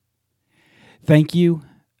Thank you,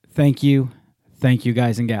 thank you, thank you,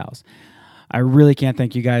 guys and gals. I really can't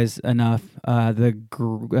thank you guys enough.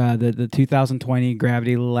 The 2020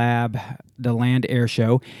 Gravity Lab DeLand Air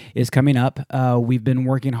Show is coming up. We've been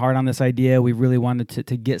working hard on this idea. We really wanted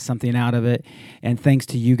to get something out of it. And thanks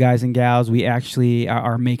to you guys and gals, we actually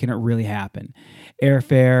are making it really happen.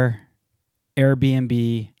 Airfare,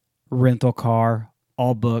 Airbnb, rental car,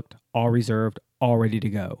 all booked, all reserved, all ready to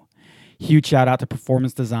go. Huge shout out to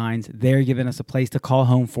Performance Designs. They're giving us a place to call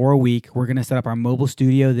home for a week. We're going to set up our mobile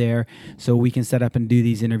studio there so we can set up and do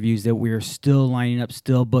these interviews that we are still lining up,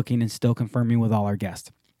 still booking, and still confirming with all our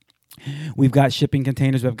guests. We've got shipping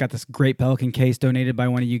containers. We've got this great Pelican case donated by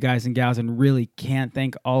one of you guys and gals, and really can't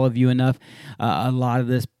thank all of you enough. A lot of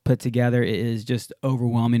this put together is just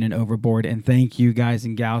overwhelming and overboard, and thank you guys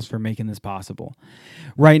and gals for making this possible.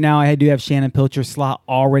 Right now, I do have Shannon Pilcher's slot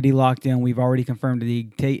already locked in. We've already confirmed the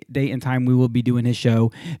date and time we will be doing his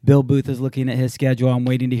show. Bill Booth is looking at his schedule. I'm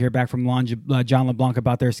waiting to hear back from John LeBlanc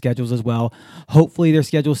about their schedules as well. Hopefully, their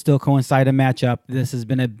schedules still coincide and match up. This has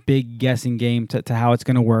been a big guessing game to how it's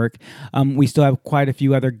going to work. We still have quite a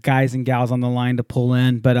few other guys and gals on the line to pull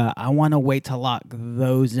in, but I want to wait to lock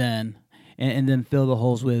those in and then fill the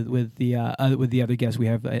holes with the other guests we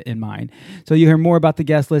have in mind. So you hear more about the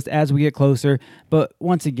guest list as we get closer. But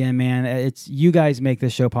once again, man, it's you guys make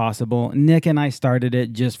this show possible. Nick and I started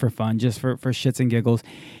it just for fun, just for shits and giggles,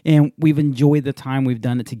 and we've enjoyed the time we've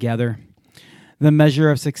done it together. The measure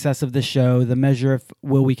of success of the show, the measure of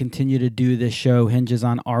will we continue to do this show hinges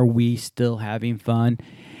on are we still having fun?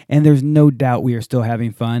 And there's no doubt we are still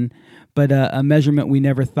having fun. But a measurement we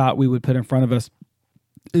never thought we would put in front of us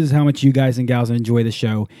is how much you guys and gals enjoy the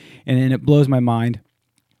show. And it blows my mind.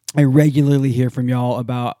 I regularly hear from y'all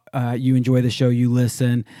about you enjoy the show, you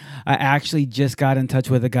listen. I actually just got in touch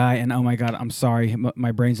with a guy, and oh my God, I'm sorry,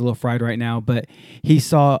 my brain's a little fried right now, but he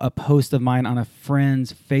saw a post of mine on a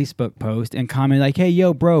friend's Facebook post and commented like, hey,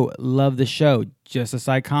 yo, bro, love the show. Just a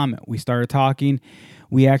side comment. We started talking.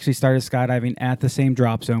 We actually started skydiving at the same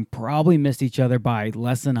drop zone, probably missed each other by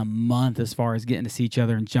less than a month as far as getting to see each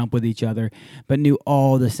other and jump with each other, but knew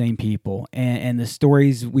all the same people. And the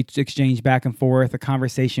stories we exchanged back and forth, the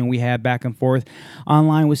conversation we had back and forth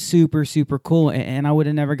online was super, super cool. And I would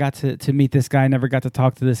have never got to meet this guy, never got to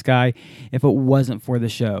talk to this guy if it wasn't for the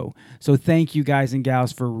show. So thank you guys and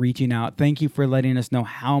gals for reaching out. Thank you for letting us know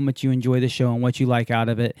how much you enjoy the show and what you like out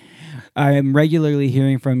of it. I am regularly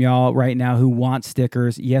hearing from y'all right now who want stickers.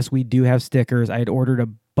 Yes, we do have stickers. I had ordered a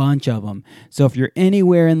bunch of them. So if you're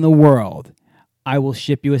anywhere in the world, I will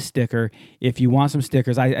ship you a sticker. If you want some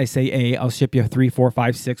stickers, I say I'll ship you 3, 4,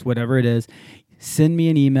 5, 6, whatever it is. Send me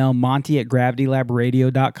an email,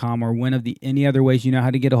 monty@gravitylabradio.com, or one of the any other ways you know how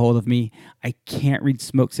to get a hold of me. I can't read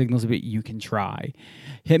smoke signals, but you can try.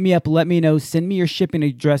 Hit me up, let me know, send me your shipping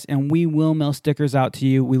address, and we will mail stickers out to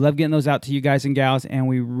you. We love getting those out to you guys and gals, and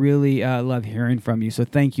we really love hearing from you. So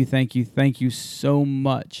thank you so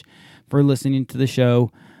much for listening to the show,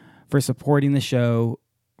 for supporting the show,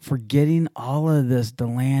 for getting all of this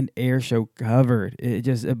DeLand Air Show covered. It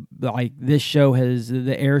just, like this show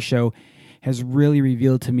the air show has really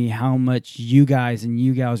revealed to me how much you guys and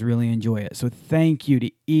you gals really enjoy it. So thank you to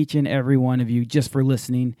each and every one of you just for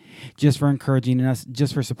listening, just for encouraging us,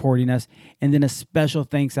 just for supporting us. And then a special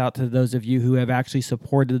thanks out to those of you who have actually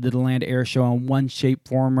supported the DeLand Air Show in one shape,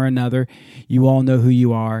 form, or another. You all know who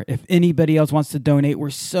you are. If anybody else wants to donate, we're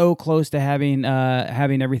so close to having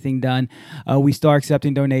everything done. We still are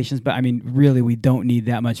accepting donations, but I mean, really, we don't need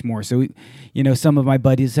that much more. So, some of my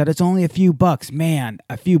buddies said, it's only a few bucks. Man,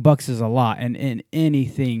 a few bucks is a lot. And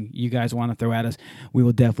anything you guys want to throw at us, we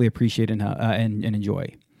will definitely appreciate and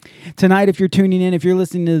enjoy. Tonight, if you're tuning in, if you're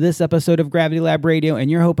listening to this episode of Gravity Lab Radio and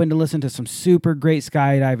you're hoping to listen to some super great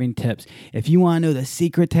skydiving tips, if you want to know the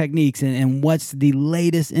secret techniques and what's the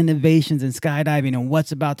latest innovations in skydiving and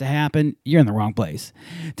what's about to happen, you're in the wrong place.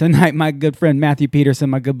 Tonight, my good friend Matthew Peterson,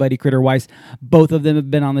 my good buddy Critter Weiss, both of them have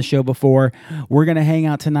been on the show before. We're going to hang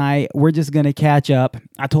out tonight. We're just going to catch up.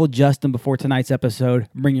 I told Justin before tonight's episode,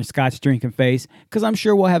 bring your scotch drinking face, because I'm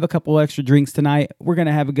sure we'll have a couple extra drinks tonight. We're going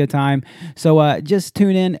to have a good time. So just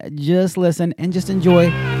tune in. Just listen and just enjoy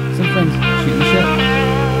some friends shooting the shit.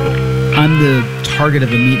 I'm the target of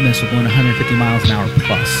a meat missile going 150 miles an hour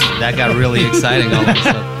plus. That got really exciting all of a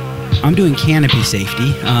sudden. I'm doing canopy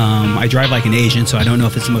safety. I drive like an Asian, so I don't know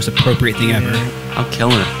if it's the most appropriate thing ever. I'm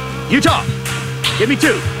killing it. Utah, give me 2.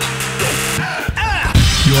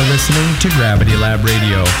 You're listening to Gravity Lab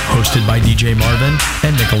Radio, hosted by DJ Marvin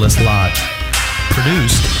and Nicholas Lott.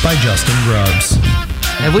 Produced by Justin Grubbs.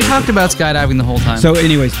 Have we talked about skydiving the whole time? So,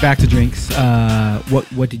 anyways, back to drinks.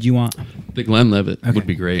 What did you want? The Glenlivet would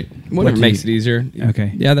be great. Whatever do makes you- it easier.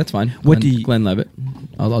 Okay. Yeah, that's fine. What do you- Glenlivet.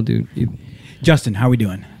 I'll do. Justin, how are we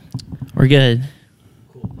doing? We're good.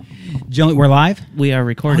 We're live? We are Oh,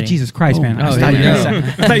 recording. Jesus Christ, man. I oh, thought here you we were gonna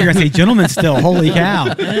say- I thought you were going to say gentlemen still. Holy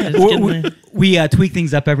cow. We tweak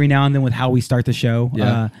things up every now and then with how we start the show.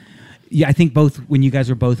 Yeah. I think when you guys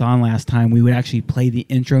were both on last time, we would actually play the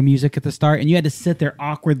intro music at the start, and you had to sit there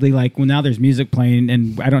awkwardly like, well, now there's music playing,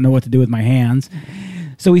 and I don't know what to do with my hands.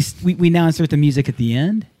 So we now insert the music at the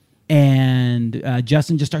end, and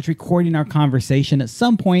Justin just starts recording our conversation at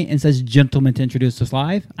some point and says, "Gentlemen," to introduce us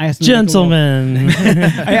live. I asked him to make a little-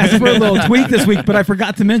 Gentlemen. I asked for a little tweak this week, but I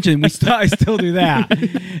forgot to mention I still do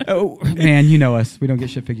that. Oh, man, you know us. We don't get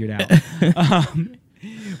shit figured out.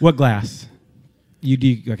 What glass? You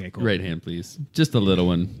do? Okay, cool. Right hand, please. Just a little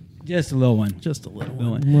one. Just a little one. just a little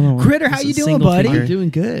Little one. one. Little one. Critter, how It's you a doing, single buddy? finger. I'm doing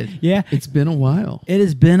good. Yeah. It's been a while. It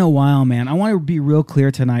has been a while, man. I want to be real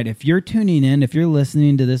clear tonight. If you're tuning in, if you're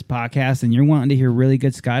listening to this podcast and you're wanting to hear really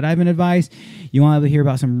good skydiving advice, you want to hear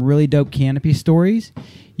about some really dope canopy stories,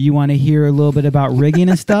 you want to hear a little bit about rigging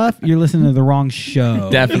and stuff, you're listening to the wrong show.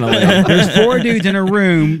 Definitely. There's 4 dudes in a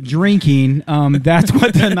room drinking. That's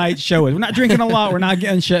what tonight's show is. We're not drinking a lot. We're not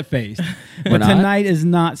getting shit-faced. But not? tonight is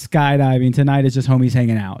not skydiving. Tonight is just homies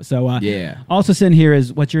hanging out. So Yeah. Also sitting here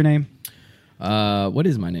is, what's your name? What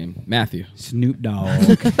is my name? Matthew. Snoop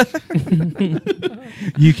Dogg.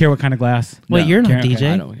 You care what kind of glass? Wait, No, you're not Karen-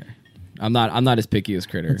 DJ? I don't care. I'm not as picky as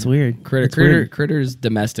Critter. That's weird. Critter, weird. Critter's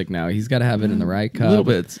domestic now. He's got to have it in the right cup, A little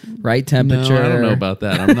bit. right temperature. No, I don't know about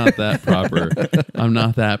that. I'm not that proper. I'm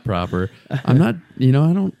not that proper. I'm not. I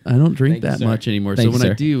don't drink Thank you, that sir. much anymore. Thank so you, when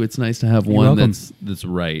I sir. do, it's nice to have You're one welcome. that's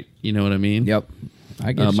right. You know what I mean? Yep.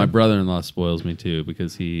 I get My you. brother-in-law spoils me too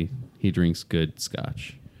because he drinks good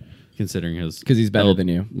scotch, considering his 'Cause he's better than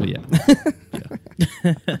you. Well,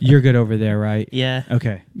 yeah. You're good over there, right? Yeah.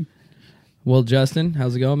 Okay. Well, Justin,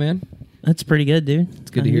 how's it going, man? That's pretty good, dude.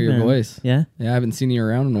 It's good to hear your voice. Yeah. Yeah, I haven't seen you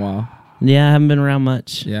around in a while. Yeah, I haven't been around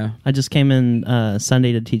much. Yeah. I just came in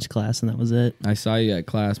Sunday to teach class, and that was it. I saw you at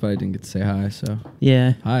class, but I didn't get to say hi. So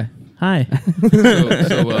Yeah. hi. Hi.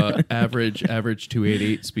 So average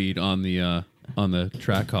 288 speed on the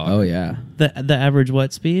Trackhawk. Oh yeah. the average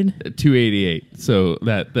what speed? 288. So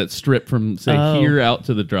that strip from say Oh. here out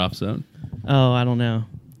to the drop zone. Oh, I don't know.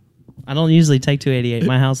 I don't usually take 288.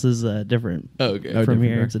 My house is different Okay. Oh, from different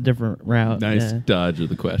here. route. It's a different route. Nice Yeah. dodge of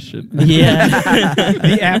the question. Yeah.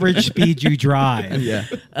 The average speed you drive. Yeah.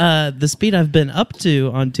 The speed I've been up to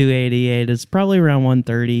on 288 is probably around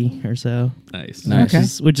 130 or so, Nice.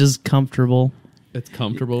 Nice. which is comfortable. It's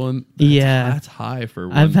comfortable and Yeah. that's high for.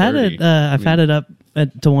 I've had 130. it. I've had it up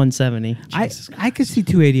to 170. I could see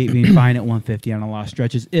 288 being fine at 150 on a lot of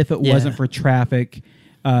stretches if it Yeah. wasn't for traffic.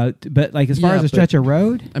 But like as far Yeah, as a but- stretch of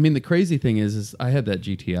road, I mean, the crazy thing is I had that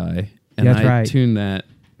GTI and That's I right. tuned that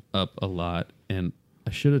up a lot, and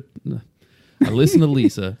I should have. I listened to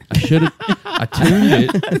Lisa. I should have. I tuned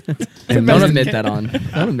it. And Don't then admit that on.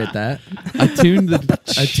 Don't admit that. I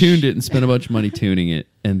tuned it and spent a bunch of money tuning it,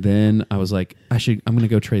 and then I was like, I'm gonna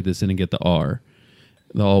go trade this in and get the R,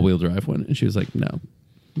 the all-wheel drive one, and she was like, no,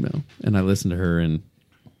 and I listened to her, and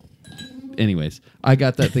anyways, I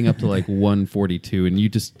got that thing up to like 142,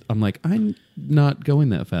 and I'm like, I'm not going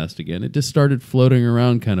that fast again. It just started floating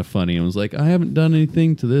around kind of funny. I was like, I haven't done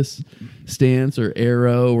anything to this stance or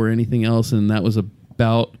arrow or anything else, and that was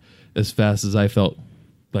about as fast as I felt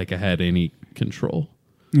like I had any control.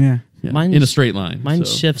 yeah. Yeah, Mine's- in a straight line. Mine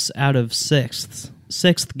so. shifts out of sixth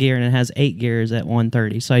gear, and it has 8 gears at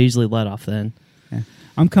 130. So I usually let off then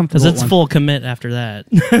I'm comfortable. because it's at full commit after that.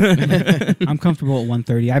 I'm comfortable at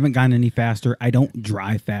 130. I haven't gotten any faster. I don't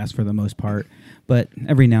drive fast for the most part, but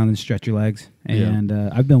every now and then stretch your legs. And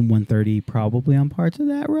I've been 130 probably on parts of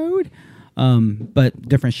that road. But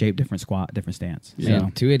different shape, different squat, different stance. Yeah. So.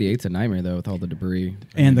 288's a nightmare though with all the debris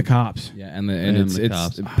And the cops. Yeah, and And it's the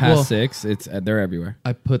cops. past Well- 6. It's they're everywhere.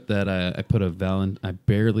 I put I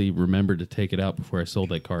barely remembered to take it out before I sold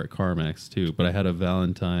that car at CarMax too. But I had a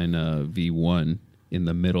Valentine V1 in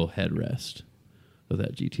the middle headrest of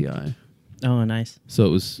that GTI. Oh, nice. So it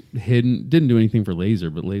was hidden. Didn't do anything for laser,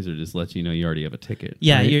 but laser just lets you know you already have a ticket.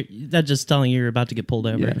 Yeah, right? that's just telling you're about to get pulled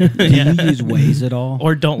over. Yeah. Do you use Waze at all?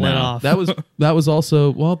 Or don't let No, off. That was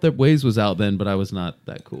also the Waze was out then, but I was not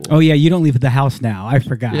that cool. Oh yeah, you don't leave the house now. I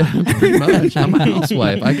forgot. Yeah, pretty much. I'm a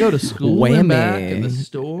housewife. I go to school and back, Whammy. and the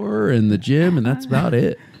store and the gym, and that's about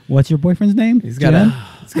it. What's your boyfriend's name? He's got Jen?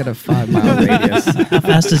 a 5-mile radius. How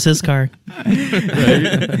fast is his car?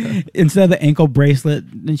 Instead of the ankle bracelet,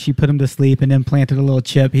 then she put him to sleep and then planted a little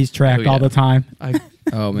chip. He's tracked Oh, yeah. all the time. I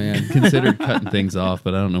Oh man. Considered cutting things off,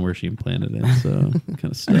 but I don't know where she implanted it, so kind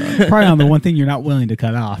of stuck. Probably on the one thing you're not willing to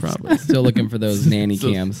cut off. Probably. Still looking for those nanny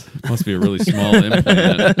So- cams. Must be a really small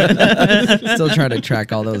implant. Still trying to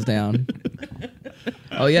track all those down.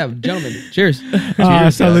 Oh yeah, gentlemen. Cheers.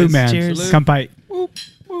 Cheers, Salute, guys. man. Cheers. Salute. Come fight.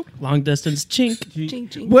 Long distance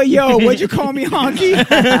chink. What, yo? What'd you call me, honky?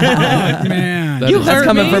 Oh, man. That is- That's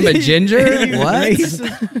coming from a ginger? You What?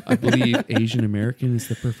 racist. I believe Asian American is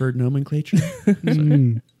the preferred nomenclature.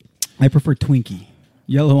 I prefer Twinkie.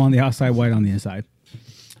 Yellow on the outside, white on the inside.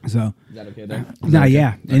 So, Is that okay there? nah,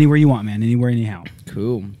 yeah. Anywhere you want, man. Anywhere, anyhow.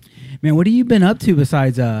 Cool. Man, what have you been up to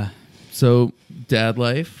besides So, dad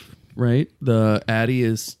life, right? The Addie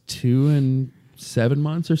is 2 and 7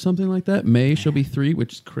 months or something like that. May she'll be 3,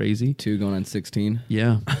 which is crazy. 2 going on 16.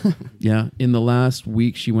 Yeah. Yeah. In the last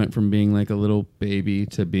week, she went from being like a little baby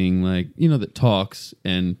to being like, that talks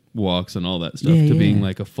and walks and all that stuff Yeah, to yeah. being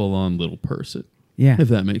like a full on little person. Yeah. If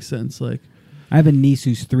that makes sense. Like, I have a niece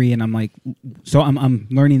who's 3, and I'm like, so I'm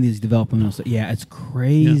learning these developmental stuff. Yeah, it's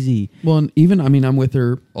crazy. well, and even, I'm with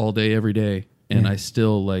her all day, every day. And Yeah. I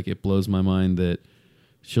still like, it blows my mind that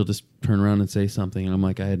she'll just turn around and say something. And I'm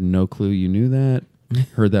like, I had no clue you knew that.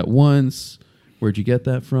 Heard that once. Where'd you get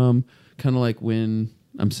that from? Kind of like when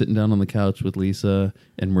I'm sitting down on the couch with Lisa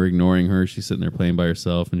and we're ignoring her. She's sitting there playing by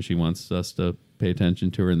herself and she wants us to pay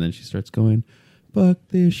attention to her. And then she starts going, fuck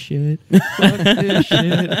this shit. Fuck this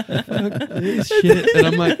shit. Fuck this shit. And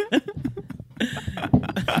I'm like,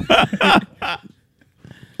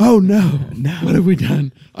 oh no. What have we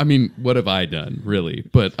done? What have I done, really?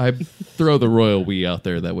 But I throw the royal we out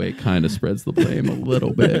there. That way it kind of spreads the blame a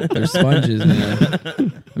little bit. They're sponges,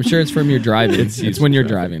 man. I'm sure it's from your driving. It's when you're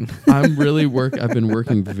driving. I've been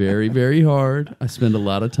working very, very hard. I spend a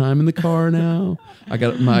lot of time in the car now. I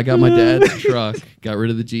got my dad's truck, got rid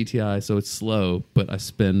of the GTI, so it's slow, but I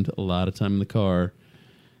spend a lot of time in the car.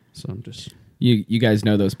 So I'm just... You guys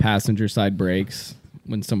know those passenger side brakes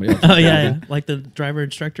when somebody else is Oh yeah, driving? like the driver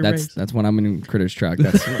instructor That's brakes. that's when I'm in Critter's truck.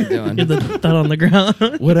 That's what I'm doing. Get the thud on the ground.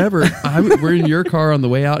 Whatever. We're in your car on the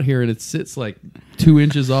way out here, and it sits like 2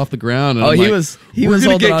 inches off the ground. And Oh, I'm he like, was we're gonna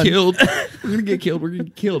holding get on. killed. We're gonna get killed. We're gonna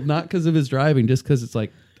get killed. Not because of his driving, just because it's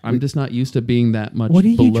like I'm just not used to being that much. What are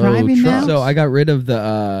you below driving now? trucks. So I got rid of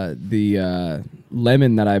the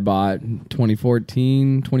Lemon that I bought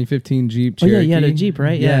 2015 Jeep Oh yeah, Cherokee. you had a Jeep,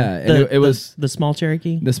 right? Yeah, and it was the small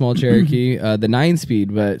Cherokee. the small Cherokee, the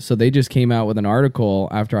 9-speed. But so they just came out with an article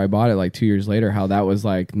after I bought it, like 2 years later, how that was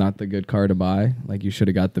like not the good car to buy. Like you should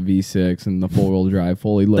have got the V6 and the 4-wheel drive,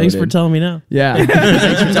 fully loaded. Thanks for telling me now. Yeah,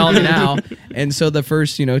 thanks for telling me now. And so the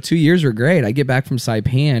first, 2 years were great. I get back from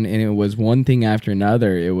Saipan, and it was one thing after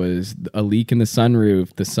another. It was a leak in the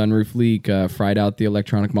sunroof leak fried out the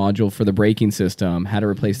electronic module for the braking system. Had to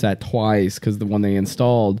replace that twice because the one they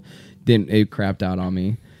installed it crapped out on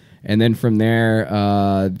me. And then from there,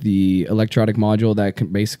 the electronic module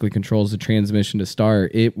that basically controls the transmission to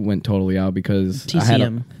start, it went totally out because I had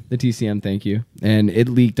TCM. the TCM, thank you. And it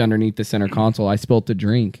leaked underneath the center console. I spilt a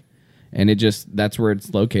drink. And that's where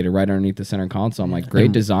it's located, right underneath the center console. I'm like,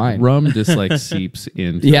 great design. Rum just like seeps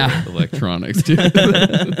into Yeah. electronics, dude.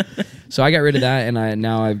 So I got rid of that, and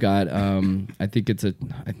I've got I think it's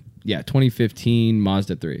 2015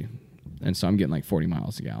 Mazda 3, and so I'm getting like 40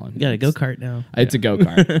 miles a gallon. You got a go kart now. It's a go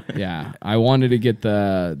kart. Yeah, I wanted to get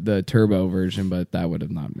the turbo version, but that would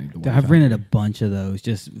have not made the. Dude, I've rented a bunch of those.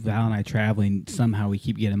 Just Val and I traveling. Somehow we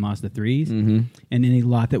keep getting Mazda 3s. Mm-hmm. And any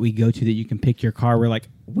lot that we go to that you can pick your car, we're like,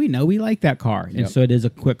 we know we like that car. And Yep. so it is a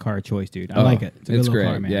quick car choice, dude. I like it. It's a good little great.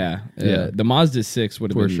 car, man. Yeah, Yeah. The Mazda 6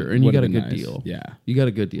 would have For been sure. And you would got have a been good nice. deal. Yeah, You got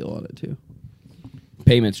a good deal on it, too.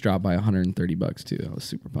 payments dropped by $130 too. I was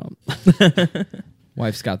super pumped.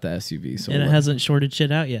 Wife's got the SUV, so And it hasn't shorted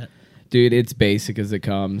shit out yet. dude, it's basic as it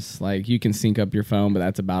comes. Like you can sync up your phone, but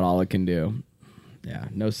that's about all it can do. Yeah,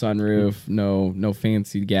 no sunroof, no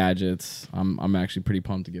fancy gadgets. I'm actually pretty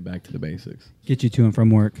pumped to get back to the basics. Get you to and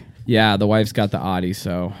from work. Yeah, the wife's got the Audi,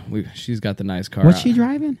 so she's got the nice car. What's she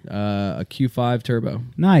driving? A Q5 Turbo.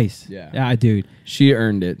 Nice. Yeah. Yeah, dude. She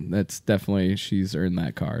earned it. That's definitely she's earned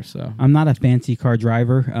that car. So I'm not a fancy car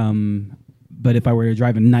driver. But if I were to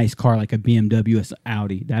drive a nice car like a BMW or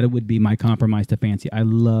Audi, that would be my compromise to fancy. I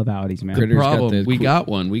love Audis, man. Critter's got Problem, the we cool- got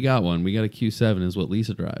one. We got a Q7 is what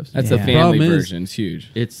Lisa drives. that's Yeah. the family Problem is- version. It's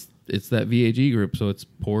huge. It's that VAG group, so it's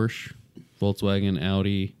Porsche, Volkswagen,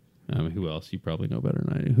 Audi. Who else? You probably know better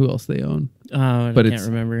than I do. Who else they own? I But can't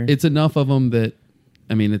remember. It's enough of them that,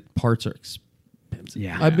 parts are expensive.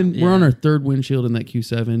 Yeah. We're on our third windshield in that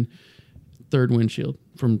Q7. Third windshield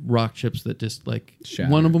from rock chips that just like,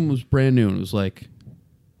 Shattered. one of them was brand new and it was like,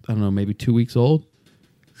 I don't know, maybe 2 weeks old.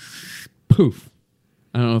 Poof.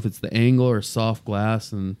 I don't know if it's the angle or soft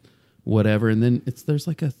glass and whatever. And then there's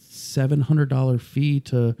like a $700 fee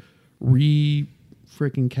to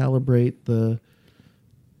freaking calibrate the.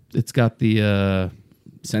 It's got the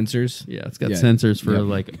Sensors. yeah, it's got Yeah. sensors for Yep.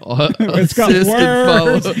 like It's got assist and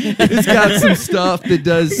follow. words. It's got some stuff that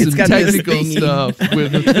does some got this technical thingy. stuff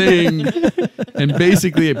with a thing, and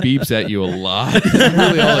basically it beeps at you a lot. That's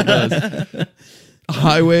really all it does.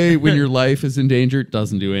 Highway, when your life is in danger,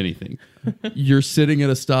 doesn't do anything. You're sitting at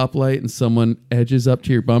a stoplight and someone edges up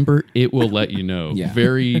to your bumper, it will let you know. Yeah.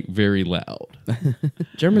 Very, very loud.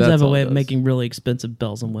 Germans That's have a all way it of does. making really expensive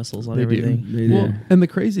bells and whistles on They everything. do. Well, and the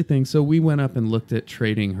crazy thing, so we went up and looked at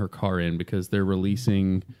trading her car in because they're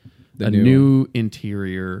releasing The a new new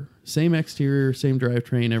interior, same exterior, same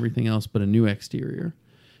drivetrain, everything else, but a new exterior.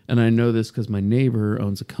 And I know this because my neighbor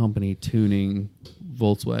owns a company tuning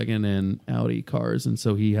Volkswagen and Audi cars, and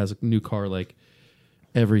so he has a new car like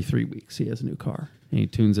every 3 weeks. He has a new car, and he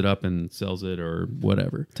tunes it up and sells it or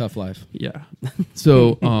whatever. Tough life. Yeah.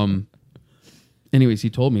 So, anyways, he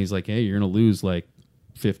told me, he's like, hey, you're going to lose like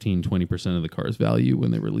 15-20% of the car's value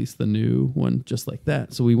when they release the new one just like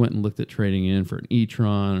that. So we went and looked at trading in for an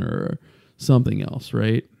e-tron or something else,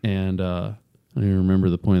 right? And I don't even remember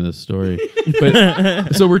the point of this story.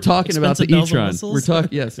 But so we're talking about the Expensive bells and e-tron. whistles? We're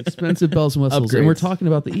talking expensive bells and whistles. And we're Upgrades. talking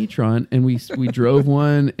about the e-tron, and we drove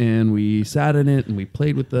one and we sat in it and we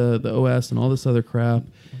played with the OS and all this other crap.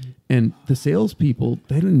 And the salespeople,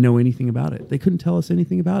 they didn't know anything about it. They couldn't tell us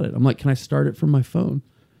anything about it. I'm like, can I start it from my phone?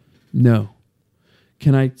 No.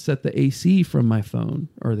 Can I set the AC from my phone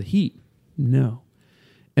or the heat? No.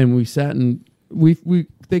 And we sat and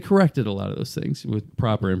they corrected a lot of those things with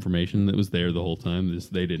proper information that was there the whole time.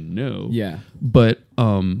 They didn't know. Yeah. But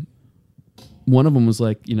one of them was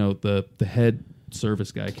like, the head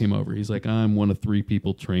service guy came over. He's like, I'm one of 3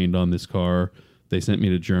 people trained on this car. They sent me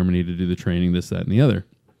to Germany to do the training, this, that, and the other.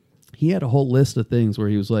 He had a whole list of things where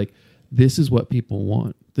he was like, this is what people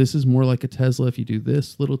want. This is more like a Tesla. If you do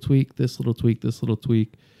this little tweak, this little tweak, this little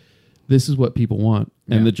tweak, this is what people want.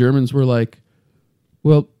 Yeah. And the Germans were like,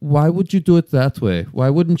 well, why would you do it that way? Why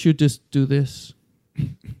wouldn't you just do this?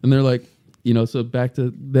 And they're like, so back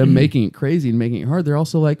to them making it crazy and making it hard. They're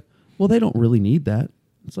also like, well, they don't really need that.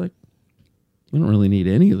 It's like, we don't really need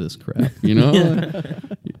any of this crap,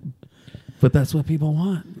 But that's what people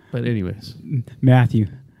want. But anyways. Matthew,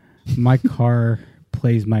 my car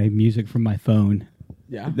plays my music from my phone.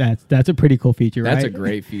 Yeah. That's a pretty cool feature, That's right? a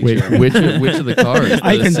great feature. Wait, which of the cars?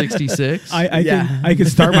 I The can- 66? I can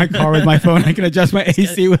start my car with my phone. I can adjust my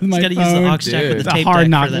AC with my Got to phone. use the aux jack with Dude. the It's a tape hard deck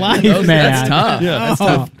knock for that. life, That's man. tough. Yeah, that's Oh.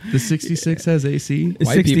 tough. The 66 has AC? The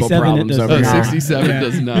 'White people 67 problems it does over Oh, here. not. 67 Yeah.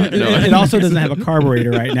 does not. No. It also doesn't have a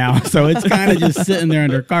carburetor right now, so it's kind of just sitting there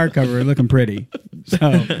under car cover and looking pretty. So,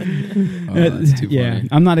 that's too yeah, funny.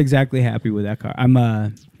 I'm not exactly happy with that car.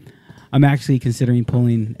 I'm actually considering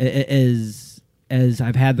pulling as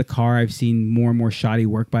I've had the car. I've seen more and more shoddy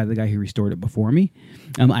work by the guy who restored it before me.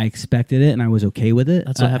 I expected it and I was okay with it.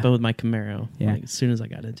 That's what happened with my Camaro. Yeah. Like, as soon as I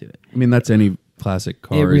got into it. I mean, that's any classic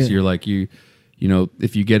cars. really- You're like,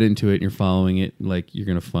 if you get into it and you're following it, like you're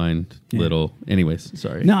going to find little. Anyways,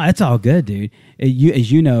 sorry. No, it's all good, dude.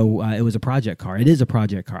 As you know, it was a project car. It is a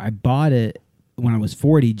project car. I bought it when I was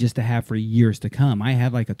 40 just to have for years to come. I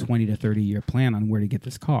have like a 20 to 30 year plan on where to get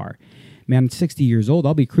this car. Man, I'm 60 years old.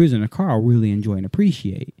 I'll be cruising a car I'll really enjoy and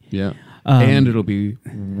appreciate. Yeah. Um, and it'll be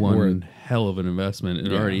one hell of an investment.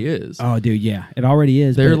 It already is. Oh, dude, yeah. It already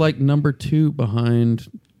is. They're but- like number 2 behind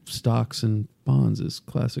stocks and bonds as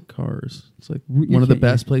classic cars. It's like one of the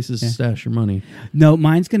best places to stash your money. No,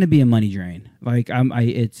 mine's going to be a money drain. Like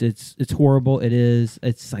it's horrible. It is.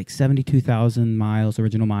 It's like 72,000 miles,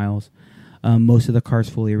 original miles. Most of the car's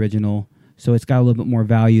fully original. So it's got a little bit more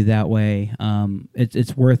value that way.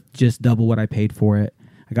 It's worth just double what I paid for it.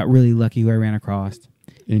 I got really lucky who I ran across.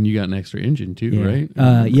 And you got an extra engine too, Yeah.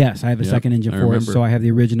 right? Yes, I have a Yep, second engine I for remember. it. So I have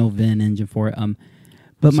the original VIN engine for it.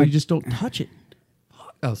 But So my you just don't touch it.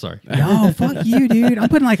 Oh, sorry. no, fuck you, dude. I'm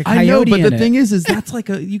putting like a coyote I know, but in the it. thing is that's like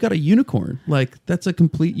you got a unicorn. Like that's a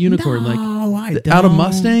complete unicorn. No, I out of don't.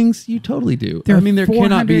 Mustangs, you totally do. They're I mean, there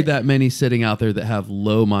cannot be 400 that many sitting out there that have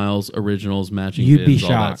low miles, originals, matching You'd be VINs, all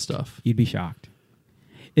that shocked. stuff. You'd be shocked.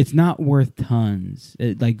 It's not worth tons.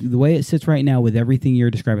 Like the way it sits right now with everything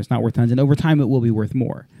you're describing, it's not worth tons. And over time, it will be worth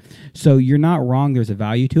more. So you're not wrong. There's a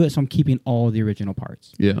value to it. So I'm keeping all the original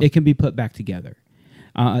parts. Yeah. It can be put back together.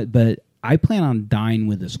 But I plan on dying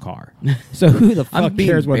with this car. So who the fuck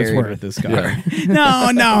cares what it's worth? with this car.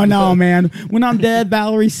 No, man. When I'm dead,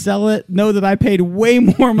 Valerie, sell it. Know that I paid way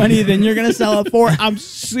more money than you're gonna sell it for. I'm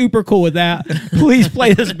super cool with that. Please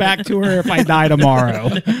play this back to her if I die tomorrow.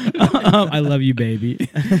 I love you, baby.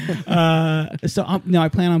 I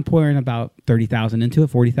plan on pouring about 30,000 into it,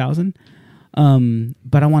 40,000.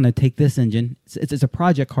 But I want to take this engine. It's a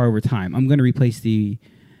project car over time. I'm going to replace the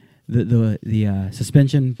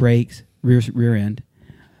suspension, brakes, rear end,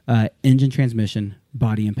 engine, transmission,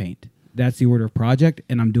 body, and paint. That's the order of project,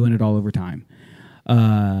 and I'm doing it all over time.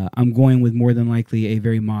 I'm going with more than likely a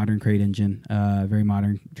very modern crate engine, very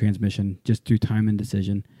modern transmission, just through time and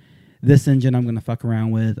decision. This engine I'm going to fuck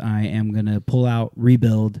around with. I am going to pull out,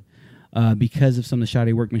 rebuild. Because of some of the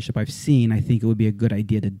shoddy workmanship I've seen, I think it would be a good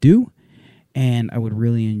idea to do, and I would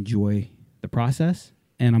really enjoy the process.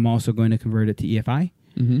 And I'm also going to convert it to EFI.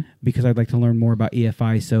 Because I'd like to learn more about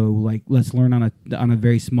EFI. So, like, let's learn on a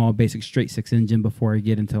very small, basic straight six engine before I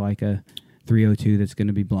get into like a 302 that's going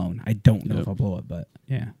to be blown. I don't know if I'll blow it, but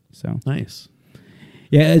yeah. So Nice.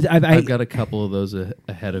 yeah, I've got a couple of those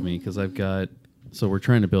ahead of me because so we're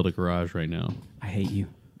trying to build a garage right now. I hate you.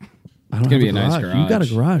 It's gonna be a nice garage. You got a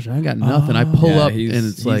garage. I got nothing. I pull up and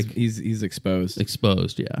it's like he's exposed.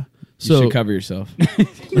 exposed. Yeah. You should cover yourself.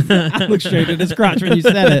 I looked straight at his crotch when you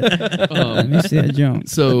said it. Let me see that jump.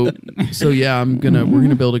 So yeah, we're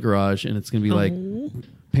gonna build a garage and it's gonna be like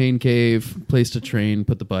pain cave, place to train,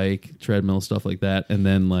 put the bike, treadmill, stuff like that, and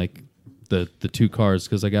then like the two cars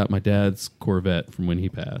because I got my dad's Corvette from when he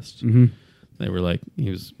passed. They were like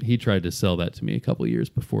he tried to sell that to me a couple years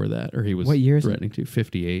before that, or he was What year is it? threatening to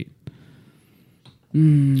 58.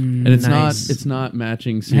 And it's not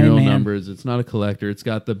matching serial man. numbers. It's not a collector. It's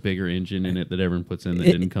got the bigger engine in it that everyone puts in that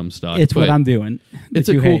didn't come stock. It's what but I'm doing. It's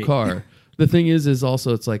that a you cool hate. car. The thing is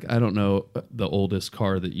also it's like I don't know the oldest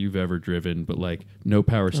car that you've ever driven, but like no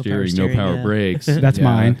power steering, no power yeah. brakes. That's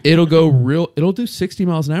mine. It'll do 60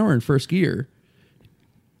 miles an hour in first gear.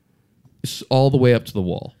 All the way up to the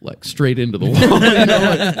wall, like straight into the wall,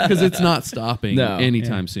 because it's not stopping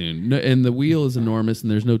anytime soon. No, and the wheel is enormous,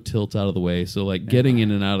 and there's no tilt out of the way. So, like getting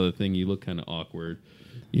in and out of the thing, you look kind of awkward.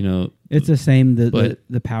 It's the same.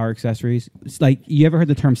 The power accessories. It's like you ever heard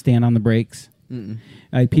the term "stand on the brakes"?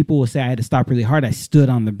 Like people will say I had to stop really hard. I stood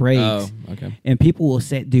on the brakes. Oh, okay. And people will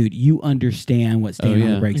say, "Dude, you understand what stand on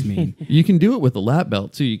yeah. the brakes mean?" You can do it with a lap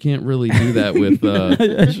belt too. You can't really do that with,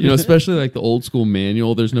 especially like the old school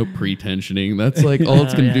manual. There's no pre-tensioning. That's like all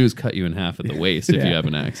it's going to do is cut you in half at the waist if you have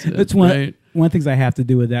an accident. That's one of the things I have to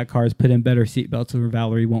do with that car is put in better seat belts so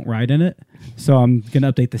Valerie won't ride in it. So I'm going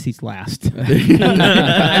to update the seats last.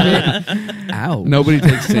 Ow. Nobody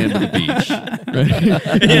takes sand to the beach. Right?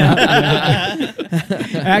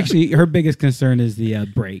 Actually, her biggest concern is the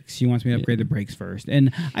brakes. She wants me to upgrade the brakes first.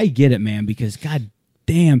 And I get it, man, because God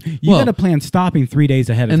damn, you got to plan stopping 3 days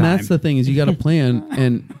ahead of time. And that's the thing is you got to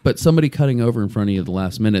plan, but somebody cutting over in front of you at the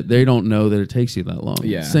last minute, they don't know that it takes you that long.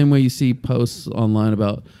 Yeah. Same way you see posts online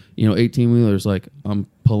about 18-wheelers like I'm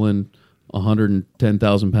pulling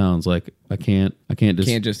 110,000 pounds. Like I can't just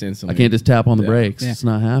instantly. I can't just tap on the brakes. Yeah. It's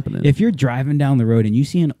not happening. If you're driving down the road and you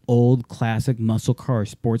see an old classic muscle car,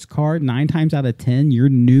 sports car, 9 times out of 10, your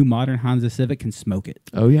new modern Honda Civic can smoke it.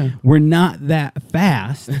 Oh yeah. We're not that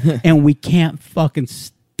fast, and we can't fucking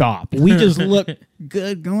stop. We just look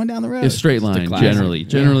good going down the road. A straight line, classic.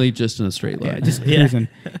 generally just in a straight line. Yeah, just cruising.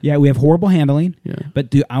 Yeah, we have horrible handling. Yeah. But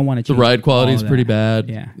dude, I want to The change ride quality all is of pretty that. bad.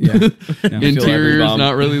 Yeah. Yeah. No. Interior's bump.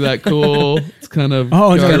 not really that cool. It's kind of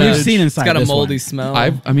Oh, it's got, garbage. we've seen inside. It's got a this moldy one. smell. I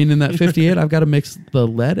mean, in that 58, I've got to mix the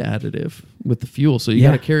lead additive with the fuel. So you Yeah.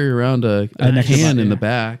 got to carry around a An extra can button, in the yeah.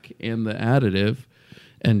 back and the additive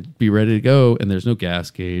and be ready to go. And there's no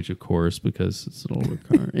gas gauge, of course, because it's an older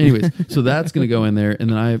car. Anyways, so that's going to go in there.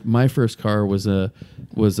 And then my first car was a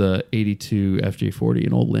 82 FJ40,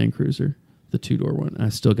 an old Land Cruiser, the 2-door one. I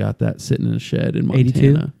still got that sitting in a shed in Montana.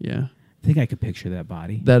 82? Yeah. I think I could picture that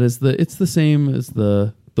body. That is it's the same as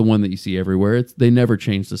the one that you see everywhere. They never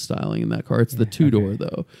changed the styling in that car. It's the 2-door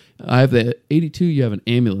though. I have the 82. You have an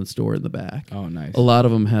ambulance door in the back. Oh, nice. A lot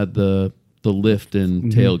of them had the lift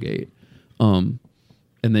and tailgate.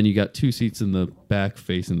 And then you got 2 seats in the back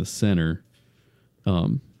facing the center.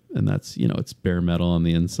 And that's, it's bare metal on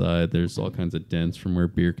the inside. There's all kinds of dents from where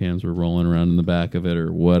beer cans were rolling around in the back of it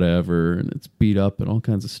or whatever. And it's beat up and all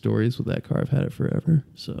kinds of stories with that car. I've had it forever.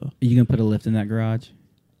 So Are you gonna put a lift in that garage?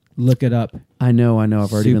 Look it up. I know. I've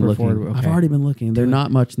already been Super looking. affordable. I've Okay. already been looking. They're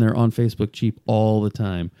not much and they're on Facebook cheap all the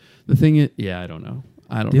time. The thing is, I don't know.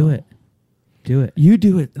 I don't know. Do it. Do it. You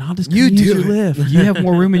do it. And I'll just You use do your it. lift. You have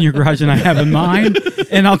more room in your garage than I have in mine,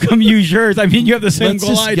 and I'll come use yours. I mean, you have the same Let's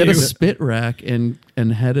goal just I get do. a spit rack and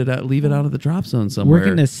head it out, leave it out of the drop zone somewhere. We're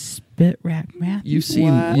gonna spit rack, Matthew. You've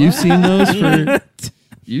seen those for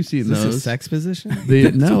you've seen Is this a those. sex position?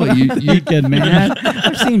 No, you Good man.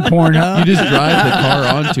 I've seen Pornhub. you just drive the car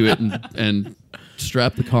onto it and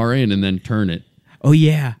strap the car in and then turn it. Oh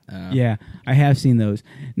yeah, yeah. I have seen those.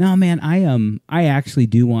 No, man, I actually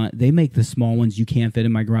do want. They make the small ones you can't fit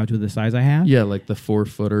in my garage with the size I have. Yeah, like the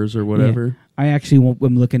 4-footers or whatever. Yeah. I actually am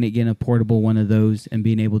looking at getting a portable one of those and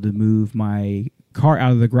being able to move my car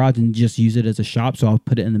out of the garage and just use it as a shop. So I'll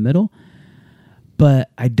put it in the middle.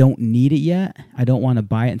 But I don't need it yet. I don't want to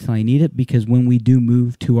buy it until I need it because when we do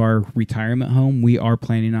move to our retirement home, we are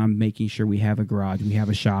planning on making sure we have a garage, we have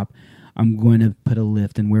a shop. I'm going to put a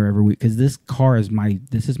lift in wherever because this car is my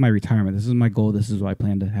retirement. This is my goal. This is what I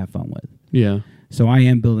plan to have fun with. Yeah. So I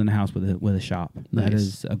am building a house with a shop. That Nice.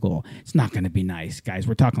 is a goal. It's not going to be nice, guys.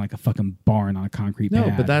 We're talking like a fucking barn on a concrete No,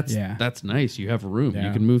 pad. but that's nice. You have room. Yeah.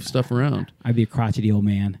 You can move stuff around. I'd be a crotchety old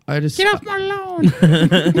man. I just Get off my lawn.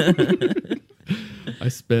 I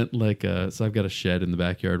spent so I've got a shed in the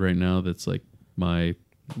backyard right now that's like my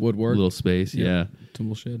Woodwork. little space. Yeah.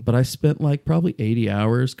 Tool shed. But I spent like probably 80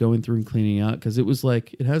 hours going through and cleaning out because it was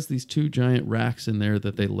like it has these 2 giant racks in there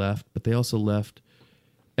that they left, but they also left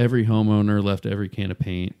every homeowner left every can of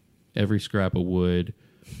paint, every scrap of wood,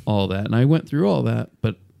 all that. And I went through all that,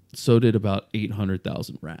 but so did about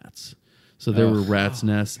 800,000 rats. So there were rats'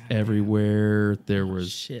 nests everywhere. There was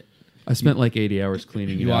Shit. I spent like 80 hours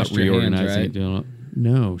cleaning You it out, washed your hands, reorganizing right? it. Doing it.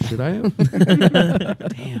 No, should I have?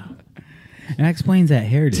 Damn. That explains that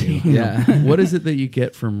hairdo. Yeah. What is it that you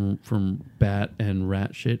get from bat and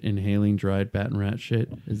rat shit? Inhaling dried bat and rat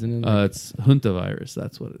shit? Isn't it? It's huntavirus.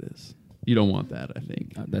 That's what it is. You don't want that, I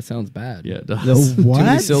think. That sounds bad. Yeah, it does. The what? Too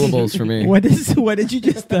many syllables for me. What did you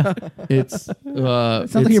just? It's It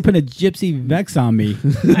sounds like you're putting a gypsy vex on me.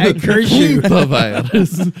 I curse you.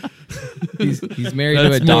 huntavirus. He's married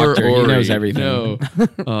to a doctor. He knows everything. No,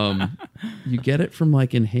 you get it from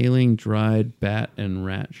like inhaling dried bat and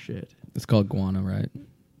rat shit. It's called guano, right?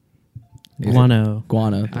 Guano.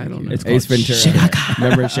 Guano. I don't know. It's Ace Ventura.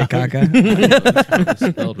 Remember Chicago? It's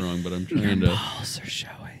spelled wrong, but I'm trying to. Balls are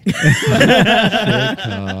showing. Chicago.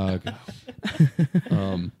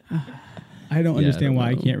 I don't understand why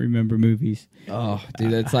I know. can't remember movies. Oh,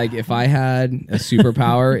 dude, it's like if I had a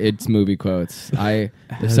superpower, it's movie quotes.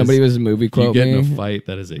 If somebody was a movie If you quote get me, in a fight,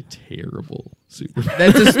 that is a terrible super.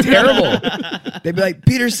 that's just terrible. They'd be like,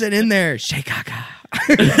 Peterson in there, Chicago.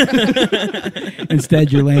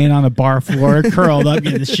 Instead, you're laying on a bar floor, curled up,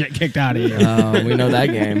 getting the shit kicked out of you. Oh, we know that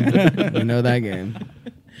game. We know that game.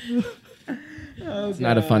 It's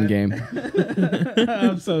not a fun game.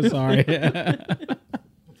 I'm so sorry.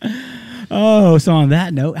 Oh, so on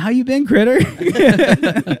that note, how you been, Critter?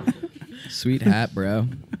 Sweet hat, bro.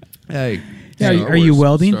 Hey, Yeah, Star are you Wars,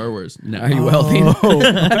 welding? Star Wars. No. Are you welding?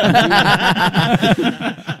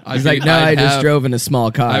 He's like, no, I just drove in a small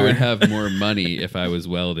car. I would have more money if I was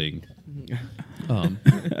welding. They Yeah, do it's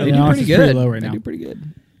pretty pretty good. low right They now. do pretty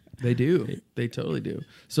good. They do. They totally do.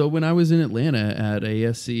 So when I was in Atlanta at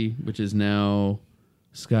ASC, which is now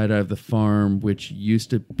Skydive the Farm, which used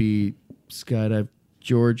to be Skydive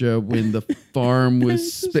Georgia when the farm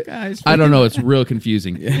was... I don't know. It's real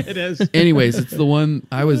confusing. It is. Anyways, it's the one...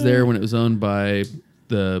 I was there when it was owned by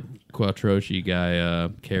the Quattrochi guy,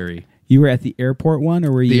 Kerry. You were at the airport one,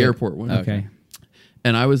 or were you The at- airport one. Okay.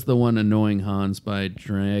 And I was the one annoying Hans by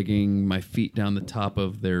dragging my feet down the top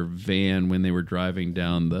of their van when they were driving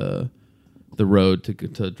down the road to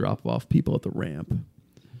drop off people at the ramp.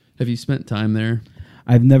 Have you spent time there?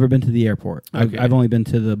 I've never been to the airport. Okay. I've only been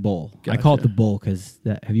to the Bull. I call it Gotcha. the Bull because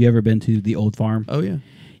have you ever been to the old farm? Oh, yeah.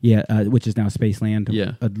 Yeah, which is now Spaceland.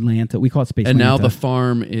 Yeah. Atlanta. We call it Spaceland. And now the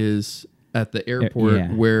farm is at the airport yeah.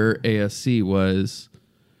 where ASC was.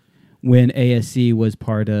 when ASC was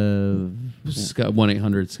part of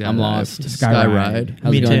 1-800 Sky. I'm lost. Skyride.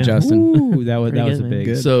 How's Me it going, too. Justin? Ooh, that was Pretty a good, man. big.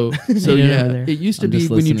 Good. So you doing yeah, over there? it used to I'm be just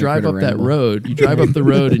when you listening to drive Critter up that ramble. road. You drive up the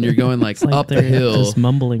road and you're going like It's like up the they're hill. just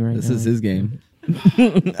mumbling right This now. is his game.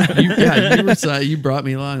 You brought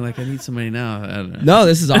me along like I need somebody now. I don't know. No,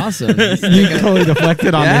 this is awesome. You totally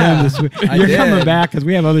deflected on Yeah, him this week. I You're did. coming back because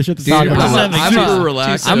we have other shit to Dude, talk I'm about. a- super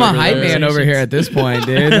relaxed. I'm a over hype there. man over here at this point,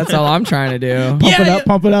 dude. That's all I'm trying to do. Pump it up,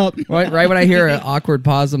 pump it up. Right when I hear an awkward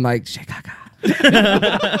pause, I'm like, Chicago.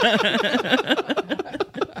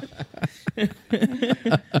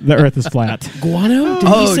 The Earth is flat. Guano? Did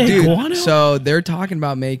Oh, he say dude. guano? So they're talking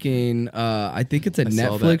about making, I think it's a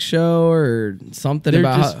saw that. Netflix show or something They're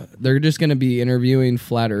about just- how they're just going to be interviewing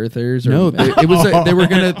flat earthers. Or, No, it was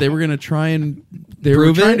they were gonna try and they were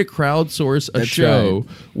Prove trying it? to crowdsource a That's show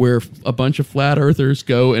where a bunch of flat earthers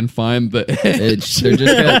go and find the edge. they're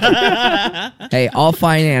just gonna, hey, I'll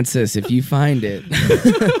finance this if you find it.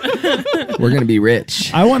 We're going to be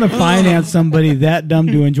rich. I want to finance somebody that dumb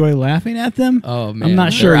to enjoy laughing at them. Oh, man. I'm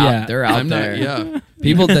not sure They're out- yet. They're out I'm there. not. Yeah,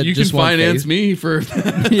 People that you just can want finance face- me for.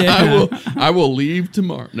 Yeah. I will leave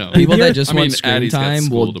tomorrow. No, People that just I mean, want screen Addie's got time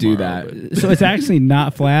school will do tomorrow, that. but- So it's actually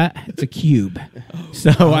not flat; it's a cube. So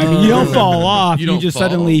I mean, you don't fall off; You you, don't just fall.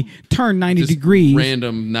 suddenly turn 90 Just degrees.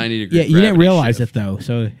 random 90 degree. Yeah, you didn't gravity realize shift. it though.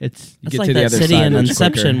 So it's. That's get like to the that other city side in much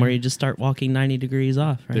Inception quicker. where you just start walking 90 degrees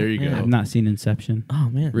off. Right? There you go. I've not seen Inception. Oh,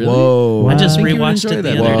 man. Really? Whoa. I just I think you would rewatched enjoy it the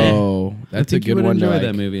that other movie. day. Whoa. That's I a think you good would one to enjoy like.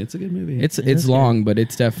 that movie. It's a good movie. It's long, but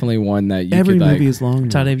it's definitely one that you every could like. movie is long.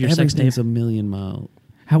 That's how now. they have your sex Everything's tape. a million miles.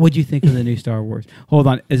 How would you think of the new Star Wars? Hold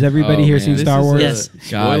on, has everybody Oh, here man. seen This Star is Wars? Yes. Gosh.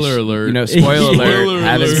 Spoiler alert. You know, spoiler alert. Spoiler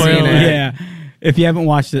Haven't alert. seen it. Yeah. If you haven't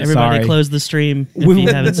watched it, Everybody sorry. close the stream if you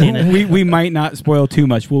haven't seen it. We might not spoil too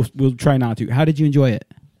much. We'll try not to. How did you enjoy it?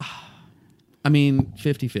 I mean,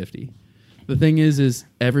 50-50. The thing is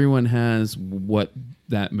everyone has what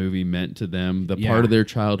that movie meant to them, the Yeah. part of their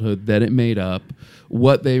childhood that it made up,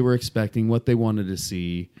 what they were expecting, what they wanted to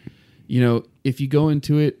see. You know, if you go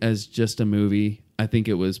into it as just a movie, I think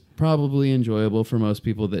it was probably enjoyable for most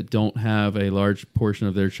people that don't have a large portion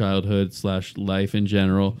of their childhood / life in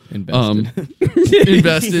general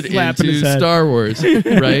invested Slapping his into head. Star Wars,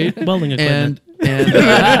 right? Welding equipment. And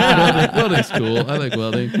welding's cool. I like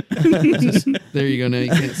welding. Just- there you go. Now you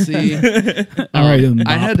can't see. All right,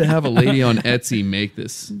 I had to have a lady on Etsy make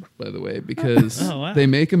this, by the way, because Oh, wow. they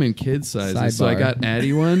make them in kid sizes. So I Sidebar. got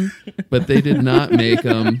Addie one, but they did not make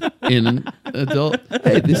them in adult.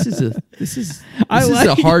 Hey, this is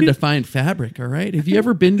a hard to find fabric. All right. Have you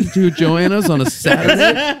ever been to Joanna's on a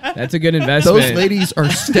Saturday? That's a good investment. Those ladies are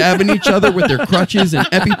stabbing each other with their crutches and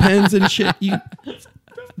EpiPens and shit.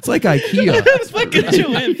 It's like IKEA.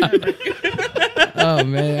 Oh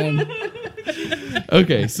man.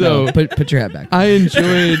 Okay, so So put your hat back. I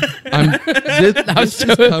enjoyed. This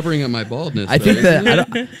is covering up my baldness. I though, think isn't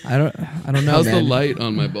that it? I don't know. How's the man. light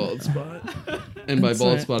on my bald spot? And by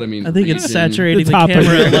bald spot, I mean I think it's region. saturating the top of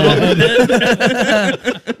camera your a little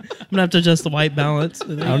bit. I'm going to have to adjust the white balance. I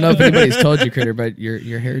don't know if anybody's told you, Critter, but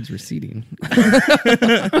your hair is receding.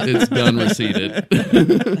 It's done receded.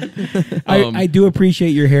 I do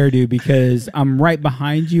appreciate your hairdo because I'm right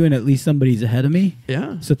behind you and at least somebody's ahead of me.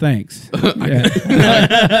 Yeah, So thanks.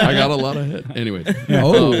 I got a lot of head. Anyway,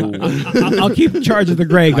 Oh, I'll keep charge of the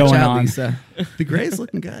gray watch going out, on. Lisa. the gray's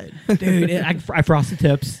looking good. Dude, I frosted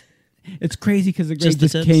tips. It's crazy because the gray Just the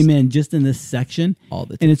just tips? came in just in this section. All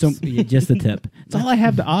the And it's tips. yeah, just the tip. It's all I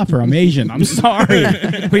have to offer. I'm Asian. I'm sorry.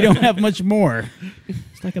 We don't have much more.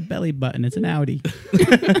 It's like a belly button. It's an Audi.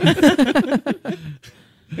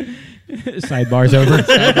 Sidebar's over.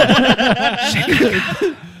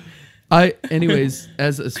 Anyways,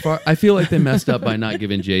 as far I feel like they messed up by not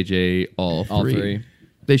giving JJ all three. All three.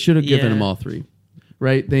 They should have given Yeah. him all three.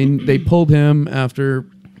 Right? They pulled him after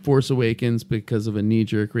Force Awakens because of a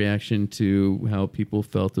knee-jerk reaction to how people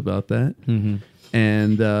felt about that. Mm-hmm.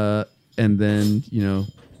 And then, you know,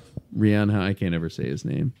 I can't ever say his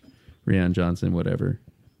name. Rian Johnson, whatever.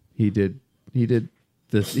 He did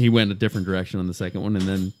this. He went a different direction on the second one, and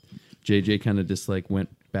then JJ kind of just like went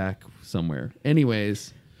back somewhere.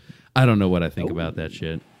 Anyways, I don't know what I think about that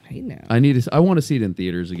shit. Hey now. I want to see it in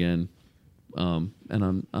theaters again. And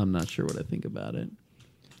I'm not sure what I think about it.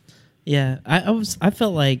 Yeah, I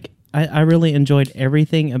felt like I really enjoyed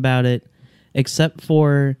everything about it except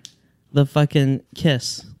for the fucking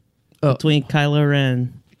kiss between Kylo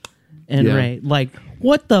Ren and Yeah. Rey. Like,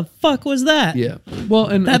 what the fuck was that? Yeah. Well,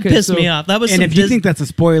 and That okay, pissed so- me off. That was And some if you think that's a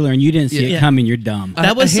spoiler and you didn't see Yeah. it coming, you're dumb.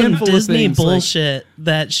 that was a some handful of Disney things, like- bullshit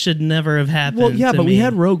that should never have happened. Well, yeah, to but we me.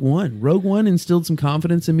 had Rogue One. Rogue One instilled some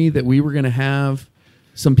confidence in me that we were going to have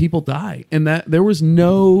some people die, and that there was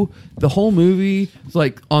the whole movie was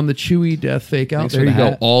like on the Chewie death fake out. Thanks There for you the go,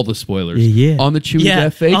 hat. all the spoilers. Yeah. On the Chewie Yeah,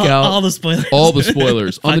 death fake all- out, all the spoilers. all the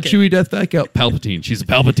spoilers on the Fuck it. Chewie death fake out. Palpatine, she's a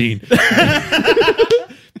Palpatine.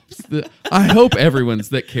 I hope everyone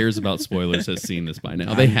that cares about spoilers has seen this by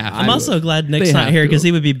now. They have. I'm to. also glad Nick's They not have here to. because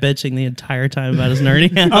he would be bitching the entire time about his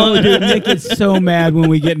nerding out. Oh, dude, Nick gets so mad when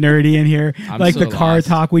we get nerdy in here. I'm Like so the car lost.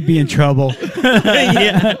 talk, we'd be in trouble.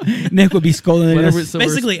 Yeah. Nick would be scolding What us. are we- so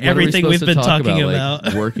Basically what are we everything supposed we've to been talk talking like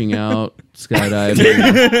about. working out,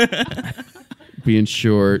 skydiving, being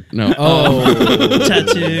short. No.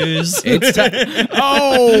 Tattoos. He's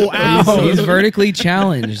vertically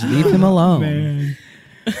challenged. Leave him alone. Man.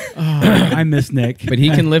 I miss Nick. But he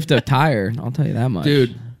can lift a tire. I'll tell you that much.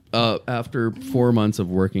 Dude, after 4 months of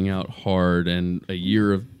working out hard and a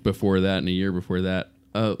year before that and a year before that,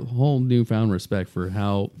 a whole newfound respect for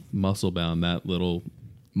how muscle bound that little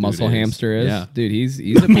muscle dude hamster is. Yeah. Dude, he's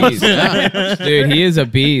a beast. Dude, he is a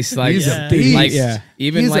beast. Like He's a beast. Like, Yeah.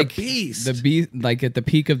 even He's a like beast. the beast. Like at the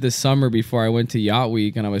peak of the summer, before I went to Yacht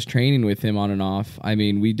Week and I was training with him on and off. I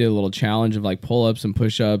mean, we did a little challenge of like pull ups and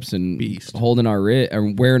push ups and Beast. holding our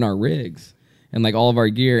or wearing our rigs and like all of our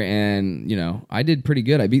gear. And I did pretty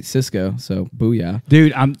good. I beat Cisco, so booyah.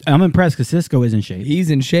 Dude, I'm impressed because Cisco is in shape. He's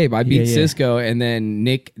in shape. I beat Yeah. Cisco, and then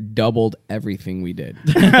Nick doubled everything we did.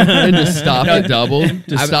 and just stopped at double.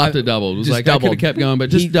 Just I- stopped I- at double. It was just like I could doubled. have kept going, but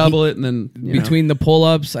just He- double it and then Between the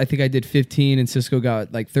pull-ups, I think I did 15, and Cisco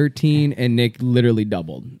got like 13, and Nick literally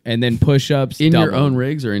doubled. And then push-ups in your doubled. own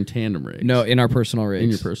rigs or in tandem rigs. No, in our personal rigs. in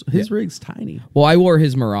your personal. His rig's tiny. Well, I wore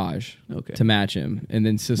his Mirage Okay. to match him, and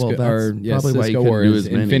then Cisco Well, that's probably why you Cisco couldn't wore do his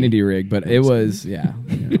as many. Infinity rig, but it was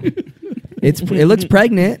it looks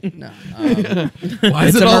pregnant. No, Why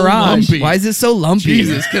it's is a it all Mirage. lumpy? Why is it so lumpy?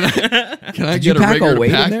 Jesus, can I Did you get a pack rigger a to weight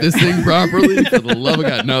in pack there? this thing properly? For the love of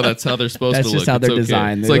God, no, that's how they're supposed That's to just look. how they're It's okay.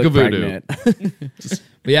 designed. It's They like a look voodoo. pregnant.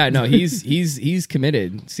 But yeah, no, he's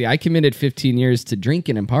committed. See, I committed 15 years to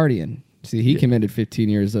drinking and partying. See, he committed 15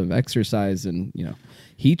 years of exercise, and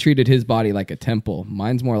he treated his body like a temple.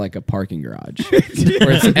 Mine's more like a parking garage,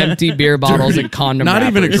 where it's empty beer bottles and condom. Not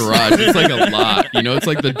even a wrappers. garage. It's like a lot. It's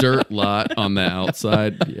like the dirt lot on the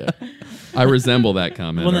outside. Yeah, I resemble that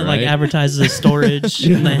comment. One that like alright? advertises as storage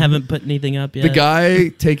and they haven't put anything up yet. The guy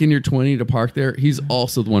taking your 20 to park there, he's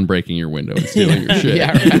also the one breaking your window and stealing your shit.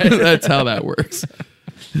 Yeah, right. That's how that works.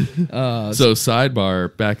 So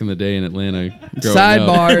sidebar, back in the day in Atlanta, growing up,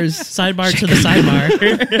 Sidebars. Sidebar to the sidebar.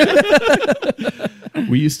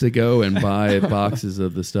 we used to go and buy boxes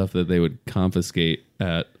of the stuff that they would confiscate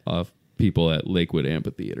off people at Lakewood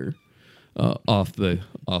Amphitheater, off the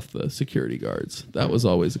security guards. That was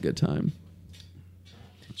always a good time.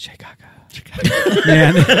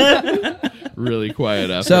 Man. Really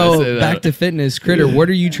quiet after I say So that. back to fitness, Critter. What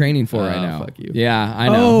are you training for right now? Fuck you. Yeah, I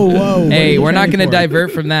know. Oh, whoa. what Hey, are you we're not training going to for?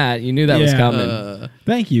 divert from that. You knew that was Yeah. coming.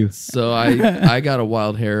 Thank you. So I got a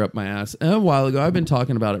wild hair up my ass a while ago. I've been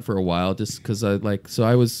talking about it for a while, just because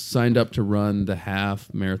I was signed up to run the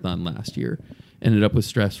half marathon last year. Ended up with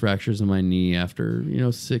stress fractures in my knee after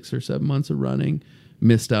 6 or 7 months of running.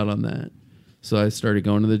 Missed out on that, so I started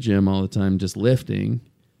going to the gym all the time, just lifting,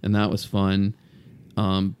 and that was fun.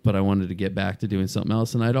 But I wanted to get back to doing something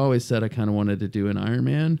else, and I'd always said I kind of wanted to do an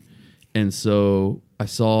Ironman, and so I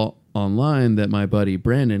saw online that my buddy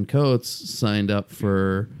Brandon Coates signed up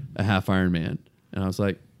for a half Ironman, and I was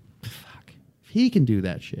like, "Fuck, if he can do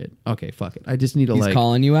that shit, okay, fuck it. I just need to He's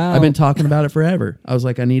calling you out. I've been talking about it forever. I was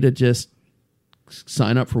like, I need to just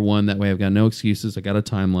sign up for one. That way, I've got no excuses. I got a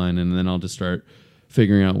timeline, and then I'll just start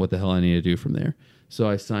figuring out what the hell I need to do from there. So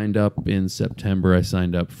I signed up in September. I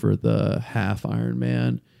signed up for the half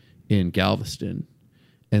Ironman in Galveston,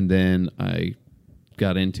 and then I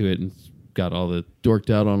got into it and got all the dorked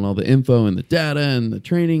out on all the info and the data and the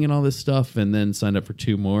training and all this stuff, and then signed up for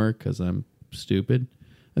 2 more because I'm stupid,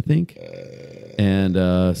 I think. And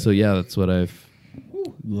so yeah, that's what I've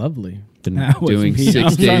Lovely. been That was doing me. 6 I'm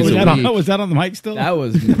sorry, days was a that week. was that on the mic still? That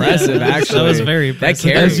was impressive, actually. That was very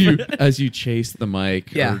impressive. That as you chase the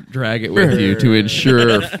mic Yeah. or drag it with you to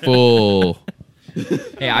ensure full.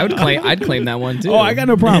 Hey, I'd claim that one too. Oh, I got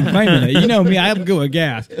no problem claiming it. You know me, I have to go with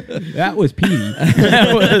gas. That was pee.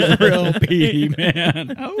 That was real pee,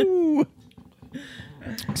 man. Oh.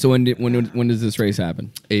 So when does this race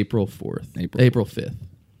happen? April 4th. April 5th.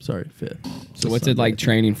 Sorry, 5th. So what's it like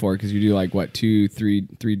training for? Because you do like what, 2, 3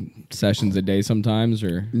 sessions a day sometimes,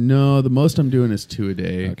 or No, the most I'm doing is 2 a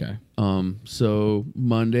day. Okay. So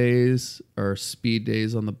Mondays are speed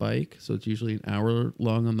days on the bike. So it's usually an hour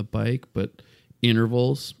long on the bike, but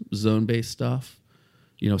intervals, zone-based stuff.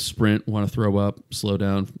 Sprint, want to throw up, slow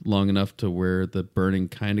down long enough to where the burning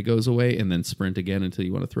kind of goes away, and then sprint again until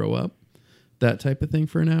you want to throw up. That type of thing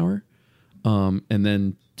for an hour. And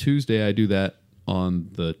then Tuesday I do that on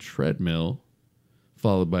the treadmill,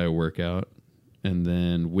 followed by a workout. And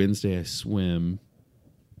then Wednesday I swim.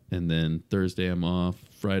 And then Thursday I'm off.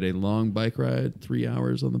 Friday, long bike ride, 3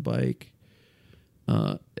 hours on the bike.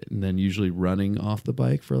 And then usually running off the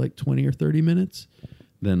bike for like 20 or 30 minutes.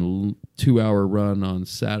 Then 2-hour run on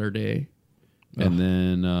Saturday. And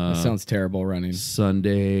then that sounds terrible running.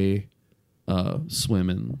 Sunday, swim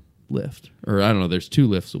and lift. Or I don't know, there's 2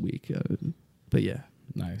 lifts a week. But yeah.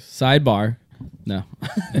 Nice. Sidebar. No.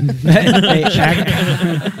 Hey,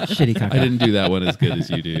 shitty caca. I didn't do that one as good as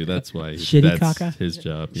you do. That's why Shitty that's caca? his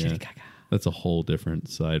job. Yeah, that's a whole different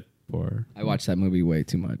sidebar. I watched that movie way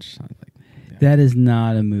too much. I was like, That is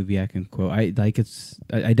not a movie I can quote. I guess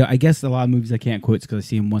a lot of movies I can't quote because I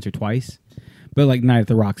see them once or twice. But like Night at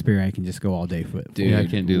the Roxbury, I can just go all day for it. Dude, Yeah, I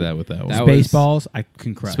can't do that with that one. that was- Spaceballs, I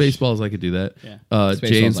can crush. Spaceballs, I could do that. Yeah. Jay and Spaceballs,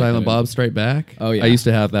 I Silent couldn't. Bob Strike Back. Oh, yeah. I used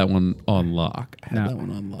to have that one on lock. I had No. that one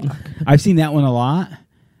on lock. I've seen that one a lot.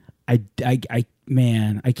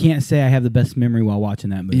 Man, I can't say I have the best memory while watching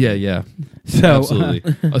that movie. Yeah. So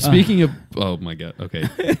Absolutely. Speaking of, oh my god.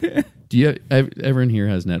 Okay. Do you everyone here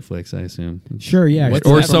has Netflix? I assume. sure, yeah. What's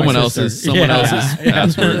Or that? someone My else's sister. else's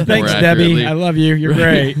password. Thanks, more Debbie. accurately. I love you. You're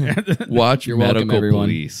great. Watch You're welcome, Medical everyone.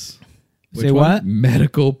 Police. Say Which what? one?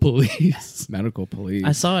 Medical Police. Medical Police.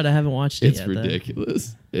 I saw it. I haven't watched it It's yet. though.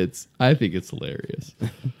 ridiculous. I think it's hilarious.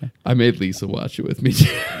 I made Lisa watch it with me.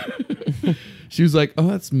 She was like, "Oh,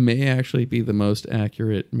 that may actually be the most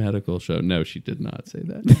accurate medical show." No, she did not say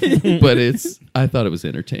that. But I thought it was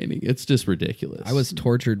entertaining. It's just ridiculous. I was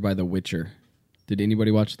tortured by The Witcher. Did anybody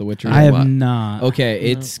watch The Witcher? I have What? not. Okay,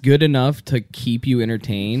 it's good enough to keep you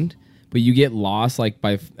entertained, but you get lost like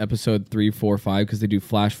by episode 3, 4, 5 because they do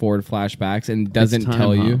flash forward, flashbacks, and it doesn't It's time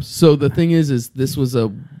tell you. hops. So the thing is this was a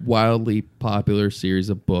wildly popular series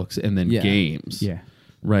of books and then Yeah. games. Yeah.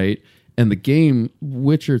 Right? And the game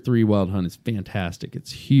Witcher 3 Wild Hunt is fantastic.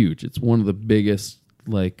 It's huge. It's one of the biggest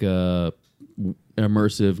like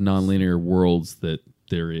immersive nonlinear worlds that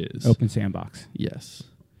there is. Open sandbox. Yes.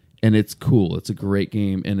 And it's cool. It's a great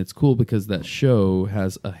game and it's cool because that show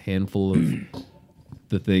has a handful of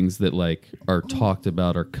the things that like are talked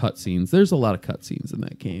about are cutscenes. There's a lot of cutscenes in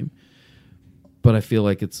that game. But I feel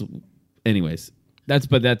like it's anyways. That's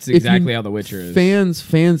If exactly you- how The Witcher is.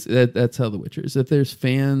 Fans that's how The Witcher is. If there's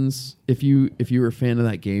fans, if you were a fan of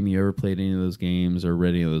that game, you ever played any of those games or read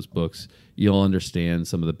any of those books, you'll understand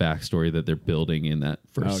some of the backstory that they're building in that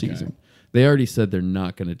first Okay. season. They already said they're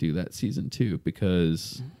not going to do that season 2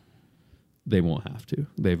 because they won't have to.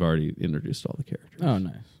 They've already introduced all the characters. Oh,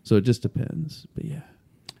 nice. So it just depends. But yeah.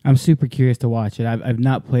 I'm super curious to watch it. I've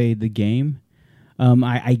not played the game.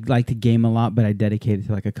 I like to game a lot, but I dedicate it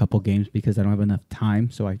to like a couple games because I don't have enough time.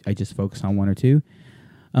 So I just focus on one or two.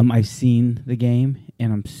 I've seen the game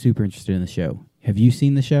and I'm super interested in the show. Have you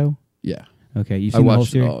seen the show? Yeah. Okay, you've I seen the whole watched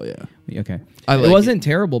it series? all, yeah. Okay. I like It wasn't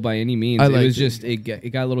terrible by any means. I It liked was it. just it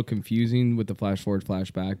got a little confusing with the flash forward,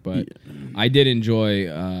 flashback, but I did enjoy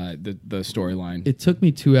the storyline. It took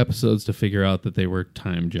me 2 episodes to figure out that they were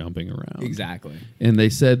time jumping around. Exactly. And they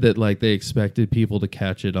said that like they expected people to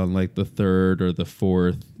catch it on like the 3rd or the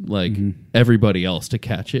 4th, like everybody else to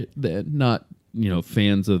catch it. Then not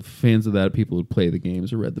fans of that, people who play the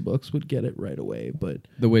games or read the books would get it right away. But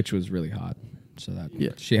The Witch was really hot, so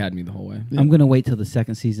that she had me the whole way. I'm gonna wait till the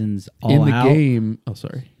second season's all in the out. game, oh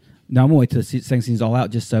sorry, No, I'm gonna wait till the second season's all out,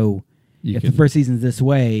 just so You if can- the first season's this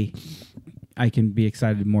way, I can be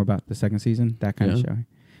excited more about the second season. That kind of Yeah. show.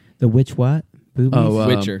 The Witch what? Boobies?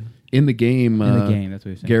 Witcher. in the game, In the game, that's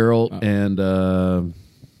what you're saying. Geralt and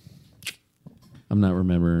I'm not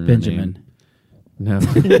remembering her Benjamin. name. No,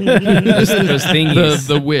 Those thingies.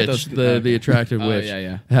 the witch, Those- the attractive Oh, witch,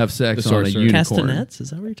 yeah. have sex The on a sorcerer. unicorn. Castanets? Is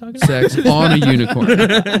that what you're talking about? Sex on a unicorn.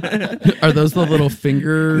 Are those the little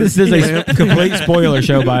finger? This is a complete spoiler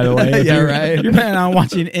show, by the way. If Yeah, you're- right. You're planning on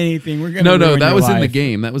watching anything? We're gonna No, ruin that your was in the life.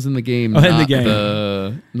 game. That was in the game. Oh, in the not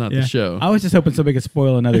game. Not Yeah. the show. I was just hoping somebody could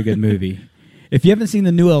spoil another good movie. If you haven't seen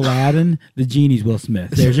the new Aladdin, the genie's Will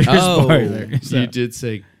Smith. There's your Oh. spoiler. So- You did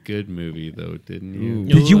say good movie though, didn't you?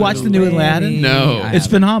 Did you watch the new Aladdin? No. It's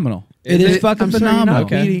phenomenal. It is fucking I'm sorry, phenomenal.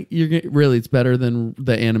 You're not beating- really, it's better than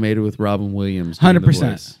the animated with Robin Williams. doing the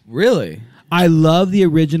 100%. voice. Really? I love the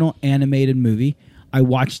original animated movie. I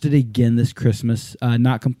watched it again this Christmas,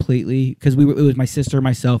 not completely because it was my sister,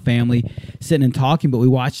 myself, family sitting and talking, but we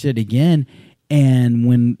watched it again. And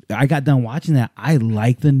when I got done watching that, I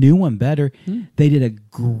liked the new one better. They did a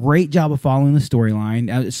great job of following the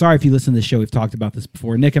storyline. Sorry if you listen to the show; we've talked about this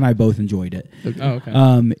before. Nick and I both enjoyed it. Oh,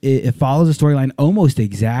 okay. It follows the storyline almost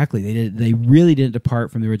exactly. They really didn't depart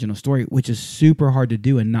from the original story, which is super hard to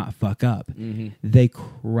do and not fuck up. They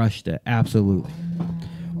crushed it, absolutely.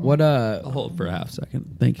 What I'll hold for a half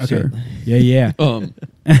second. Thank you, sir. Yeah.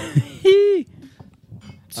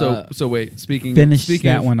 So wait. Speaking Finish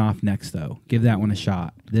that of, one off next, though. Give that one a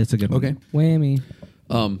shot. That's a good one. Okay. whammy.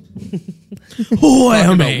 Who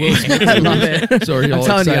am I love it. So are you all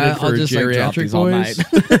telling you, excited I'll for just, like, drop geriatric these all boys?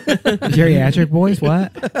 Geriatric boys?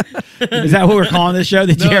 What? Is that what we're calling this show?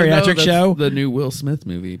 The geriatric that's show? the new Will Smith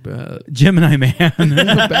movie, but Gemini Man.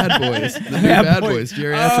 the Bad Boys, the new Bad Boys,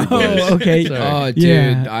 geriatric boys. Okay. Sorry. Oh, dude,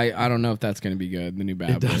 Yeah. I don't know if that's gonna be good. The new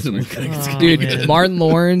Bad Boys. doesn't look like it's Dude, man. Martin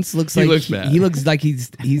Lawrence looks He like looks bad. he looks like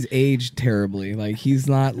he's aged terribly. Like he's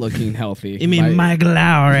not looking healthy. You mean Mike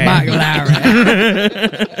Lowry? Mike Lowry.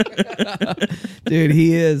 Dude,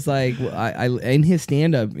 he is like I in his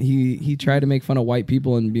stand up, he tried to make fun of white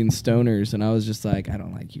people and being stoners, and I was just like, I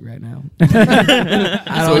don't like you right now. I So don't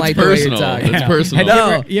it's like the way you're personal. talking. It's personal.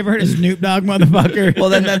 No. You ever heard of Snoop Dogg, motherfucker? Well,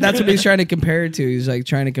 then that's what he's trying to compare it to. He's like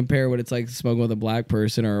trying to compare what it's like to smoke with a black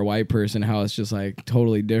person or a white person, how it's just like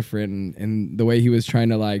totally different. And the way he was trying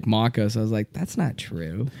to like mock us, I was like, that's not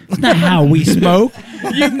true. That's not how we smoke.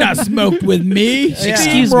 You've not smoked with me.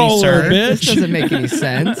 Excuse me, sir. This Bitch. doesn't make any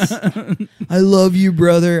sense. I love you,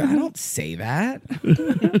 brother. I don't say that.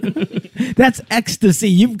 That's ecstasy.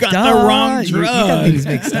 You've got the wrong You got drug. things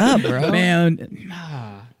mixed up, bro. Man.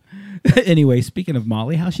 Anyway, speaking of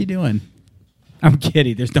Molly, how's she doing? I'm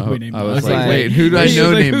kidding. There's nobody named I Molly. was like, like, wait, who do I He know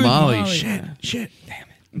was like, named who's Molly? Molly? Shit. Damn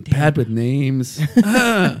it. Bad with names.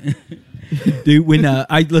 Dude, when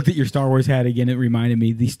I looked at your Star Wars hat again, it reminded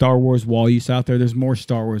me the Star Wars wall you saw out there. There's more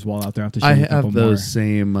Star Wars wall out there. I have to show I you a couple have those more.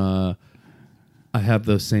 same. I have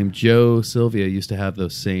those same. Joe Sylvia used to have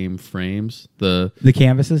those same frames. The The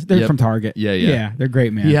canvases, they're Yep. from Target. Yeah. Yeah, they're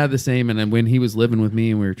great, man. He had the same, and then when he was living with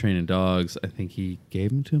me and we were training dogs, I think he gave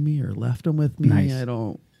them to me or left them with me. Nice.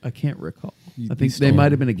 I can't recall. You I think stole they might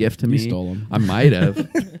them. have been a gift to You me. stole them. I might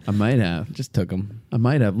have. Just took them. I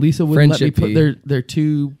might have. Lisa wouldn't let me Friendship put. fee. They're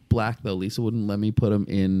too black though. Lisa wouldn't let me put them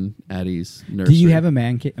in Addie's nursery. Do you have a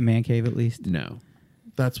man cave at least? No.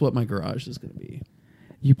 That's what my garage is going to be.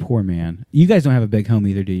 You poor man. You guys don't have a big home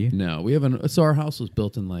either, do you? No, we have so our house was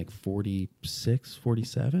built in like 46,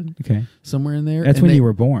 47, Okay. somewhere in there. That's And when you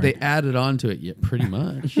were born. They added on to it, yeah, pretty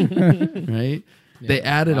much, right? They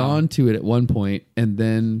added on to it at one point, and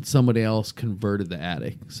then somebody else converted the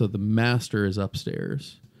attic. So the master is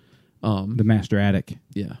upstairs. The master attic.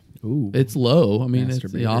 Yeah. Ooh. It's low. I mean, it's,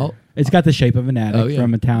 Masturbator. y'all, It's got the shape of an attic oh, yeah.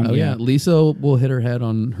 from a town. Oh, yeah. Lisa will hit her head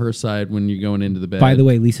on her side when you're going into the bed. By the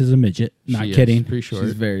way, Lisa's a midget. Not She is kidding. Pretty short.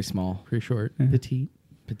 She's very small. Pretty short. Petite.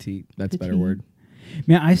 Petite. That's a better word.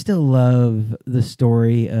 Man, I still love the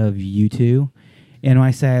story of you two. And when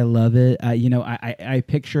I say I love it, I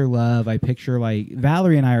picture love. I picture like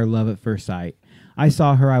Valerie and I are love at first sight. I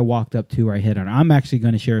saw her. I walked up to her. I hit on her. I'm actually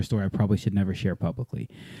going to share a story I probably should never share publicly.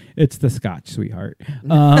 It's the Scotch, sweetheart.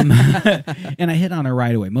 And I hit on her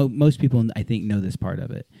right away. Most people, I think, know this part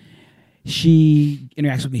of it. She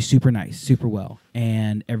interacts with me super nice, super well,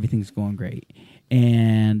 and everything's going great.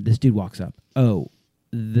 And this dude walks up. Oh,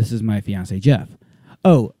 this is my fiance, Jeff.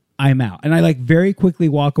 Oh, I'm out. And I like very quickly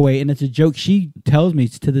walk away, and it's a joke. She tells me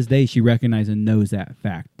to this day she recognizes and knows that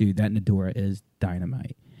fact. Dude, that Nadora is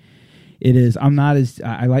dynamite. It is. I'm not as.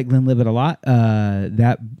 I like Glenlivet a lot.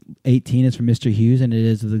 That 18 is from Mr. Hughes, and it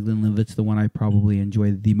is the Glenlivet's the one I probably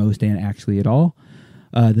enjoy the most and actually at all.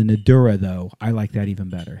 The Nadura, though, I like that even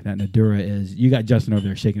better. That Nadura is. You got Justin over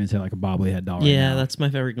there shaking his head like a bobblehead doll. Yeah, right now. that's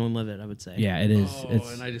my favorite Glenlivet, I would say. Yeah, it is.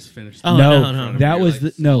 It's, and I just finished. Oh, no, no. that was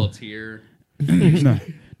the no. Tear. no,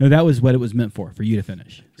 that was what it was meant for you to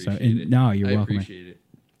finish. So, Appreciate it. no, you're I welcome. appreciate it.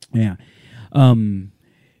 Yeah.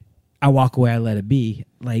 I walk away, I let it be.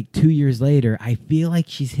 Like 2 years later, I feel like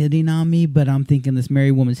she's hitting on me, but I'm thinking this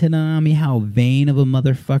married woman's hitting on me. How vain of a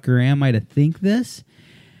motherfucker am I to think this?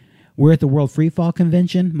 We're at the World Free Fall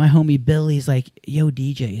Convention. My homie Billy's like, yo,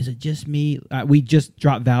 DJ, is it just me? We just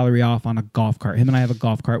dropped Valerie off on a golf cart. Him and I have a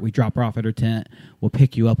golf cart. We drop her off at her tent. We'll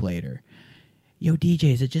pick you up later. Yo, DJ,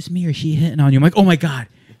 is it just me or is she hitting on you? I'm like, oh my God,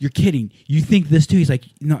 you're kidding. You think this too? He's like,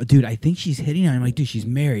 no, dude, I think she's hitting on you. I'm like, dude, she's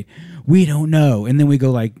married. We don't know. And then we go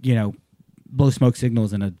like, blow smoke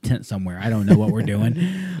signals in a tent somewhere. I don't know what we're doing.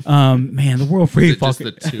 Man, the World Free Is it Fall. just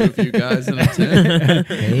the two of you guys in a tent?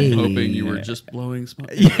 Hey. Hoping you were just blowing smoke.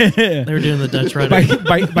 They were doing the Dutch Rider.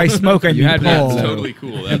 by smoke, I mean had pole. that, That's totally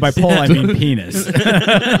cool. And by pole, I mean penis.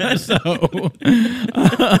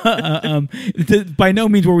 By no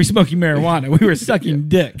means were we smoking marijuana. We were sucking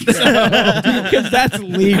dick. Because that's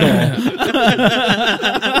legal.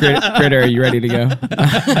 Critter, are you ready to go?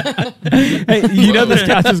 Hey, this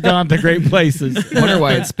couch has gone to great places. Wonder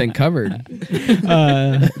why it's been covered.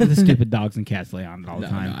 The stupid dogs and cats lay on it all the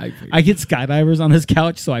time. I figured. I get skydivers on this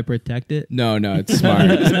couch, so I protect it. No, it's smart.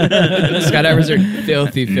 Skydivers are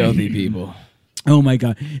filthy, filthy people. Oh my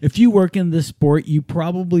God. If you work in this sport, you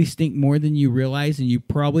probably stink more than you realize, and you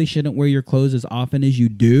probably shouldn't wear your clothes as often as you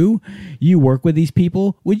do. You work with these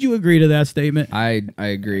people. Would you agree to that statement? I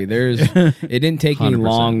agree. It didn't take me 100%.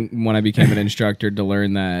 long when I became an instructor to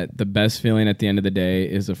learn that the best feeling at the end of the day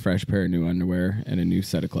is a fresh pair of new underwear and a new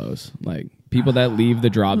set of clothes. Like people that leave the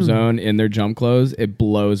drop zone in their jump clothes, it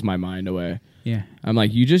blows my mind away. Yeah. I'm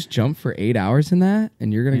like, you just jumped for 8 hours in that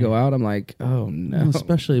and you're going to go out? I'm like, oh no. Well,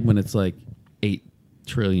 especially when it's like 8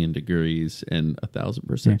 trillion degrees and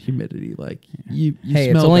 1,000% humidity. Like you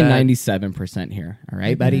Hey, smell it's only that. 97% here. All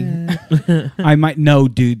right, buddy? I might no,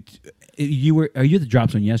 dude. You were at the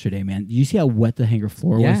drop zone yesterday, man. You see how wet the hangar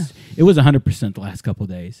floor Yeah. was? It was 100% the last couple of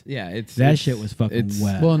days. Yeah, That shit was fucking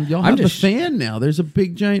wet. Well, and y'all I'm have just- a fan now. There's a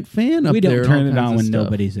big giant fan up We there. don't turn and it all on kinds when of stuff.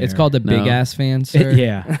 nobody's there. It's called the No. big ass fan, sir.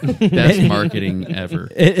 Yeah. Best marketing ever.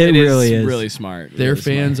 It really is. really smart. Their really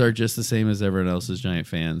fans smart. are just the same as everyone else's giant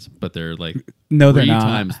fans, but they're like No, they're 3 not.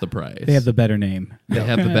 times the price. They have the better name. They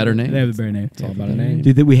have the better name. They have the better name. It's all about a name.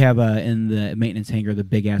 Dude, that we have in the maintenance hangar, the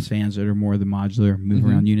big ass fans that are more the modular move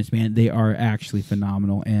around units, man. They are actually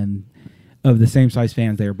phenomenal, and of the same size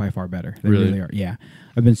fans, they are by far better. They Really? really are. Yeah,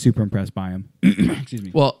 I've been super impressed by them. Excuse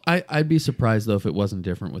me. Well, I'd be surprised though if it wasn't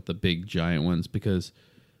different with the big giant ones, because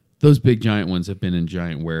those big giant ones have been in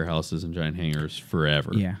giant warehouses and giant hangars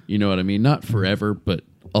forever. Yeah. You know what I mean? Not forever, but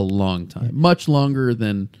a long time. Much longer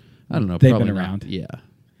than, I don't know. They've probably been not. around. Yeah.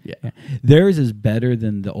 Theirs is better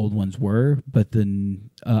than the old ones were, but then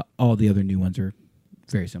all the other new ones are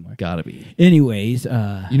very similar. Gotta be. Anyways,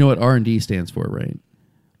 You know what R&D stands for, right?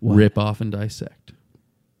 What? Rip off and dissect.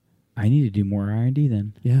 I need to do more R&D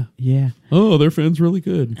then. Yeah. Yeah. Oh, their fan's really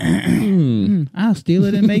good. I'll steal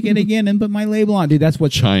it and make it again and put my label on. Dude, that's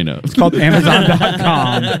what China. it's called.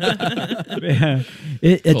 Amazon.com. Yeah.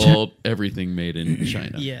 It's Called everything made in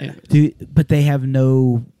China. Yeah. Dude, but they have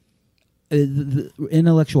no the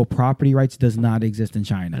intellectual property rights does not exist in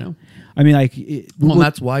China. I know. I mean, like, Well,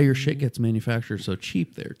 that's why your shit gets manufactured so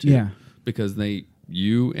cheap there too. Yeah. Because they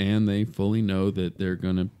fully know that they're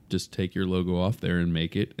gonna just take your logo off there and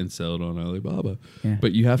make it and sell it on Alibaba. Yeah.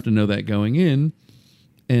 But you have to know that going in,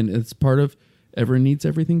 and it's part of everyone needs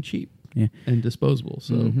everything cheap Yeah. and disposable.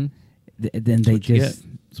 So then they what you just get.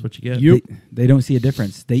 That's what you get. they don't see a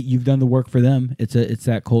difference. You've done the work for them. It's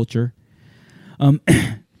that culture.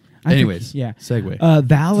 Anyways, yeah. segue.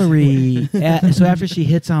 Valerie. So after she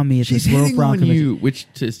hits on me at She's this World hitting Front on convention, you, which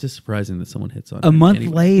is just surprising that someone hits on a you. month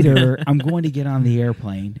Anyway. later, I'm going to get on the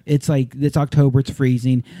airplane. It's October. It's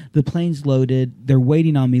freezing. The plane's loaded. They're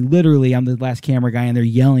waiting on me. Literally, I'm the last camera guy, and they're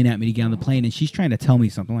yelling at me to get on the plane. And she's trying to tell me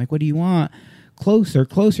something. I'm like, what do you want? Closer,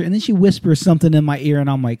 closer. And then she whispers something in my ear, and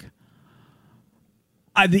I'm like,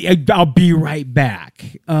 I'll be right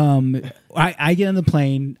back. I get on the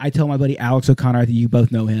plane. I tell my buddy Alex O'Connor, I think you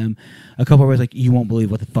both know him. A couple of hours, like, you won't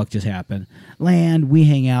believe what the fuck just happened. Land, we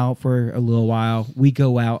hang out for a little while. We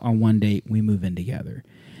go out on one date. We move in together.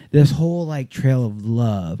 This whole trail of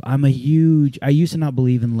love. I used to not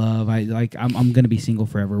believe in love. I'm gonna be single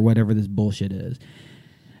forever, whatever this bullshit is.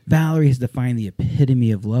 Valerie has defined the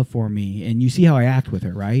epitome of love for me, and you see how I act with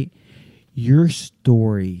her, right? Your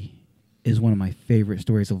story is one of my favorite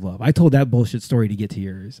stories of love. I told that bullshit story to get to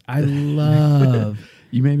yours. I love.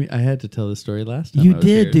 You made me. I had to tell this story last time. You I was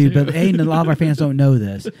did, here, dude. too. But a lot of our fans don't know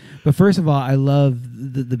this. But first of all, I love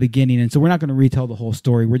the beginning, and so we're not going to retell the whole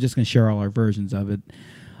story. We're just going to share all our versions of it.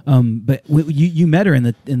 But you met her in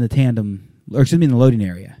the tandem, or excuse me, in the loading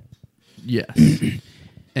area. Yes.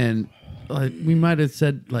 And we might have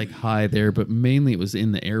said hi there, but mainly it was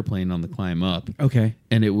in the airplane on the climb up. Okay.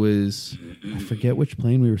 And it was, I forget which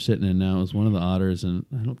plane we were sitting in now. It was one of the Otters, and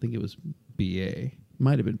I don't think it was BA.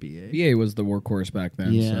 Might have been BA. BA was the workhorse back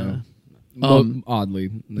then. Yeah. So. Oddly.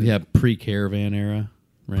 Yeah, pre-caravan era,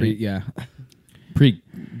 right? Yeah.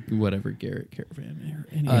 Pre-whatever Garrett caravan era.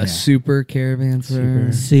 Anyway. Super caravan,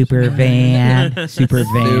 sir. Super van, super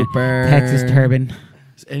van, Super. Texas Turbine.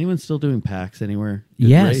 Is anyone still doing packs anywhere? Did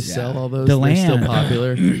Yes. Ray sell all those? Deland. They're still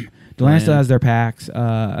popular. Deland still has their packs.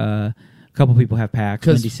 A couple people have packs.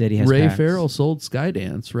 Windy City has Ray packs. Farrell sold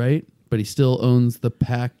Skydance, right? But he still owns the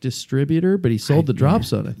pack distributor, but he sold the drop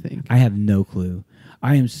zone, I think. I have no clue.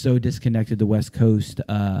 I am so disconnected to West Coast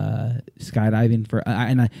skydiving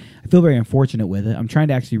and I feel very unfortunate with it. I'm trying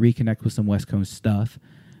to actually reconnect with some West Coast stuff,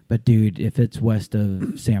 but dude, if it's west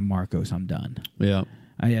of San Marcos, I'm done. Yeah.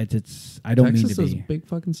 I don't Texas mean to is a be. big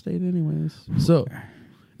fucking state anyways. So,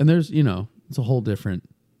 and there's, it's a whole different,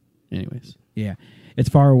 anyways. Yeah, it's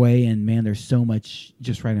far away, and man, there's so much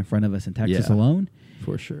just right in front of us in Texas Yeah. alone.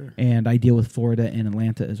 For sure. And I deal with Florida and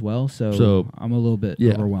Atlanta as well, so I'm a little bit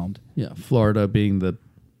yeah. overwhelmed. Yeah, Florida being the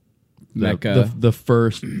Mecca.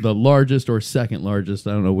 the largest or second largest.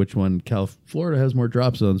 I don't know which one. Florida has more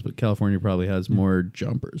drop zones, but California probably has more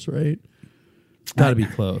jumpers, right? It's got to be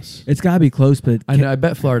close. It's got to be close, but I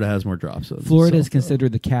bet Florida has more drop zones. Florida is So-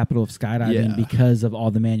 considered the capital of skydiving Yeah. because of all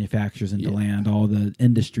the manufacturers into land, all the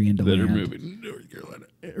industry into that land. are moving to North Carolina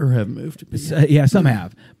or have moved. Yeah, some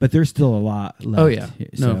have, but there's still a lot left. Oh yeah,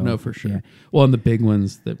 So, no, for sure. yeah. Well, and the big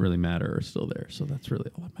ones that really matter are still there, so that's really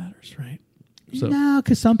all that matters, right? So No,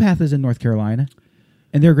 because Some Path is in North Carolina,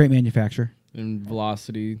 and they're a great manufacturer. And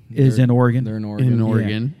Velocity Is they're- in Oregon. They're in Oregon. in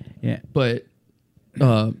Oregon, Yeah. but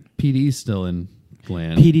PD's still in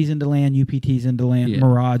land. PD's into land, UPT's into land, Yeah.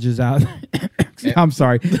 Mirage is out. I'm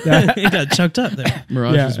sorry. He got choked up there.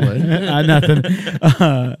 Mirage is what?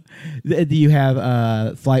 Nothing. You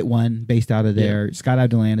have Flight One based out of there. Skydive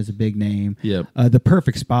to Land is a big name. Yep. The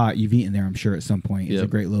Perfect Spot, you've eaten there, I'm sure, at some point. It's a Yep.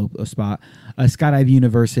 great little spot. Skydive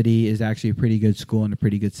University is actually a pretty good school and a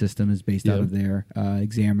pretty good system. Is based out Yep. of there.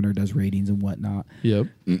 Examiner does ratings and whatnot. Yep.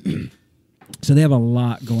 So they have a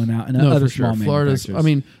lot going out. And other for sure. small Florida's. manufacturers. I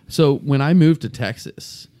mean, so when I moved to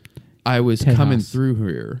Texas, I was Tejas. coming through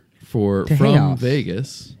here from Tejas.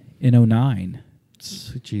 Vegas. in 2009.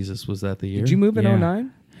 Jesus, was that the year? Did you move in Yeah.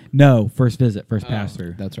 09? No, first visit, first pass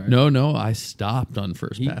through. That's right. No, I stopped on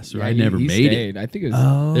first pass through. I never he made stayed. it. I think it was.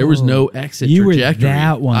 Oh, There was no exit You were trajectory.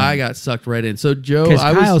 that one. I got sucked right in. So Joe, Because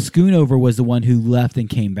I Kyle was Schoonover was the one who left and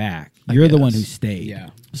came back. You're the one who guess. stayed. Yeah.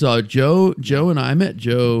 so Joe and I met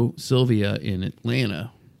Joe Sylvia in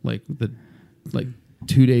Atlanta, like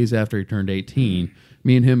 2 days after he turned 18.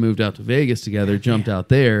 Me and him moved out to Vegas together. Jumped out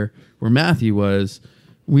there where Matthew was.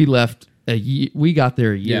 We left we got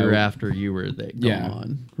there a year Yeah. after you were there. Yeah.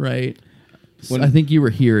 Gone, right? When- I think you were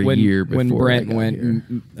here a year before. when Brent I got went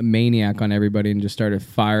here. a maniac on everybody and just started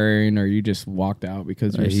firing, or you just walked out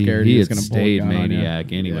because you're scared he he was had going to pull a stayed gun on you.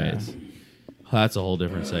 maniac anyways. That's a whole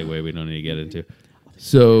different segue we don't need to get into.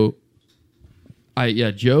 So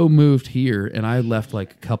Joe moved here and I left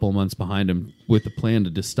like a couple months behind him with the plan to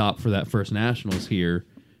just stop for that first nationals here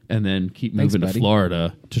and then keep Thanks, moving to buddy.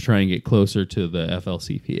 Florida to try and get closer to the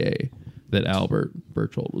FLCPA that Albert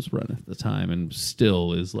Berchtold was running at the time and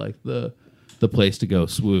still is like the place to go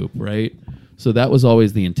swoop, right? So that was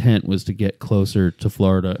always the intent, was to get closer to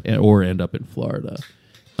Florida or end up in Florida,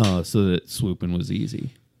 so that swooping was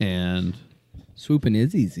easy. And Swooping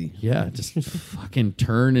is easy. yeah, just fucking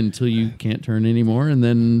turn until you can't turn anymore, and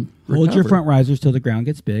then Hold your recover. front risers till the ground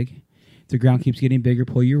gets big. If the ground keeps getting bigger,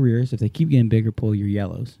 pull your rears. If they keep getting bigger, pull your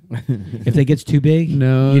yellows. If they gets too big,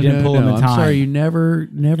 No, you didn't pull them in I'm time. sorry, you never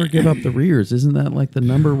give up the rears. Isn't that like the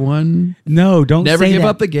number one? No, don't Never say give that.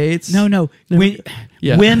 up the gates. No.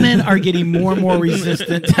 Yeah. Women are getting more and more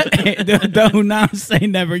resistant. Don't not say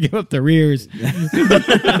never give up the rears.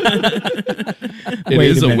 It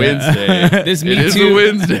Wait is a a minute. Wednesday. This It Me is Too. a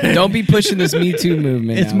Wednesday. Don't be pushing this Me Too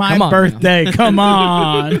movement. It's now. my Come on. birthday. Come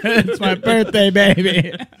on. It's my birthday,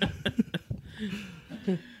 baby.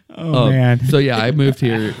 Oh, man. So yeah, I moved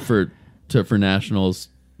here for nationals,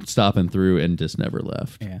 stopping through, and just never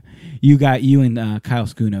left. Yeah, you and Kyle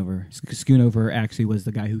Schoonover. Schoonover actually was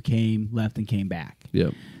the guy who came, left, and came back.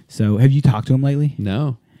 Yep. So, have you talked to him lately?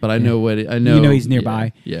 No, but I know what I know. You know he's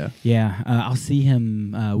nearby. Yeah. Yeah, I'll see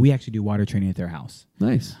him. We actually do water training at their house.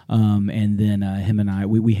 Nice. And then him and I,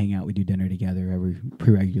 we hang out. We do dinner together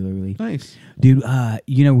pretty regularly. Nice. Dude,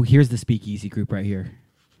 here's the Speakeasy group right here.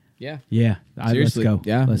 Yeah. Yeah, Seriously. let's go.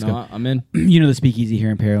 Yeah. let's no, go. I'm in. You know the Speakeasy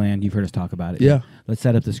here in Pearland. You've heard us talk about it. Yeah. Let's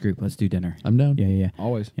set up this group. Let's do dinner. I'm down. Yeah.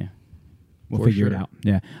 Always. Yeah. We'll For figure it sure. out.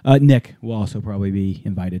 Yeah. Nick will also probably be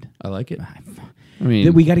invited. I like it. I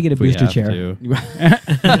mean, We got to get a if we booster have chair. to.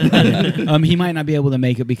 He might not be able to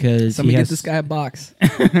make it because Somebody he get has, this guy a box.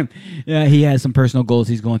 Yeah, he has some personal goals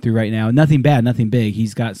he's going through right now. Nothing bad, nothing big.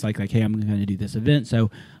 He's got like, hey, I'm going to do this event,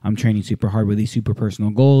 so I'm training super hard with these super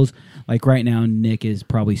personal goals. Like right now, Nick is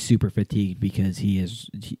probably super fatigued because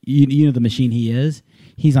you know the machine he is.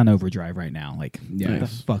 He's on overdrive right now. Like, Yeah. what the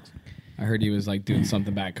fuck? I heard he was like doing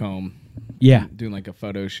something back home. Yeah, Doing like a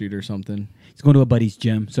photo shoot or something. he's going to a buddy's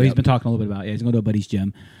gym. So he's Yep. been talking a little bit about he's going to a buddy's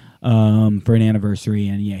gym for an anniversary,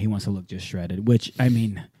 and yeah, he wants to look just shredded. Which I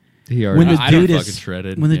mean. He When already the I dude don't is fucking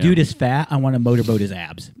shredded. when the Yeah. dude is fat, I want to motorboat his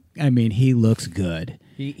abs. I mean, he looks good.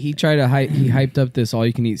 He tried to he hyped up this all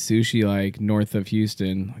you can eat sushi like north of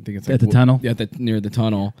Houston. I think it's like At the tunnel? Yeah, near the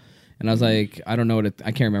tunnel. And I was like, I don't know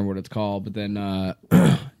I can't remember what it's called. But then I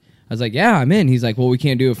was like, yeah, I'm in. He's like, well, we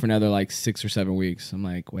can't do it for another like 6 or 7 weeks. I'm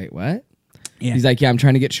like, wait, what? Yeah. He's like, yeah, I'm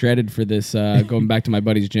trying to get shredded for this. Going back to my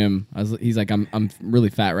buddy's gym. He's like, I'm really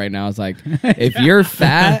fat right now. I was like, if you're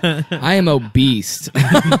fat, I am obese.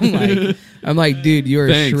 I'm like, dude, you are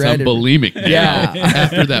Thanks, shredded. I'm bulimic now. Yeah.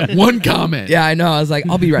 After that one comment. Yeah, I know. I was like,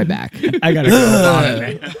 I'll be right back. I gotta go on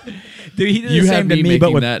it, man. Dude, he did You the have same to me me, making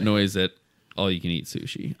but with that noise at all you can eat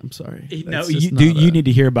sushi. I'm sorry. no, That's just you, not dude, you a- need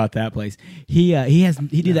to hear about that place. He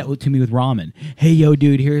did that to me with ramen. Hey, yo,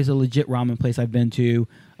 dude, here's a legit ramen place I've been to.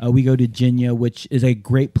 We go to Jinya, which is a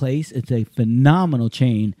great place. It's a phenomenal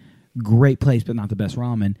chain, great place, but not the best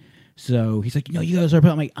ramen. So he's like, you guys are.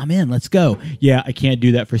 I'm like, I'm in. Let's go. Yeah, I can't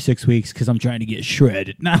do that for 6 weeks because I'm trying to get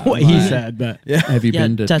shredded. Not what he said, but Have you Yeah,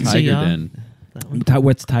 been to Tatsuya. Tiger Den? That one.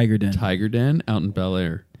 What's Tiger Den? Tiger Den out in Bel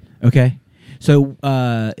Air. Okay, so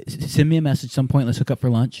send me a message some point. Let's hook up for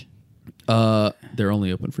lunch. They're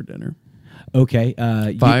only open for dinner. Okay,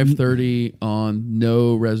 5:30 on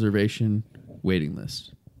no reservation waiting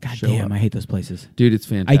list. God Show damn, up. I hate those places. Dude, it's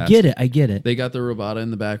fantastic. I get it. They got the robota in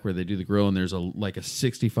the back where they do the grill, and there's a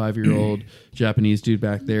 65-year-old Japanese dude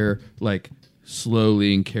back there, like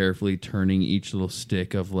slowly and carefully turning each little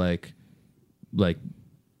stick of like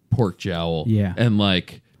pork jowl, Yeah. and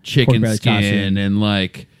like chicken belly skin, tashin. and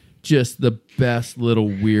like just the best little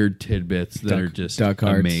weird tidbits that are just duck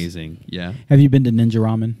hearts. amazing. Yeah, Have you been to Ninja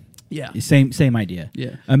Ramen? yeah, Same idea.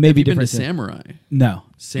 yeah. Maybe Have you been to different. Samurai. No.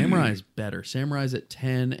 Samurai's better. Samurai's at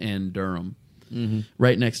 10 and Durham, Mm-hmm.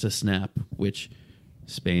 right next to Snap, which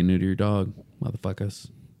spay and neuter your dog, motherfuckers.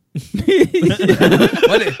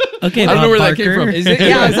 Okay, I don't know Bob where that came Barker. from. Is it?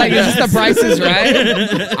 Yeah, I was like, is this the prices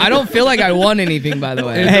right? I don't feel like I won anything, by the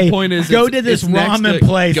way. And Hey, the point is, go it's- to this it's next ramen to-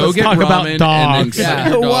 place. Go Let's get talk about ramen dogs. And then cut Yeah.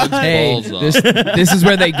 your dog's Hey, balls off. this is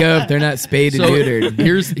where they go if they're not spayed and So neutered.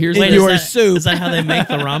 here's Wait, the, Your is that, soup. is that how they make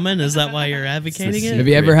the ramen? Is that why you're advocating it? Have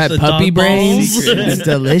you ever had The puppy dog brains? balls? It's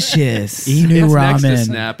delicious. Inu it's next to ramen.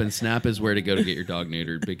 Snap, and Snap is where to go to get your dog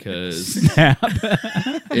neutered because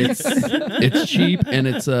it's cheap and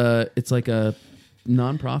it's like a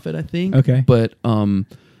nonprofit, I think. Okay. But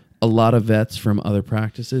a lot of vets from other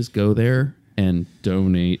practices go there and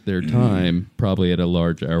donate their time, probably at a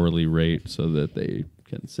large hourly rate, so that they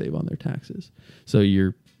can save on their taxes. So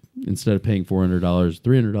you're instead of paying $400,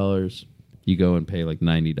 $300, you go and pay like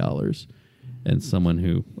 $90, and someone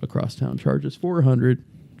who across town charges $400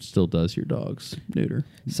 still does your dog's neuter.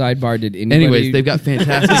 Sidebar, did anybody... Anyways, they've got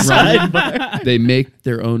fantastic ramen. They make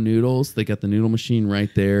their own noodles. They got the noodle machine right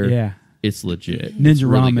there. Yeah. It's legit. It's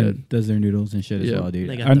Ninja really Ramen good. does their noodles and shit as Yeah. well, dude.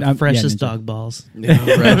 They got the freshest yeah, Ninja. dog balls.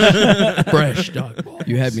 Fresh dog balls.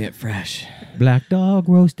 You had me at fresh. Black dog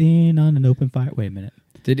roasting on an open fire. Wait a minute.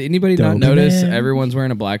 Did anybody not Dope. notice Man. everyone's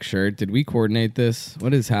wearing a black shirt? Did we coordinate this?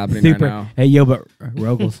 What is happening Super. right now? Hey, yo, but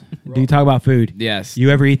Rogels, do you talk about food? Yes.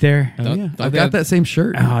 You ever eat there? Oh, yeah. Don't I've they got have- that same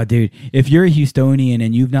shirt. Oh, dude. If you're a Houstonian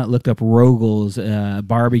and you've not looked up Rogel's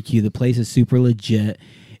barbecue, the place is super legit.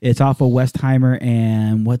 It's off of Westheimer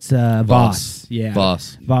and what's Voss. Yeah.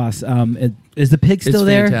 Voss. Voss. Is the pig still It's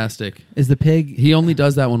there? fantastic. Is the pig? He only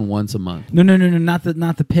does that one once a month. No, not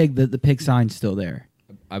the pig. The pig sign's still there.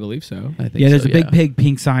 I believe so. I think Yeah, there's so, a big pig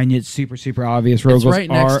pink sign. It's super obvious. It's Rogel's right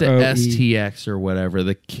next to ROE. STX or whatever,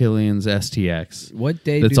 the Killian's STX. What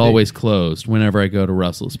day That's do they- always closed whenever I go to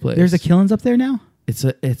Russell's place. There's a Killins up there now. It's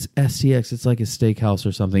STX. It's like a steakhouse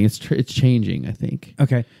or something. It's changing, I think.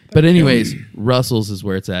 Okay. But anyways, Russell's is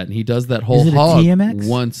where it's at, and he does that whole Is it a hog TMX?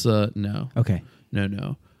 once. No, Okay.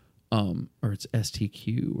 no. Or it's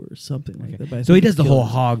STQ or something like that. But I So he think does it's the whole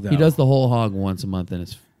Killian's. hog, though. He does the whole hog once a month, and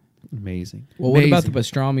it's amazing. Well, what about the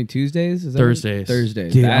Amazing. pastrami Tuesdays? Is that Thursdays.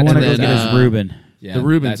 Thursdays. Dude, I That's- want to and go then, get his Reuben. Yeah, the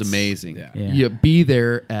Reuben's that's- amazing. yeah. Yeah. You be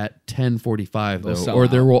there at 10:45 They'll though, sell or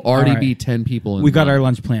there out. will already All right. be 10 people. In We got line. our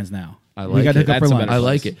lunch plans now. I we like got to it. hook up for That's a lunch. better I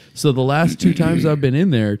like it. So the last 2 times I've been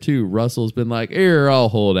in there too, Russell's been like, "Here, I'll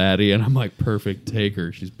hold Addie," and I'm like, "Perfect, take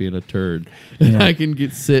her. She's being a turd." And Yeah. I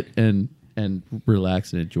can sit and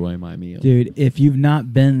relax and enjoy my meal. Dude, if you've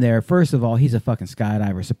not been there, first of all, he's a fucking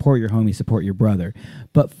skydiver. Support your homie, support your brother.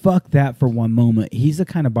 But fuck that for one moment. He's the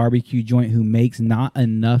kind of barbecue joint who makes not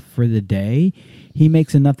enough for the day. He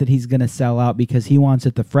makes enough that he's going to sell out because he wants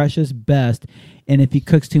it the freshest, best. And if he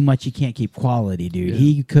cooks too much, he can't keep quality, dude. Yeah.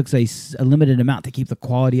 He cooks a limited amount to keep the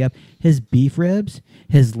quality up. His beef ribs,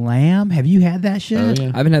 his lamb. Have you had that shit? Oh,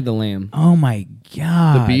 yeah. I haven't had the lamb. Oh, my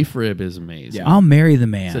God. The beef rib is amazing. Yeah. I'll marry the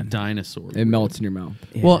It's a man. dinosaur. It melts in your mouth.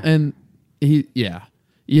 Yeah. Well, and yeah.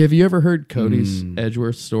 Have you ever heard Cody's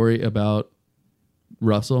Edgeworth story about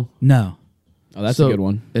Russell? No. Oh, that's So, a good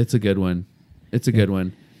one. It's a good one. It's a good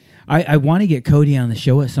one. I want to get Cody on the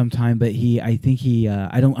show at some time, but I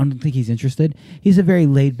don't think he's interested. He's a very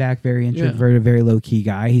laid back, very introverted, very low key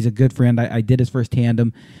guy. He's a good friend. I did his first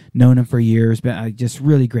tandem, known him for years, but just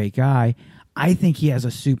really great guy. I think he has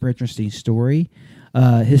a super interesting story.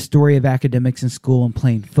 His story of academics in school and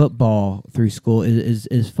playing football through school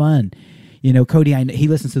is fun. You know, Cody, he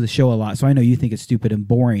listens to the show a lot, so I know you think it's stupid and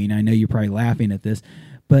boring. I know you're probably laughing at this,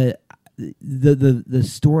 but the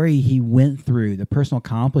story he went through, the personal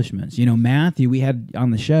accomplishments. You know, Matthew, we had on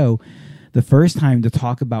the show the first time to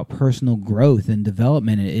talk about personal growth and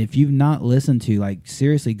development. If you've not listened to, like,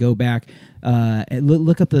 seriously, go back and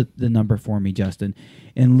look up the number for me, Justin,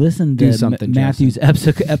 and listen to Matthew's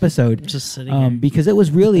episode. Just sitting here. Because it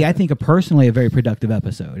was really, I think, personally a very productive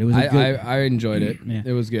episode. It was. I enjoyed it. Yeah.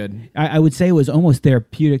 It was good. I would say it was almost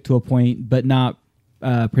therapeutic to a point, but not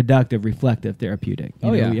productive, reflective, therapeutic.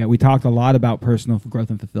 You know, yeah. We talked a lot about personal growth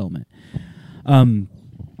and fulfillment.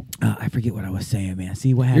 I forget what I was saying, man.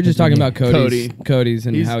 See what happened. You're just talking about Cody's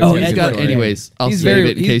and how he's got. Anyways, I'll save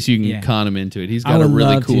it in case you can con him into it. He's got a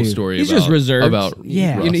really cool story. He's just reserved about.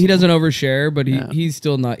 Yeah, you know, he doesn't overshare, but he's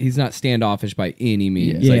still not. He's not standoffish by any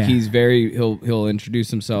means. Yeah. Like he's very. He'll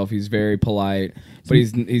introduce himself. He's very polite, but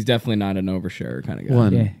he's definitely not an oversharer kind of guy.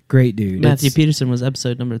 Yeah, great dude. Matthew Peterson was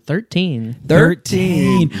episode number 13.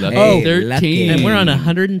 13. Hey, 13. And we're on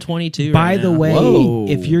 122 By right the now. way, Whoa.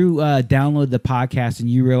 if you download the podcast and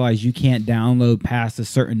you realize you can't download past a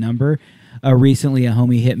certain number, recently a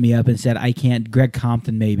homie hit me up and said, I can't, Greg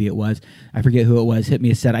Compton maybe it was, I forget who it was, hit me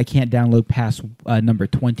and said, I can't download past number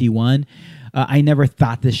 21. I never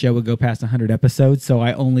thought this show would go past 100 episodes, so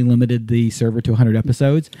I only limited the server to 100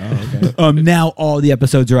 episodes. Oh, okay. Now all the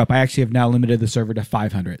episodes are up. I actually have now limited the server to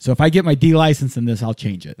 500. So if I get my D license in this, I'll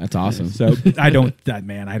change it. That's awesome. So I don't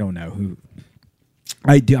know who.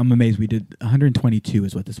 I'm amazed we did 122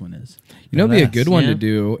 is what this one is. You know, what'd be a good one Yeah. to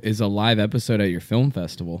do is a live episode at your film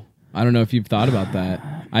festival. I don't know if you've thought about that.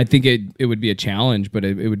 I think it would be a challenge, but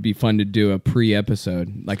it would be fun to do a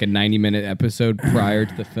pre-episode, like a 90-minute episode prior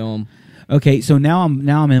to the film. Okay, so now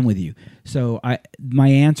I'm in with you. So my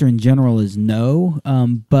answer in general is no,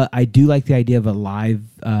 but I do like the idea of a live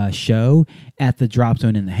show at the drop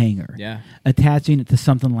zone in the hangar. Yeah. Attaching it to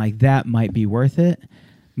something like that might be worth it.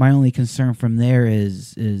 My only concern from there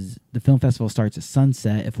is the film festival starts at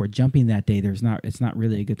sunset. If we're jumping that day, it's not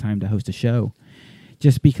really a good time to host a show,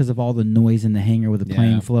 just because of all the noise in the hangar with the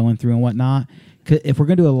plane flowing through and whatnot. If we're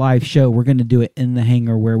going to do a live show, we're going to do it in the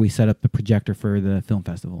hangar where we set up the projector for the film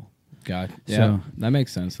festival. God, yeah, So- that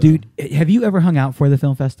makes sense, though. Dude, have you ever hung out for the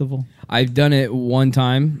film festival? I've done it one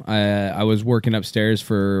time. I was working upstairs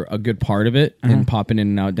for a good part of it and popping in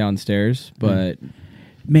and out downstairs, but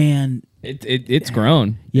Man, it's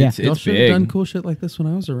grown. Yeah. Y'all it's should big. have done cool shit like this when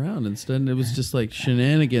I was around. Instead, it was just like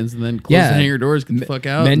shenanigans, and then close Yeah. the hangar doors, get the fuck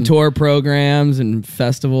out. Mentor programs and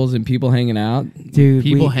festivals and people hanging out. dude,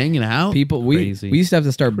 people we- hanging out. We Crazy. used to have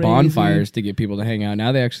to start Crazy. bonfires to get people to hang out.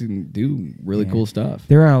 Now they actually do really cool stuff.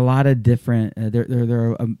 There are a lot of different. There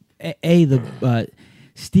are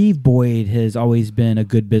Steve Boyd has always been a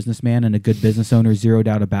good businessman and a good business owner, zero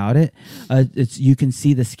doubt about it. You can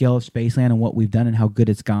see the scale of Spaceland and what we've done and how good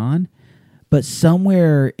it's gone. But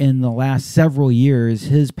somewhere in the last several years,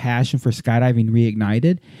 his passion for skydiving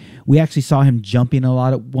reignited. We actually saw him jumping a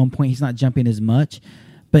lot at one point. He's not jumping as much.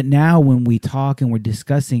 But now when we talk and we're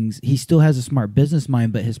discussing, he still has a smart business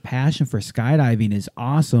mind, but his passion for skydiving is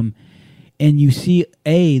awesome. And you see,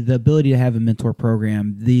 the ability to have a mentor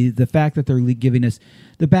program, the fact that they're giving us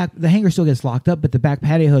the hangar still gets locked up, but the back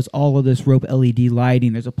patio has all of this rope LED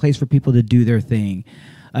lighting. There's a place for people to do their thing.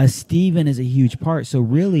 Steven is a huge part. So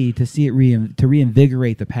really, to see it to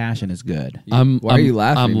reinvigorate the passion is good. Why are you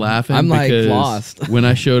laughing? I'm laughing. I'm like because lost. when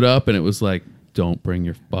I showed up and it was like, don't bring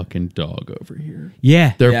your fucking dog over here.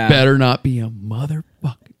 Yeah. There Yeah. better not be a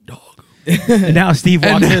motherfucking dog. And now Steve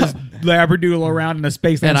walks his Labradoodle around in a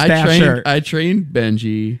Spaceland And staff shirt. I trained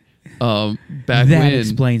Benji back That when,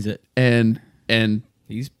 explains it. and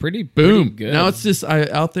He's pretty boom. good. Now it's just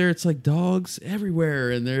out there. It's like dogs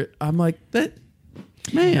everywhere, and I'm like that.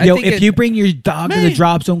 Man, Yo, think if it- you bring your dog to the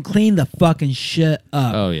drop zone, clean the fucking shit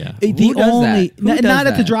up. Oh, yeah. The Who does only that? Who does not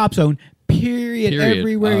at the that? drop zone. Period. Period.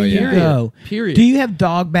 Everywhere Oh, you yeah. go. Period. Do you have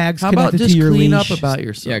dog bags How about connected just to your clean leash? up about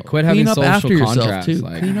yourself? Yeah, quit Clean having up social after yourself contracts, too.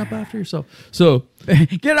 like- Clean up after yourself. So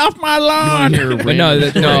Get off my lawn. But no,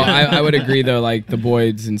 I would agree though. Like the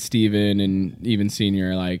Boyds and Steven and even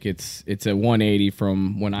Senior, like it's a 180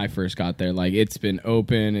 from when I first got there. Like it's been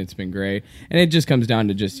open, it's been great, and it just comes down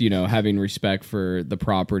to just having respect for the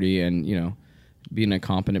property and being a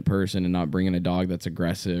competent person and not bringing a dog that's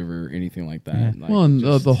aggressive or anything like that. Like, well, and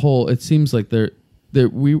just- the whole. It seems like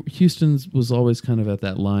Houston's was always kind of at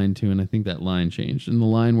that line too, and I think that line changed. And the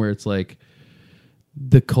line where it's like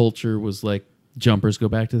the culture was like jumpers go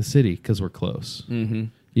back to the city because we're close. Mm-hmm.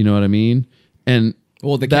 You know what I mean? And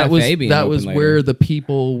Well, the that cafe was being that open was later. where the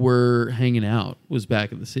people were hanging out. Was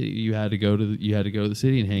back in the city. You had to go to the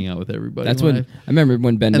city and hang out with everybody. That's when I remember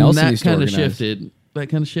when Ben and Nelson that used to kind of organize. shifted. That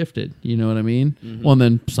kind of shifted. You know what I mean? Well, and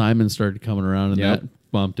then Simon started coming around, and Yep. that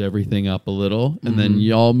bumped everything up a little. And then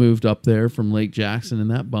y'all moved up there from Lake Jackson, and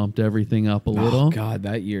that bumped everything up a little. Oh God,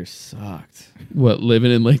 that year sucked. What,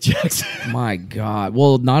 living in Lake Jackson? My God.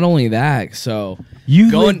 Well, not only that. So You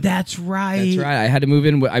Going- lived, that's right. that's right. I had to move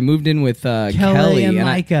in. I moved in with Kelly and I-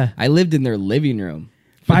 Micah. I lived in their living room.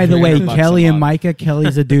 By the way, $300 Kelly a and month. Micah.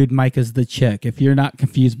 Kelly's a dude. Micah's the chick. If you're not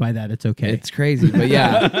confused by that, it's okay. It's crazy, but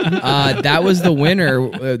yeah, that was the winner.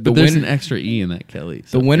 But there's an extra E in that, Kelly.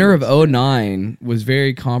 The winter of 2009 was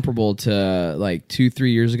very comparable to like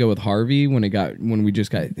 2-3 years ago with Harvey when we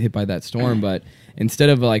just got hit by that storm. But instead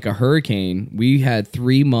of like a hurricane, we had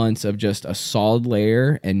 3 months of just a solid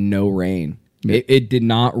layer and no rain. It did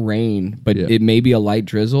not rain, but Yeah. it may be a light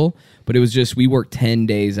drizzle. But it was just we worked 10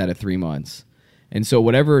 days out of 3 months, and so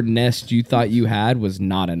whatever nest you thought you had was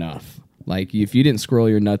not enough. Like if you didn't squirrel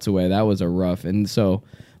your nuts away, that was a rough. And so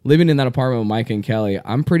living in that apartment with Mike and Kelly,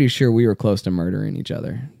 I'm pretty sure we were close to murdering each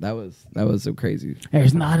other. That was so crazy.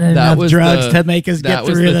 There's not enough drugs to make us that get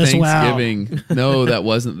was through the this well. Thanksgiving. No, that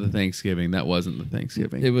wasn't the Thanksgiving. That wasn't the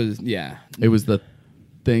Thanksgiving. It was It was the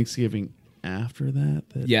Thanksgiving after that.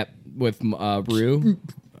 Yep, with Rue.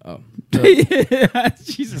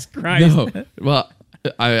 Jesus Christ. No. Well,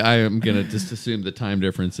 I am gonna just assume the time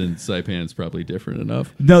difference in Saipan's probably different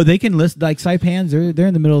enough. No, they can list like Saipans. They're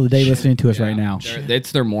in the middle of the day listening to us right now.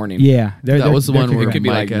 It's their morning. Yeah, That was the one where it could be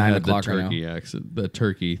like Micah 9 had the o'clock right now. turkey accent, the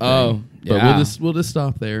turkey. Thing. Oh, but yeah. we'll just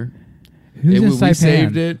stop there. Who's in we Saipan?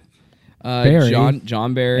 saved it. Barry.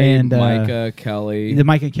 John Barry, And, Micah, Kelly, The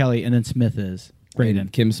Micah Kelly, and then Smith is Braden.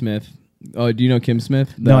 and Kim Smith. Oh, do you know Kim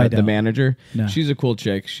Smith? No, I The don't. manager. No. She's a cool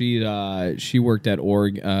chick. She worked at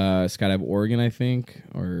Skydive Oregon, I think,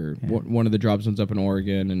 or one of the drop zones up in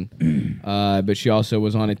Oregon, and but she also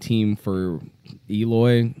was on a team for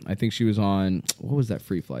Eloy. I think she was on what was that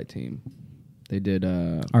free fly team? They did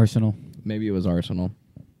Arsenal. maybe it was Arsenal.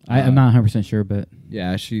 I'm not 100% sure, but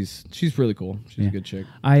Yeah, she's really cool. She's Yeah. a good chick.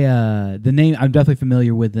 the name, I'm definitely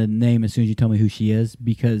familiar with the name as soon as you tell me who she is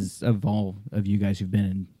because of all of you guys who've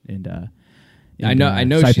been in I know.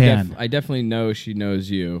 Saipan. I definitely know she knows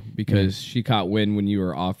you because she caught wind when you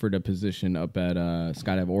were offered a position up at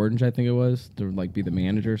Skydive Orange. I think it was to like be the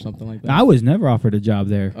manager or something like that. I was never offered a job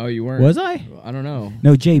there. Oh, you weren't? Was I? I don't know.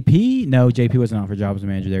 No, JP wasn't offered a job as a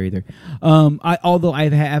manager there either. Although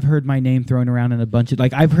I've heard my name thrown around in a bunch of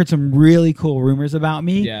I've heard some really cool rumors about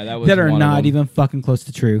me. Yeah, that was that are one of not them. even fucking close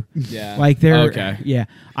to true. Yeah. Like they're Okay. Yeah,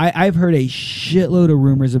 I've heard a shitload of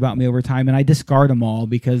rumors about me over time, and I discard them all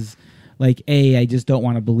because, like, A, I just don't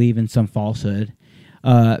want to believe in some falsehood.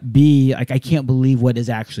 B, like I can't believe what is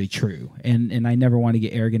actually true, and I never want to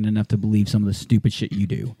get arrogant enough to believe some of the stupid shit you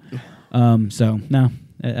do. So no,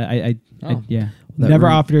 I yeah, That never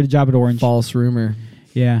rumor- offered a job at Orange. False rumor.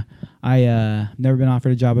 Yeah, I never been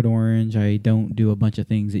offered a job at Orange. I don't do a bunch of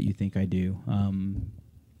things that you think I do.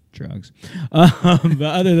 Drugs. But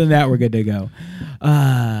other than that, we're good to go.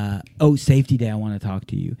 Safety Day. I want to talk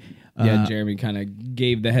to you. Yeah, Jeremy kind of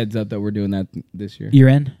gave the heads up that we're doing that this year. You're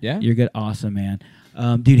in? Yeah. You're good. Awesome, man.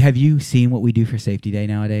 Dude, have you seen what we do for Safety Day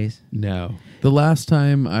nowadays? No. The last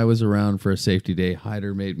time I was around for a safety day,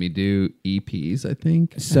 Hyder made me do EPs, I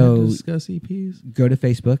think. So- I had to discuss EPs. Go to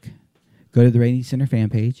Facebook. Go to the Rainy Center fan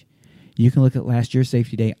page. You can look at last year's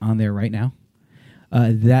Safety Day on there right now.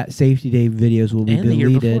 That Safety Day videos will be And the year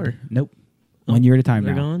deleted. before. Nope. 1 year at a time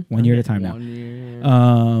they're now. gone? 1 year at a time now.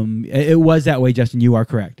 It was that way, Justin. You are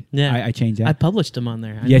correct. Yeah. I changed that. I published them on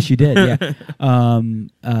there. Yes, you did. Yeah.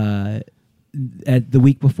 At the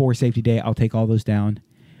week before Safety Day, I'll take all those down.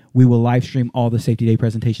 We will live stream all the Safety Day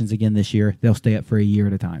presentations again this year. They'll stay up for a year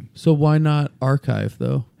at a time. So why not archive,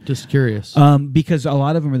 though? Just curious. Because a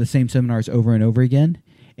lot of them are the same seminars over and over again.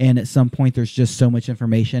 And at some point, there's just so much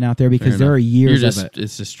information out there because Fair there are enough. years You're of it.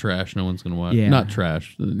 It's just trash. No one's going to watch. Yeah. Not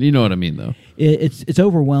trash. You know what I mean, though. It's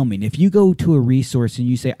overwhelming. If you go to a resource and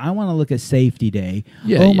you say, I want to look at Safety Day.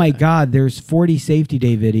 Yeah, oh, my yeah. God, there's 40 Safety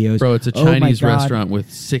Day videos. Bro, it's a Oh, my Chinese God. restaurant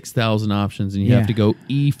with 6,000 options, and you Yeah. have to go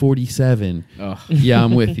E47. Yeah,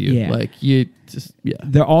 I'm with you. Yeah. Like, you just, yeah.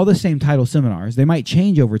 They're all the same title seminars. They might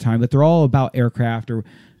change over time, but they're all about aircraft.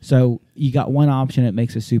 So you got one option. It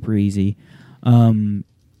makes it super easy.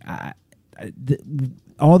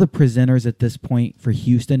 All the presenters at this point for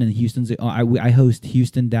Houston, and Houston's I host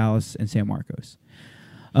Houston, Dallas, and San Marcos.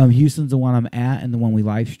 Houston's the one I'm at and the one we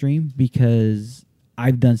live stream because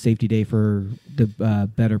I've done Safety Day for the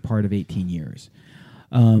better part of 18 years.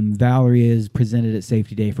 Valerie has presented at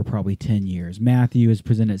Safety Day for probably 10 years. Matthew has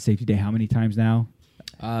presented at Safety Day how many times now?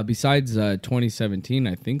 Besides 2017,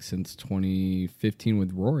 I think since 2015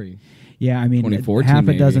 with Rory. Yeah, I mean, 2014 half a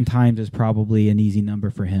maybe. dozen times is probably an easy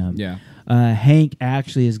number for him. Yeah. Hank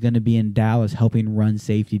actually is going to be in Dallas helping run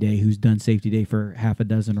Safety Day, who's done Safety Day for half a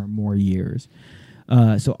dozen or more years.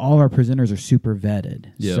 So all our presenters are super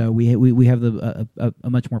vetted. Yeah. So we have a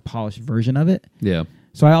much more polished version of it. Yeah.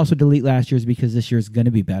 So I also delete last year's because this year's going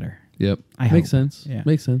to be better. Yep. I Makes hope. sense. Yeah.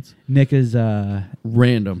 Makes sense. Nick is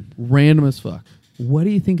Random as fuck. What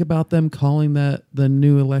do you think about them calling that the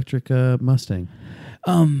new electric Mustang?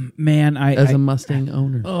 man, As a Mustang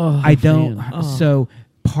owner, I don't. fan. So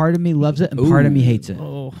part of me loves it and part of me hates it.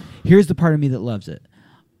 Here's the part of me that loves it.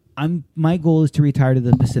 My goal is to retire to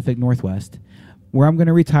the Pacific Northwest. Where I'm going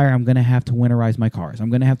to retire, I'm going to have to winterize my cars. I'm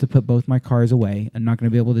going to have to put both my cars away. I'm not going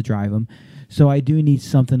to be able to drive them. So I do need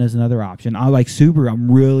something as another option. I like Subaru.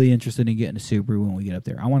 I'm really interested in getting a Subaru when we get up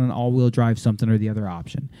there. I want an all-wheel drive something or the other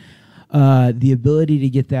option. The ability to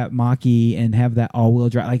get that Mach-E and have that all-wheel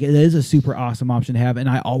drive, like it is a super awesome option to have, and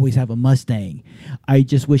I always have a Mustang. I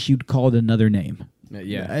just wish you'd call it another name.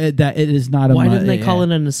 Yeah. That it is not a Why didn't they call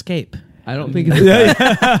it an Escape? I don't think it's.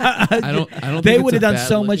 I don't. Think They it's would a have done bad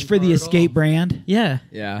so much looking for the car at all. Escape brand, Yeah.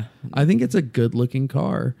 Yeah. I think it's a good looking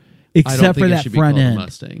car. I don't except for think it that should be front called a end.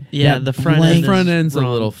 Mustang. Yeah, That the front blank- end. The front is end's wrong.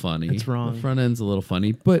 a little funny. It's wrong. The front end's a little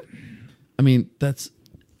funny, but I mean that's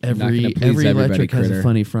Not gonna every please every everybody, electric has a critter.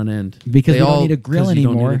 funny front end Because They we don't need a grill 'cause you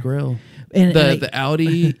don't need anymore. a grill. And The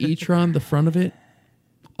Audi e-tron, the front of it,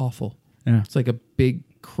 awful. Yeah. It's like a big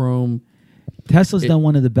chrome. Tesla's done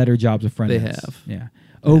one of the better jobs of front They ends. have. Yeah.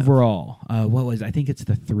 Overall, what was I think it's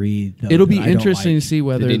the 3. Though, It'll be that I don't interesting like. to see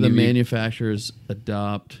whether Did the you read- manufacturers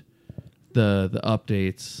adopt the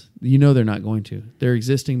updates. You know they're not going to. Their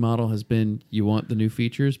existing model has been you want the new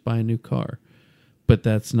features, buy a new car. But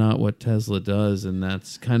that's not what Tesla does, and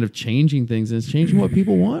that's kind of changing things, and it's changing what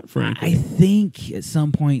people want, frankly. I think at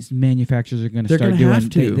some point manufacturers are going to They're start going to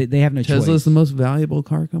doing. have to. They have no Tesla's choice. the most valuable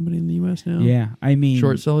car company in the U.S. now. Yeah, I mean,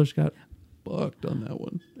 Short sellers got fucked on that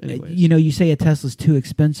one. Anyways. you know, you say a Tesla's too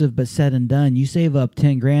expensive, but said and done, you save up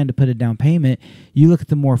 $10,000 to put a down payment. You look at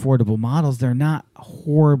the more affordable models; they're not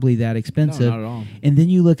horribly that expensive. not at all. And then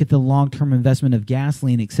you look at the long-term investment of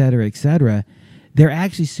gasoline, et cetera, et cetera. They're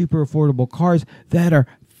actually super affordable cars that are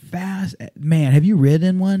fast. Man, have you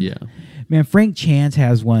ridden one? Yeah. Man, Frank Chance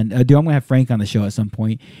has one. Dude, I'm going to have Frank on the show at some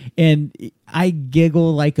point. And I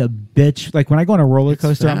giggle like a bitch. Like when I go on a roller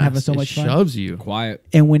coaster, I'm having Fast. so It much fun. shoves you. Quiet.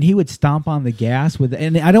 And when he would stomp on the gas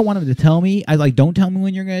and I don't want him to tell me. I like, don't tell me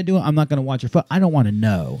when you're going to do it. I'm not going to watch your foot. I don't want to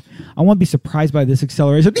know. I want to be surprised by this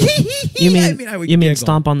acceleration. You mean, I would you mean giggle.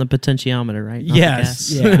 stomp on the potentiometer, right? Not the Yes.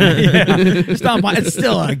 gas. Yeah. Stomp on. It's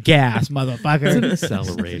still a gas, motherfucker.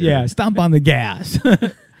 Accelerator. Yeah. Stomp on the gas.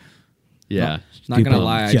 Yeah. Not Stupid gonna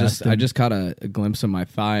lie, Justin. I just caught a glimpse of my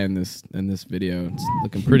thigh in this video. It's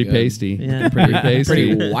looking Pretty good. pasty. Yeah. Pretty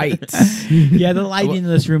pasty. Pretty white. Yeah. The lighting in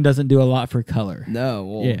this room doesn't do a lot for color. No,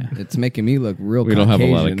 well, Yeah. it's making me look real. We don't have a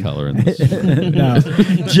lot of Caucasian. color in this. No,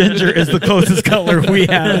 ginger is the closest color we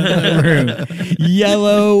have in the room.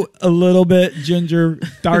 Yellow, a little bit ginger,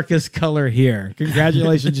 darkest color here.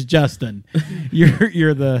 Congratulations, Justin. You're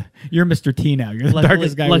Mr. T now. You're the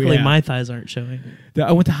darkest guy. Luckily, we have. my thighs aren't showing.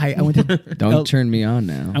 I went to Don't turn me on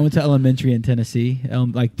now. I went to elementary in Tennessee,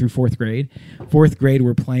 like through 4th grade. 4th grade,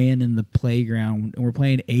 we're playing in the playground, and we're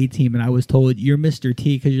playing A team, and I was told you're Mr.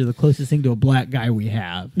 T because you're the closest thing to a black guy we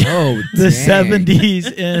have. Oh, The dang.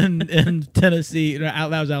 70s in Tennessee, that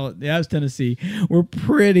was Tennessee. We're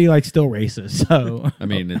pretty like still racist. So I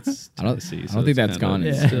mean, it's I don't- Tennessee, I don't think that's kind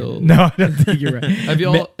of gone. Still. no, I don't think you're right. Have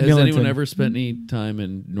y'all? Has Militant. anyone ever spent any time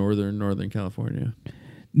in Northern California?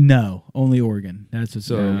 No, only Oregon. That's what's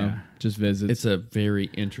So- yeah. Just visit. It's a very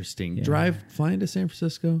interesting Yeah. fly into San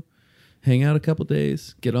Francisco, hang out a couple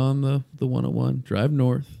days, get on the 101, drive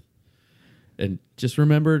north, and just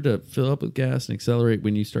remember to fill up with gas and accelerate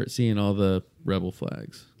when you start seeing all the rebel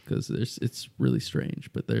flags, because it's really strange.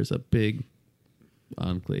 But there's a big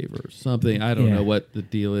enclave or something. I don't Yeah. know what the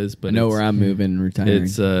deal is, but I know it's, where I'm moving, retiring.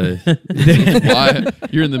 It's why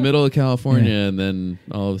you're in the middle of California, and then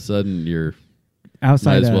all of a sudden you're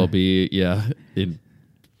Outside might as of- well be in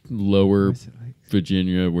lower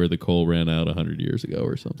Virginia where the coal ran out 100 years ago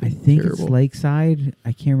or something. I think terrible. it's Lakeside.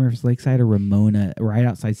 I can't remember if it's Lakeside or Ramona, right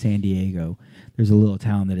outside San Diego. There's a little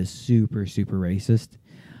town that is super, super racist.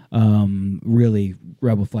 Really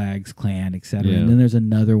rebel flags, Klan, etc. Yeah. And then there's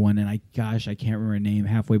another one, and I can't remember a name,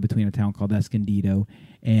 halfway between a town called Escondido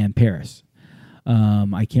and Paris.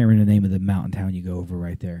 I can't remember the name of the mountain town you go over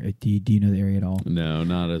right there. Do you know the area at all? No,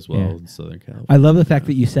 not as well Yeah. in Southern California. I love the fact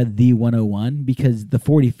that you said the 101 because the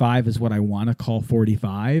 45 is what I want to call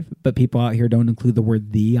 45, but people out here don't include the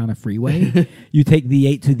word the on a freeway. You take the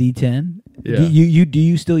 8 to the 10. Yeah. Do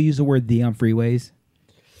you still use the word the on freeways?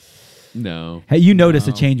 No, Hey, you noticed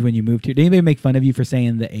a change when you moved here. Did anybody make fun of you for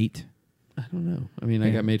saying the 8? I don't know. I mean, I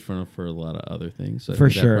got made fun of for a lot of other things. So I For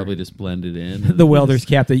think that sure. probably just blended in. The welder's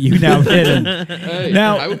cap that you now fit in. Hey,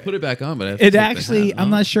 Now- I would put it back on, but I have to It take the actually, hat I'm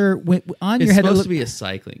off. not sure. On It's your head, it supposed look- to be a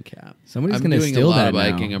cycling cap. Somebody's I'm gonna doing steal a lot that of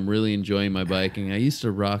biking. now. I'm really enjoying my biking. I used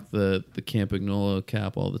to rock the Campagnolo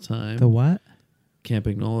cap all the time. the what?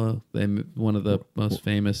 Campagnolo, one of the most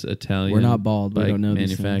famous Italian. We're not bald. We bike don't know these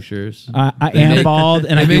things. manufacturers. I They am make- bald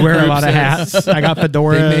and I they do make wear a group lot of sets. hats. I got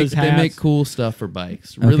fedoras, They make cool stuff for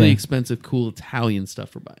bikes. Really Okay. expensive, cool Italian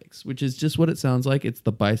stuff for bikes, which is just what it sounds like. It's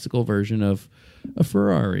the bicycle version of a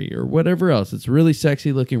Ferrari or whatever else. It's really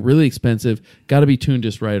sexy looking, really expensive. Got to be tuned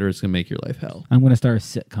just right, or it's gonna make your life hell. I'm going to start a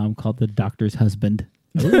sitcom called The Doctor's Husband.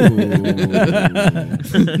 It's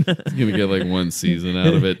gonna get like one season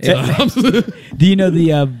out of it. tops. Do you know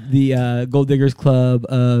the Gold Diggers Club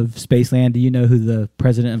of Spaceland? Do you know who the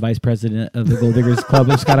president and vice president of the Gold Diggers Club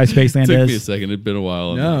of Skydive Spaceland Took me a is? second. It'd been a while.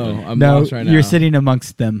 on that No, one. I'm No, lost right now. you're sitting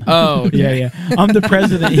amongst them. Oh, okay. yeah. I'm the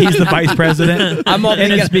president. He's the vice president. I'm all And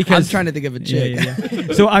thinking, it's because- I'm trying to think of a chick.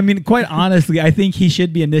 Yeah. So I mean, quite honestly, I think he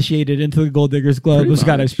should be initiated into the Gold Diggers Club Pretty of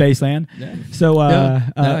Skydive much. Spaceland. Yeah.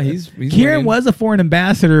 So he's Kieran winning. was a foreign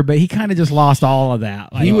ambassador, but he kind of just lost all of that.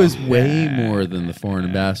 He Like, was way more than the foreign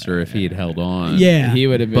ambassador if he had held on. yeah, He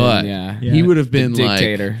would have been, But yeah. he would have been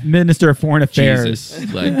dictator. Minister of Foreign like Affairs.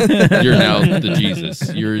 Jesus. Like you're now the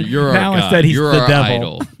Jesus. You're our Now God. instead he's you're the our devil.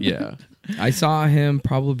 idol. Yeah. I saw him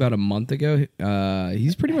probably about a month ago.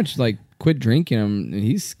 He's pretty much like quit drinking. And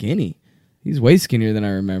he's skinny. He's way skinnier than I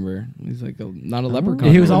remember. He's like not a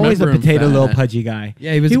leprechaun. He was always a remember him potato, fat. little pudgy guy.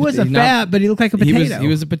 Yeah, he was. He wasn't not- fat, but he looked like a He potato.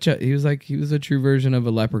 was he was a true version of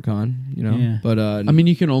a leprechaun. You know. Yeah. But I mean,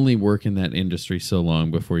 you can only work in that industry so long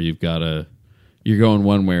before you're going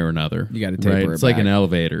one way or another. You gotta taper right? it It's like back. an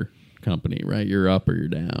elevator company, right? You're up or you're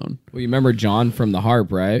down. well, you remember John from the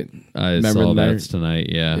Harp, right? I Remember saw that? that tonight.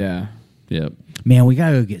 Yeah. Yeah. Yep. Man, we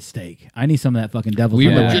gotta go get steak. I need some of that fucking devil's We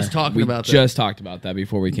were underwear. just talking we about that. just talked about that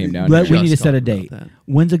before we came down. We here. need to just set a talking date. about that.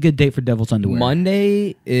 When's a good date for devil's underwear?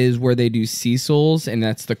 Monday is where they do Cecil's, and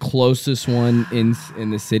that's the closest one in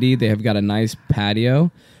the city. They have got a nice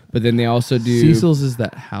patio, but then they also do Cecil's is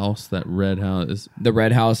that house, that red house. the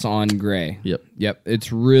Red House on Gray. Yep.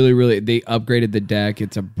 It's really they upgraded the deck.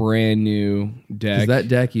 It's a brand new deck. Because that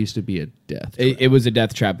deck used to be a death. It was a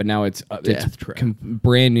death trap, but now it's Death trap.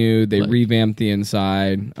 brand new. They Like- revamped the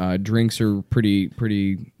inside. Drinks are pretty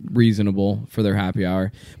reasonable for their happy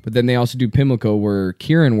hour. But then they also do Pimlico, where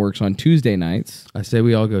Kieran works on Tuesday nights. I say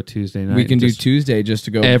we all go Tuesday night. We can do Just Tuesday just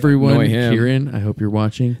to go. Everyone, annoy him. Kieran, I hope you're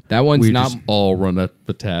watching. That one's we not- just all run up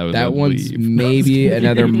the tab. And That then one's leave. maybe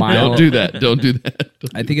another mile. Don't do that. Don't do that.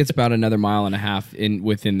 I think it's about another mile and a half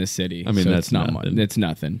within the city. I mean, so that's it's not nothing. much. It's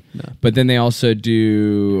nothing. But then they also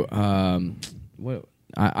do what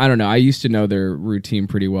I don't know. I used to know their routine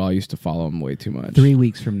pretty well. I used to follow them way too much. 3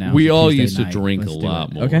 weeks from now. We for all Tuesday used to night. drink Let's a do lot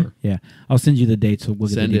it. more. Okay. Yeah, I'll send you the dates. So we'll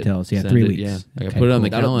get Send the it. details. Yeah, Send 3 it, weeks. yeah. I Okay, put it on the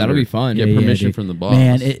cool. That'll calendar. be fun. Get Yeah, permission dude. from the boss.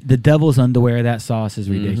 Man, the devil's underwear, that sauce is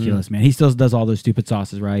ridiculous, man. He still does all those stupid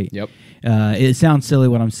sauces, right? Yep. It sounds silly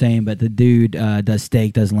what I'm saying, but the dude does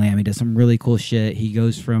steak, does lamb. He does some really cool shit. He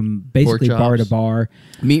goes from basically Pork bar to chops. bar.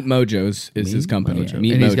 Meat Mojo's is his company. Mojo.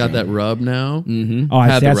 Meat and he's Mojo. got that rub now. Mm-hmm. Oh,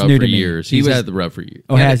 Had the that's rub new for to me. years. He He's was- had the rub for years.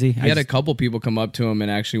 Oh, has he? He had a couple people come up to him and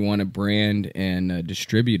actually want to brand and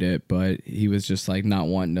distribute it, but he was just like not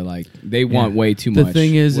wanting to they want way too much. The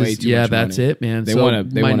thing is way too yeah, much that's money. it, man. They so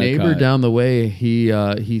want to. my neighbor down the way,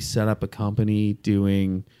 he set up a company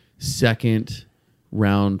doing second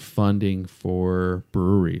round funding for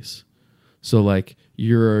breweries. So like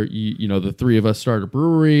you know, the three of us start a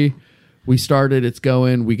brewery. We started, it's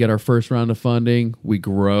going. We get our first round of funding. We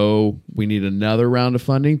grow. We need another round of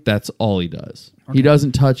funding. That's all he does. Okay. He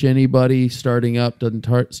doesn't touch anybody starting up, doesn't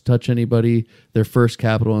touch anybody, their first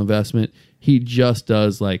capital investment. He just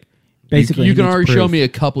does like, Basically, you he can needs already show proof. me a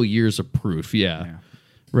couple years of proof. Yeah.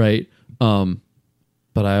 Right.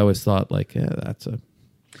 But I always thought like, yeah, that's a,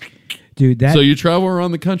 Dude, that so you travel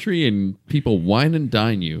around the country and people wine and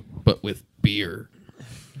dine you, but with beer.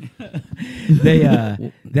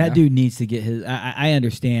 that dude needs to get his. I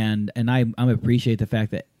understand, and I appreciate the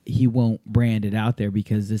fact that he won't brand it out there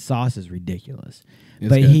because the sauce is ridiculous.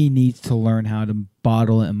 But good. he needs to learn how to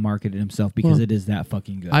bottle it and market it himself because Well, it is that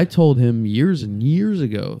fucking good. I told him years and years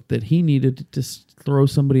ago that he needed to just throw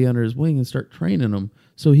somebody under his wing and start training them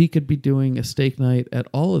So he could be doing a steak night at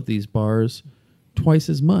all of these bars twice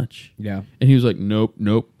as much. Yeah. And he was like, nope,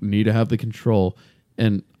 need to have the control.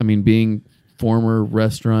 And I mean, being former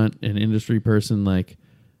restaurant and industry person, like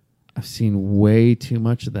I've seen way too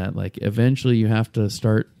much of that. Like eventually you have to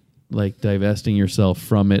start like divesting yourself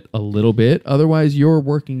from it a little bit. Otherwise you're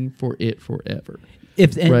working for it forever.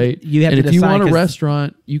 Right? You have and to if you decide want a 'cause-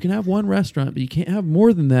 restaurant, you can have one restaurant, but you can't have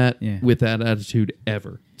more than that Yeah. with that attitude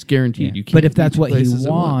ever. It's guaranteed. Yeah. You can't But if be that's two what he places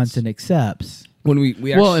at wants once. and accepts, When we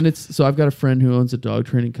Well, actually, and it's so I've got a friend who owns a dog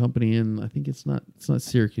training company, and I think it's not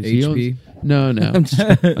Syracuse. He HP? owns,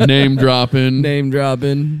 no, name dropping. name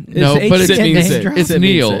dropping. No, It's but H- it's, name it's, drop? it's Sit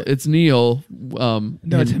means Neil. sit. It's Neil. No,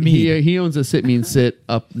 it's and Hamid. he owns a sit means sit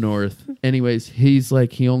up north. Anyways, he's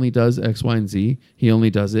like he only does X, Y, and Z. He only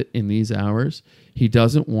does it in these hours. He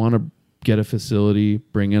doesn't want to get a facility,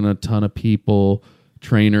 bring in a ton of people,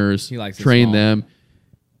 trainers, He likes it train small. them.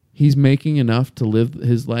 He's making enough to live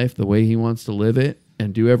his life the way he wants to live it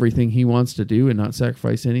and do everything he wants to do and not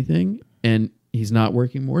sacrifice anything. And he's not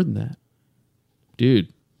working more than that.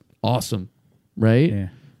 Dude, awesome. Right? Yeah.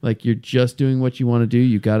 Like you're just doing what you want to do.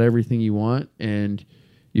 You got everything you want and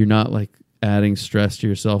you're not like adding stress to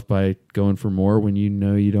yourself by going for more when you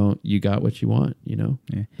know you got what you want, you know?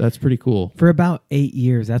 Yeah. That's pretty cool. for about 8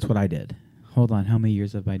 years, that's what I did. Hold on, how many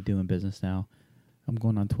years have I doing business now? I'm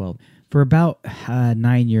going on 12. For about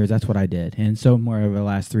 9 years, that's what I did. And so more over the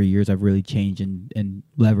last 3 years, I've really changed and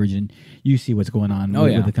leveraged. And you see what's going on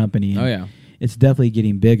with the company. And Oh, yeah. it's definitely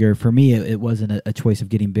getting bigger. For me, it wasn't a choice of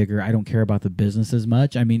getting bigger. I don't care about the business as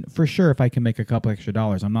much. I mean, for sure, if I can make a couple extra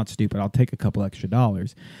dollars, I'm not stupid. I'll take a couple extra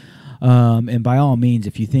dollars. And by all means,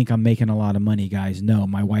 if you think I'm making a lot of money, guys, no,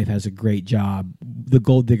 my wife has a great job. The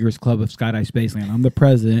Gold Diggers Club of Skydive Spaceland. I'm the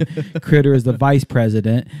president. Critter is the vice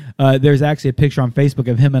president. There's actually a picture on Facebook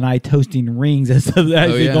of him and I toasting rings as the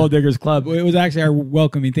yeah. Gold Diggers Club. It was actually our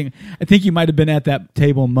welcoming thing. I think you might have been at that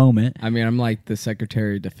table moment. I mean, I'm like the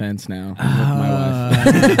Secretary of Defense now with my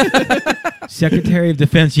wife. Secretary of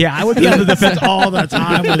Defense. Yeah, I would be on the defense all the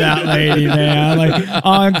time with that lady, man. Like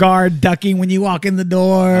on guard, ducking when you walk in the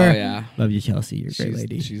door. Oh, yeah. Love you, Chelsea. You're a great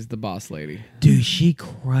lady. She's the boss lady. Dude, she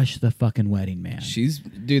crushed the fucking wedding, man. She's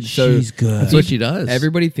so She's good. That's what she does.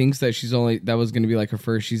 Everybody thinks that that was going to be like her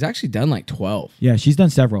first. She's actually done like 12. Yeah, she's done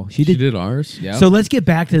several. She She did. did ours. Yeah. So let's get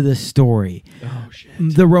back to the story. Oh shit.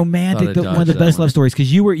 The romantic, Thought I one of the dodged best that love stories,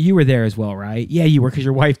 because you were there as well, right? Yeah, you were, because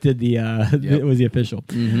your wife did the it was the official,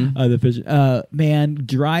 the official. Man,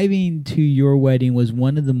 driving to your wedding was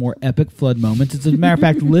one of the more epic flood moments. As a matter of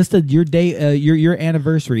fact, listed your day, your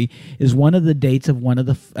anniversary is one of the dates of one of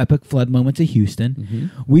the epic flood moments of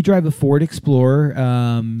Houston. We drive a Ford Explorer.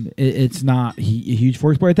 It's not a huge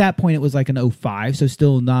Ford Explorer at that point. It was like an 05, so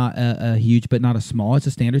still not a huge, but not a small. It's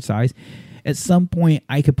a standard size. At some point,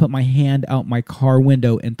 I could put my hand out my car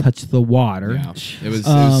window and touch the water. Yeah. It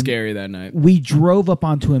was scary that night. We drove up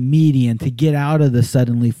onto a median to get out of the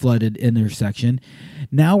suddenly flooded intersection.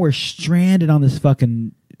 Now we're stranded on this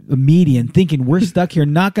fucking median, thinking we're stuck here,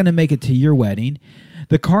 not going to make it to your wedding.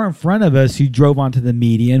 The car in front of us who drove onto the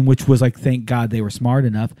median, which was like, thank God they were smart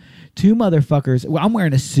enough. Two motherfuckers. Well, I'm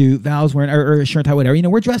wearing a suit. Val's wearing or a shirt tie, whatever. You know,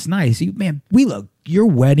 we're dressed nice. Man, your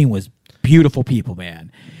wedding was beautiful people,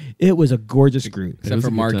 man. It was a gorgeous group. It Except was for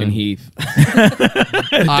a good Mark time. and Heath.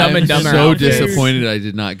 I'm and Dumber so outfits. disappointed I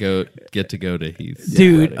did not get to go to Heath's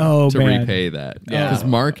Dude, wedding to man. repay that. Yeah. Because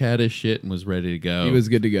Mark had his shit and was ready to go. He was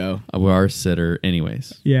good to go. our sitter,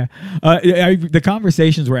 anyways. Yeah. The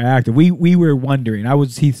conversations were active. We were wondering. I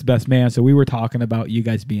was Heath's best man, so we were talking about you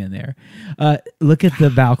guys being there. Look at the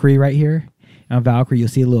Valkyrie right here. On Valkyrie, you'll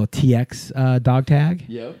see a little TX dog tag.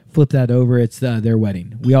 Yep. Flip that over. It's their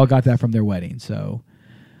wedding. We all got that from their wedding. So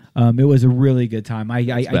it was a really good time. I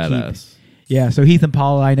Badass. Yeah, so Heath and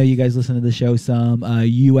Paula, I know you guys listen to the show some.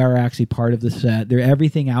 You are actually part of the set.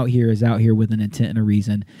 Everything out here is out here with an intent and a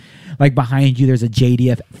reason. Like behind you, there's a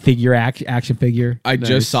JDF figure action figure. I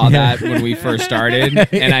just saw that when we first started,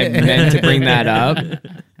 and I meant to bring that up.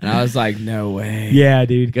 And I was like, no way. Yeah,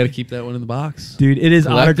 dude. Got to keep that one in the box. Dude, it is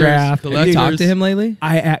autographed. Have you talked to him lately?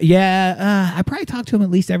 I probably talk to him at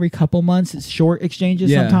least every couple months. It's short exchanges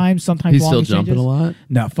Yeah. sometimes He's long still exchanges. jumping a lot.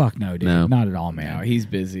 No, fuck no, dude. No. Not at all, man. No, he's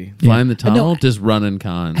busy. Flying the tunnel, No, just running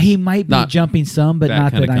cons. He might be Not jumping some, but that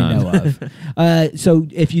not that kinda I know of. So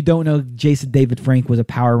if you don't know, Jason David Frank was a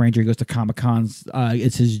Power Ranger. He goes to Comic Cons.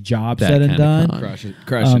 It's his job That said and kinda done. con.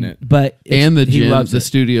 Crushing it. But and the he gym, loves the it.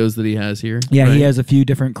 studios that he has here. Yeah, right? he has a few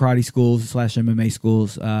different karate schools / MMA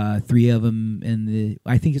schools. 3 of them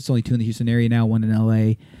I think it's only 2 in the Houston area now, 1 in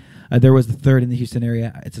LA. There was the 3rd in the Houston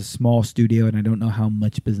area. It's a small studio, and I don't know how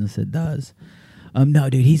much business it does. No,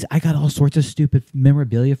 dude, I got all sorts of stupid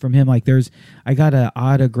memorabilia from him. Like I got an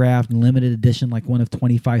autographed limited edition, like one of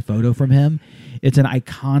 25 photo from him. It's an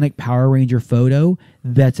iconic Power Ranger photo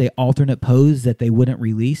that's a alternate pose that they wouldn't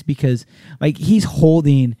release because like he's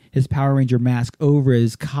holding his Power Ranger mask over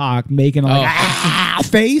his cock, making a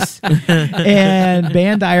face. And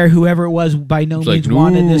Bandai or whoever it was by no means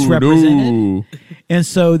wanted this represented. And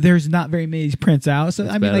so there's not very many prints out. So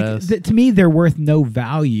I mean, badass. like to me, they're worth no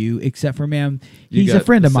value except for, man, he's a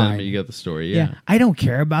friend of mine. You got the story, yeah. I don't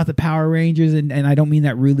care about the Power Rangers, and I don't mean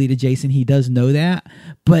that rudely to Jason. He does know that,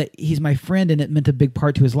 but he's my friend, and it meant a big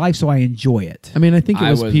part to his life, so I enjoy it. I mean, I think it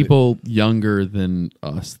was people younger than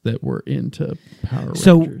us that were into Power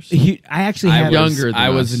So Rangers. I actually had younger than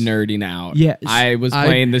I was us. nerding out. Yeah, I was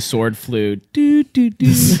playing the sword flute. Dude,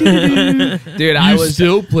 I was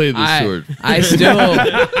still play the sword. I still.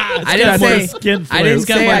 I didn't say. skin I didn't It's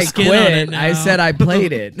got say more I skin on quit. it now. I said I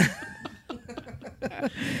played it.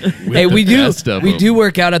 Hey, we do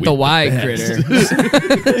work out at the Y Critter.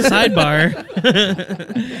 Sidebar.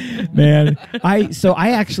 man.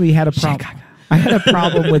 I actually had a problem. I had a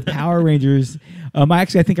problem with Power Rangers. I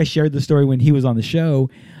think I shared the story when he was on the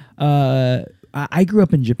show. I grew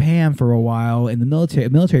up in Japan for a while in the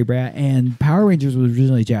military brat, and Power Rangers was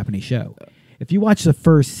originally a Japanese show. If you watch the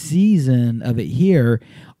first season of it here,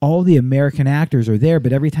 all the American actors are there,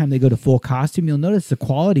 but every time they go to full costume, you'll notice the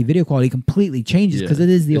video quality completely changes because it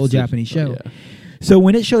is the old Japanese show. Yeah. So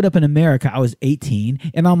when it showed up in America, I was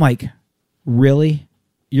 18, and I'm like, really?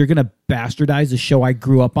 You're gonna bastardize the show I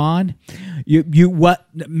grew up on? You what,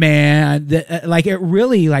 man? Like it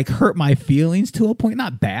really like hurt my feelings to a point.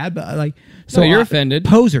 Not bad, but like So you're offended.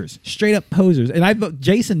 Posers, straight up posers. And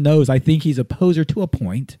Jason knows I think he's a poser to a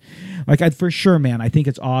point. Like for sure, man. I think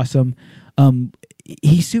it's awesome.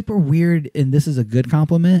 He's super weird, and this is a good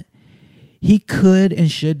compliment. He could and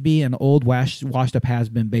should be an old washed up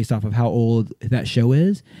has-been based off of how old that show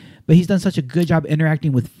is. But he's done such a good job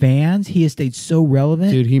interacting with fans. He has stayed so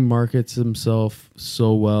relevant. Dude, he markets himself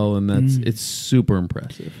so well, and it's super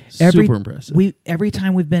impressive. Every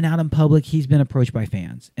time we've been out in public, he's been approached by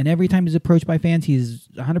fans. And every time he's approached by fans, he's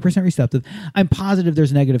 100% receptive. I'm positive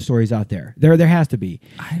there's negative stories out there. There has to be.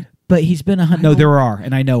 But he's been no, there are,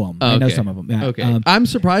 and I know them. I know some of them. Yeah. Okay. I'm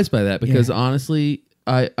surprised by that because honestly,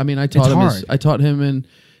 I taught him and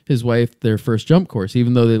his wife their first jump course,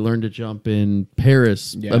 even though they learned to jump in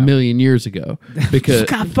Paris a million years ago. Because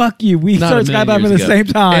God, fuck you. We started skydiving at the same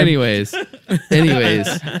time. Anyways,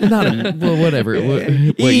 whatever.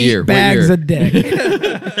 What year? Bags what of year?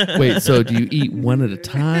 dick. Wait, so do you eat one at a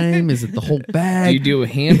time? Is it the whole bag? Do you do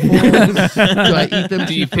handfuls? Do I eat them?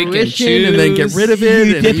 Do you to pick and fruition and then get choose? rid of it?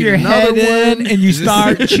 You and dip eat your another head in one? and you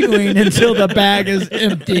start chewing until the bag is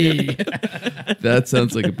empty. That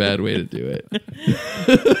sounds like a bad way to do it.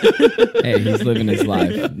 Hey, he's living his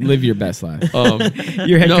life. Live your best life.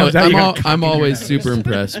 Your head comes out. I'm always super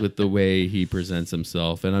impressed with the way he presents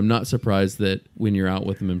himself, and I'm not surprised that when you're out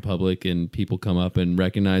with him in public and people come up and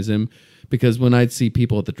recognize him, because when I'd see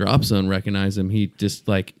people at the drop zone recognize him, he just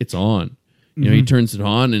like it's on. You know, he turns it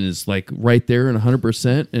on and is like right there and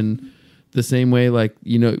 100%. And the same way, like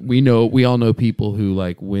we all know people who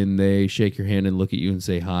like when they shake your hand and look at you and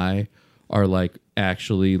say hi are like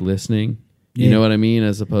actually listening. You know what I mean?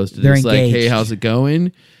 As opposed to They're just engaged. like, hey, how's it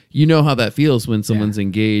going? You know how that feels when someone's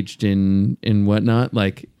engaged in whatnot.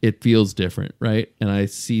 Like it feels different, right? And I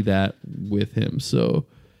see that with him. So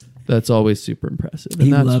that's always super impressive. And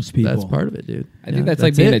He that's, loves people. That's part of it, dude. I think that's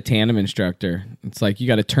like being it. a tandem instructor. It's like you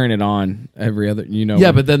got to turn it on every other,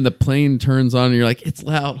 Yeah, but then the plane turns on and you're like, it's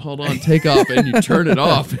loud. Hold on, take off. And you turn it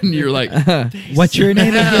off and you're like, What's your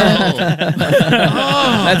name again?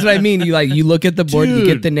 That's what I mean. You look at the board, you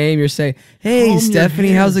get the name, you say, hey, Calm Stephanie,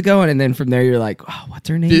 your how's it going? And then from there, you're like, oh, what's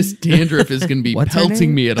her name? this dandruff is going to be What's her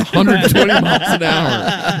pelting name? me at 120 miles an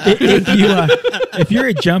hour. If you're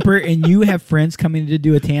a jumper and you have friends coming to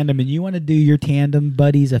do a tandem and you want to do your tandem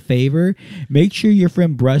buddies a favor, make sure your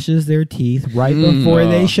friend brushes their teeth right before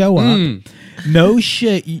they show up. No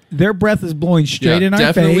shit. Their breath is blowing straight in our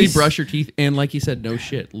definitely face. brush your teeth. And like you said, no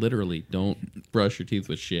shit. Literally, don't brush your teeth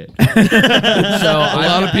with shit. So A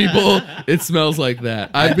lot of people, it smells like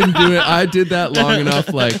that. I did that long enough.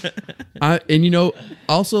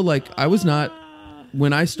 Also like I was not,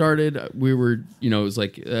 when I started, we were, it was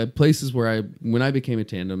like places where when I became a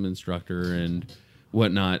tandem instructor and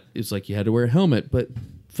whatnot, it's like you had to wear a helmet, but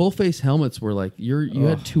full face helmets were like you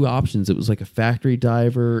had two options. It was like a factory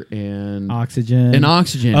diver and Oxygen.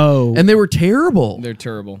 Oh, and they were terrible. They're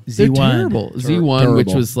terrible. They're Z1. terrible. Z1, Terrible.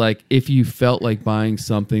 which was like if you felt like buying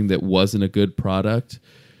something that wasn't a good product,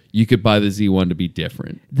 you could buy the Z1 to be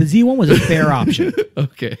different. The Z1 was a fair option.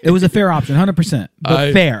 Okay. It was a fair option, 100%.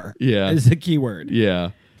 But fair is the key word.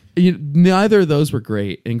 Yeah. Neither of those were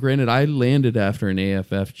great. And granted, I landed after an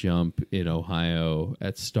AFF jump in Ohio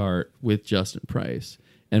at start with Justin Price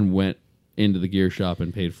and went into the gear shop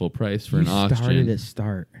and paid full price for an oxygen. Started at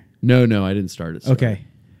start. No, I didn't start at start. Okay.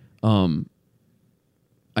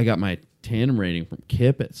 I got my tandem rating from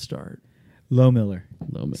Kip at start. Low Miller.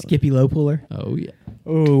 Skippy Low Puller. Oh, yeah.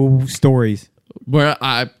 Oh, stories. Where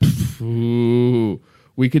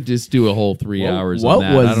we could just do a whole 3 hours What on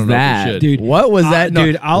that. was I don't that? know if we should. Dude, what was that?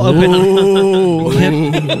 Dude, I'll open. Ooh,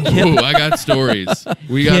 I got stories.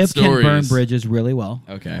 We got Kip stories. can burn bridges really well.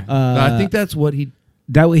 Okay. I think that's what he.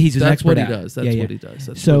 That way he's an That's expert what he at. does. That's what he does.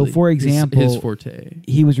 That's So, really for example, his forte.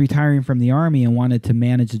 He was retiring from the Army and wanted to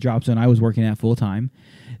manage the drop zone I was working at full time.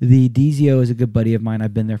 The DZO is a good buddy of mine.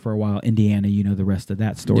 I've been there for a while. Indiana, you know the rest of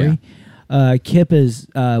that story. Kip is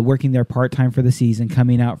working there part time for the season,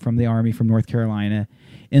 coming out from the Army from North Carolina.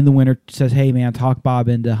 In the winter, says, "Hey man, talk Bob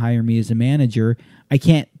into hire me as a manager." I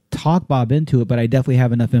can't talk Bob into it, but I definitely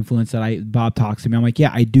have enough influence that Bob talks to me. I'm like,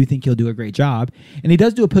 yeah, I do think he'll do a great job, and he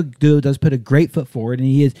does does put a great foot forward, and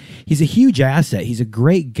he's a huge asset. He's a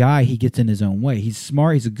great guy. He gets in his own way. He's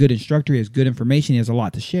smart. He's a good instructor. He has good information. He has a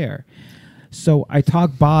lot to share. So I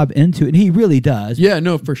talk Bob into it, and he really does. Yeah,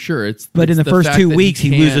 no, for sure. But in the first fact 2 that weeks,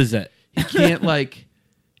 he loses it. He can't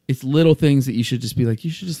it's little things that you should just be like,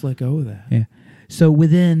 you should just let go of that. Yeah. So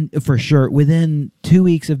within 2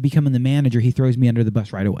 weeks of becoming the manager, he throws me under the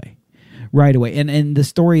bus right away. And the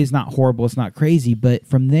story is not horrible. It's not crazy. But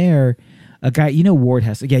from there, a guy, Ward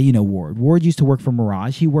Ward. Ward used to work for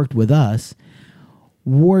Mirage. He worked with us.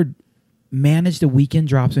 Ward managed a weekend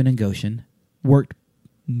drop zone in Goshen, worked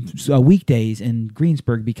weekdays in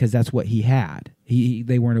Greensburg because that's what he had.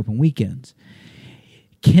 They weren't open weekends.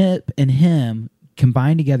 Kip and him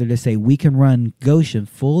combined together to say we can run Goshen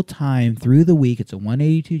full time through the week. It's a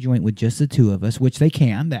 182 joint with just the two of us, which they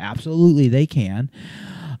can. Absolutely, they can.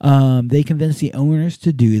 They convinced the owners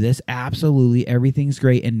to do this. Absolutely, everything's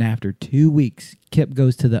great. And after 2 weeks, Kip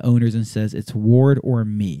goes to the owners and says, "It's Ward or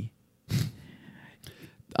me."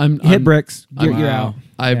 Hit bricks. You're out.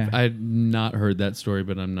 I've not heard that story,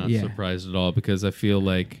 but I'm not surprised at all because I feel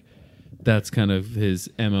like that's kind of his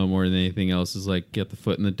MO more than anything else. Is like get the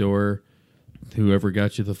foot in the door. Whoever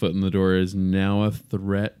got you the foot in the door is now a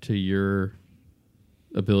threat to your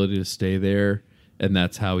ability to stay there, and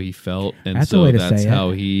that's how he felt, and that's so that's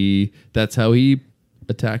how he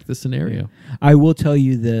attacked the scenario. I will tell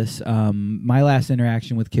you this: my last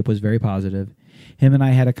interaction with Kip was very positive. Him and I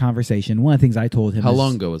had a conversation. One of the things I told him. How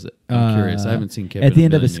long ago was it? I'm curious. I haven't seen Kip at the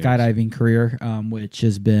end of his years. skydiving career, which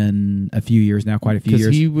has been a few years now, quite a few years.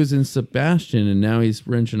 Because he was in Sebastian, and now he's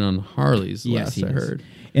wrenching on Harleys. Yes, I heard.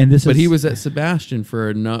 And he was at Sebastian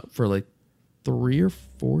for like 3 or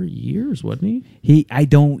 4 years, wasn't he?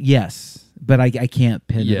 Yes, but I can't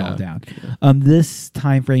pin it all down. This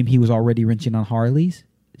time frame, he was already wrenching on Harleys,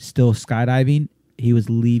 still skydiving. He was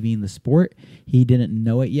leaving the sport. He didn't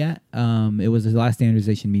know it yet. It was his last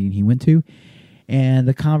standardization meeting he went to. And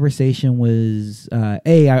the conversation was,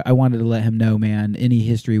 I wanted to let him know, man, any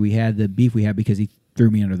history we had, the beef we had, because he threw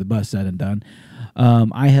me under the bus, said and done.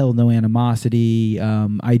 I held no animosity.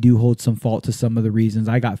 I do hold some fault to some of the reasons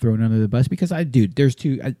I got thrown under the bus because there's two.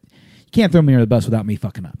 You can't throw me under the bus without me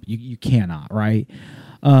fucking up. You cannot, right?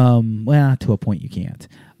 Well, to a point you can't.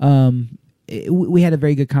 We had a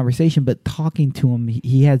very good conversation, but talking to him,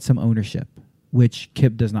 he had some ownership, which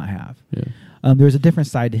Kip does not have. Yeah. There's a different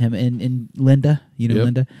side to him. And Linda,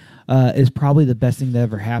 Linda, is probably the best thing that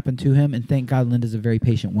ever happened to him. And thank God Linda's a very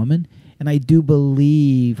patient woman. And I do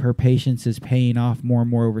believe her patience is paying off more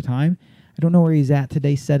and more over time. I don't know where he's at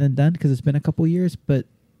today, said and done, because it's been a couple years, but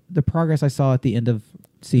the progress I saw at the end of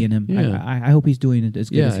seeing him, I hope he's doing it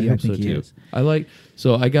as good as I think he is.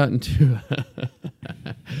 I got into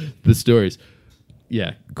the stories.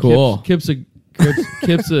 Yeah, cool. Kip's a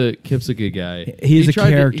good guy. He's a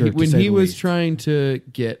character. When he was trying to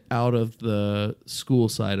get out of the school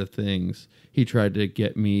side of things, he tried to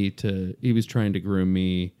get me to. He was trying to groom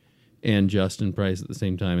me and Justin Price at the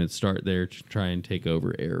same time and start there to try and take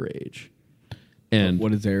over Air Rage. And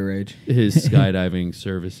what is Air Rage? His skydiving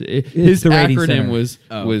service. His acronym was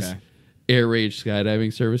okay. Air Rage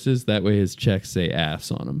Skydiving Services. That way his checks say ass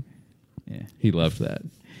on them. Yeah. He loved that.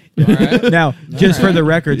 All right. Now, just for the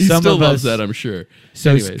record, he some still of loves us, that, I'm sure.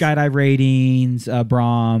 So Skydive Ratings,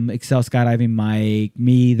 Brom, Excel Skydiving Mike,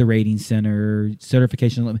 me, the Rating Center,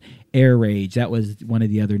 Certification, Air Rage. That was one of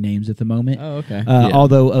the other names at the moment. Oh, okay.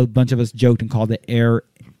 Although a bunch of us joked and called it Air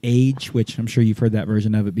Age, which I'm sure you've heard that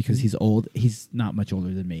version of it because he's old. He's not much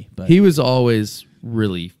older than me. But he was always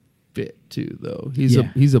really fit too, though. He's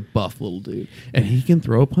Yeah. he's a buff little dude, and he can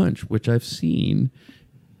throw a punch, which I've seen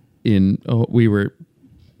in. We were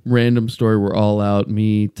random story. We're all out.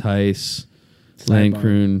 Me, Tice,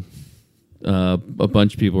 Landcroon, a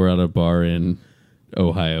bunch of people were at a bar in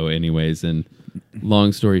Ohio, anyways. And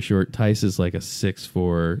long story short, Tice is like a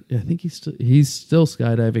 6'4". I think he's still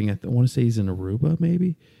skydiving. I want to say he's in Aruba,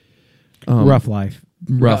 maybe. Rough life.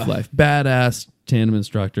 Rough life. Badass tandem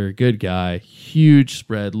instructor, good guy, huge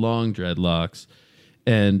spread, long dreadlocks.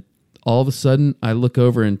 And all of a sudden, I look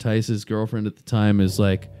over and Tice's girlfriend at the time is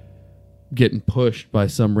like getting pushed by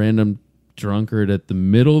some random drunkard at the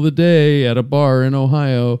middle of the day at a bar in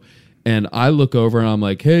Ohio. And I look over and I'm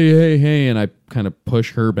like, hey. And I kind of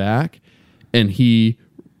push her back. And he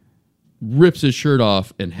rips his shirt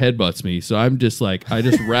off and headbutts me. So I'm just like, I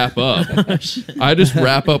just wrap up. I just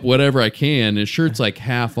wrap up whatever I can. His shirt's like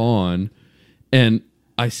half on. And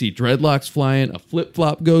I see dreadlocks flying. A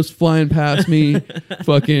flip-flop goes flying past me.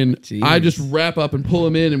 Fucking, I just wrap up and pull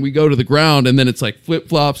him in and we go to the ground. And then it's like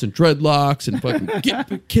flip-flops and dreadlocks and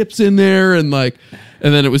fucking Kip's in there. And like,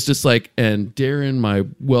 and then it was just like, and Darren, my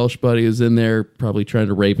Welsh buddy, is in there probably trying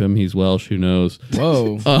to rape him. He's Welsh. Who knows?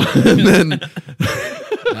 Whoa. And then...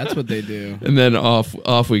 That's what they do. And then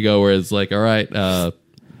off we go, where it's like, all right,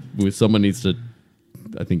 someone needs to.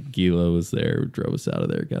 I think Gila was there, drove us out of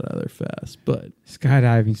there, got out of there fast. But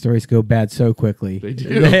Skydiving stories go bad so quickly. they do,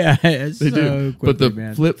 Yeah, they so do. quickly, But the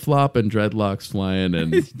man. flip flop and dreadlocks flying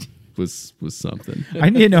and was something. I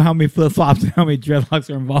need to know how many flip flops and how many dreadlocks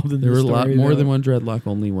are involved in There were this a lot story, more though. than one dreadlock,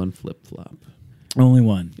 only one flip flop. Only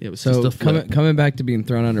one. It was So just a flip. coming back to being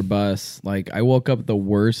thrown under bus, like I woke up with the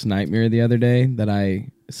worst nightmare the other day that I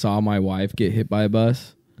saw my wife get hit by a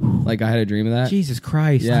bus. Like I had a dream of that. Jesus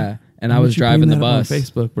Christ. Yeah. And Why I would was you driving bring the that up bus. on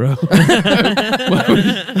Facebook, bro.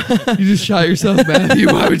 You just shot yourself, Matthew.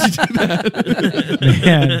 Why would you do that?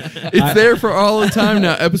 Man. It's there for all the time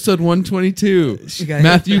now. Episode 122.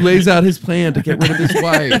 Matthew lays out his plan to get rid of his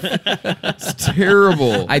wife. It's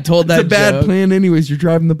terrible. I told that it's a bad joke. plan, anyways. You're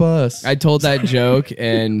driving the bus. I told that joke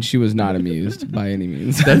and she was not amused by any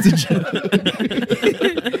means. That's a joke.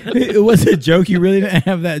 It was a joke. You really didn't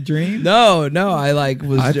have that dream? No, I like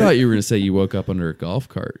was. I thought you were going to say you woke up under a golf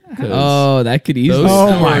cart. 'cause Oh, that could easily. those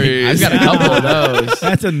Oh my- stories. I've got a couple of those.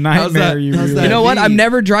 That's a nightmare. that- You how's really that You know what? knee? I'm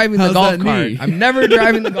never driving the How's golf that cart. knee? I'm never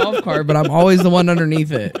driving the golf cart, but I'm always the one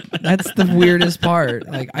underneath it. That's the weirdest part.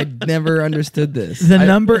 Like I never understood this. The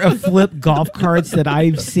number of flip golf carts that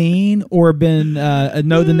I've seen or been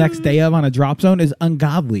know the next day of on a drop zone is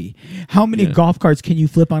ungodly. How many golf carts can you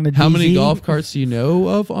flip on a DZ? How many golf carts do you know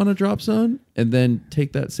of on a drop zone? And then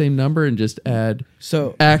take that same number and just add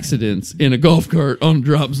So accidents in a golf cart on a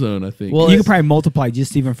drop zone, I think. Well, You could probably multiply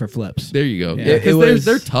just even for flips. there you go. Yeah. Yeah, It 'cause was-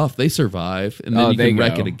 they're tough. They survive, and then you they can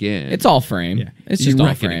wreck go. it again. It's all frame. Yeah. It's You just all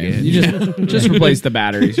wreck it frame. again. You just replace the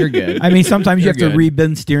batteries. You're good. I mean, sometimes you have You're to good.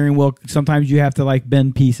 re-bend steering wheel. Sometimes you have to like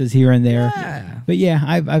bend pieces here and there. Yeah. But yeah,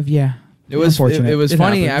 I've yeah. It was Unfortunate. it was It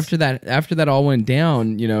funny happens. after that all went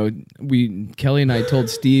down. You know, Kelly and I told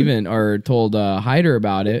Steven or told Hyder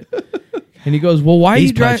about it, and he goes, "Well, why are He's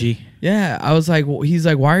you driving?" pudgy. Yeah, I was like, well, he's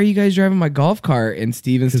like, "Why are you guys driving my golf cart?" And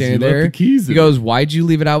Steven's 'Cause standing you left there. the keys He in. goes, "Why'd you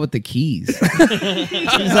leave it out with the keys?"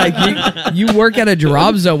 He's like, "You work at a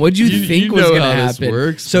drop zone. What'd you You- think you was know gonna how this happen?"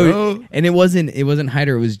 works, so, bro. and it wasn't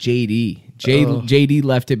Hyder. It was JD. JD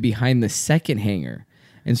left it behind the second hangar.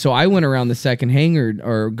 And so I went around the second hangar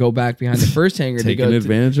or go back behind the first hangar to Taking go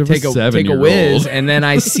advantage of a take a 7-year-old. whiz, and then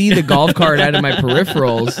I see the golf cart out of my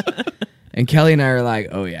peripherals, and Kelly and I are like,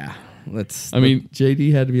 "Oh yeah, let's." I mean,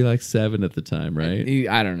 JD had to be like 7 at the time, right?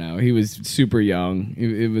 I don't know. He was super young.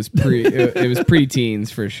 It was it was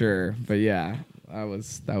pre-teens for sure. But yeah, that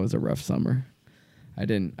was a rough summer. I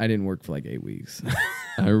didn't work for like 8 weeks.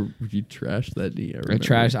 You trashed that knee.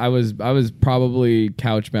 I was probably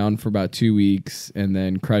couch bound for about 2 weeks, and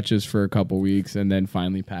then crutches for a couple weeks, and then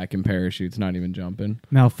finally packing parachutes, not even jumping.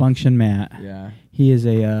 Malfunction Matt. Yeah. He is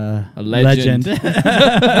a legend.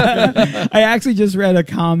 I actually just read a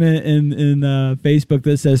comment in Facebook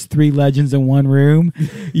that says 3 legends in one room.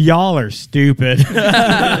 Y'all are stupid. Is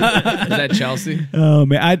that Chelsea? Oh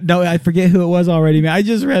man, I forget who it was already. Man, I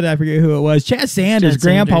just read it. I forget who it was. Chad Sanders, Chad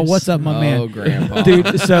Grandpa. Sanders. What's up, my Oh, man? Grandpa.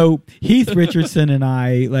 Dude, so Heath Richardson and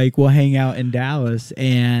I will hang out in Dallas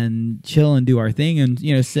and chill and do our thing, and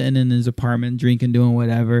sitting in his apartment, drinking, doing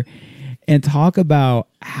whatever. and talk about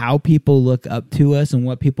how people look up to us and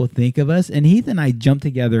what people think of us. And Heath and I jumped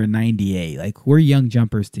together in '98. Like, we're young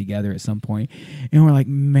jumpers together at some point, and we're like,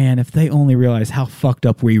 man, if they only realize how fucked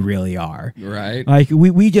up we really are. Right. Like,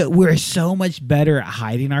 we're so much better at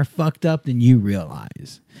hiding our fucked up than you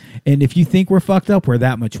realize. And if you think we're fucked up, we're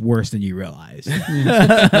that much worse than you realize.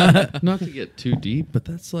 Not to get too deep, but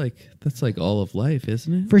that's like all of life,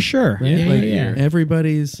 isn't it? For sure. Right? Yeah, Like, yeah.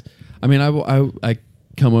 everybody's. I mean, I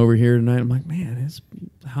come over here tonight. I'm like, man, his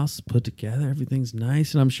house is put together. Everything's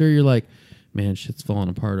nice, and I'm sure you're like, man, shit's falling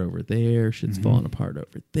apart over there. Shit's falling apart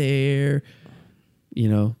over there. You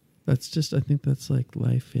know, that's just. I think that's like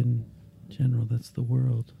life in general. That's the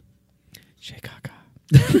world. Chicago.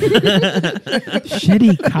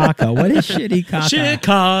 Shitty caca. What is shitty caca?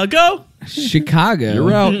 Chicago. Chicago.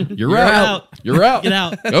 You're out. You're out. You're out. Get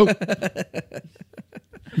out. Go.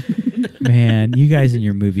 Man, you guys and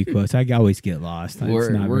your movie quotes, I always get lost. It's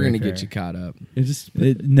We're not going to very get you fair. caught up.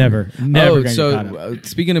 Never Oh, gonna get so caught up.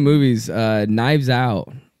 speaking of movies, Knives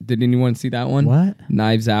Out. Did anyone see that one? What?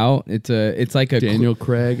 Knives Out. It's like a Daniel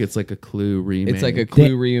Craig. It's like a Clue remake. It's like a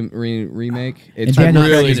Clue remake. It's Daniel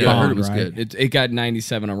really Craig's good. I heard Bond, it was right? good. It got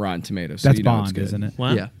 97 on Rotten Tomatoes. So That's you know it's Bond, good. isn't it?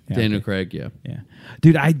 What? Yeah, Yeah, Daniel okay. Craig. Yeah, Yeah,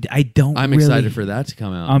 dude, I don't. I'm really- excited for that to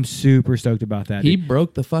come out. I'm super stoked about that. He dude.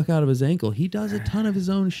 broke the fuck out of his ankle. He does a ton of his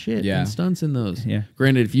own shit Yeah. and stunts in those. Yeah.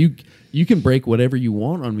 Granted, if you can break whatever you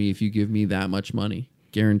want on me if you give me that much money,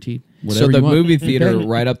 guaranteed. Whatever So the you want. movie theater Okay.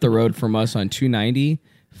 right up the road from us on 290,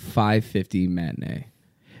 $5.50 matinee.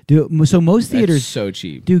 Dude, so most That's theaters, so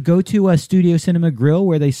cheap. dude, go to a Studio Cinema Grill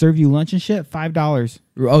where they serve you lunch and shit. $5.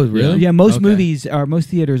 Oh, really? Yeah, most Okay. movies or most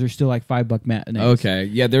theaters are still like $5 matinees. Okay.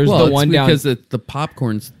 Yeah, there's well, the it's one down. because the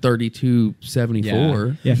popcorn's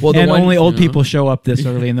 $32.74. Yeah. Well, the and one- only old you know. people show up this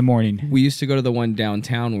early in the morning. We used to go to the one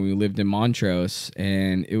downtown when we lived in Montrose,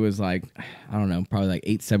 and it was like, I don't know, probably like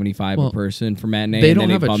 $8.75 Well, a person for matinee. they and don't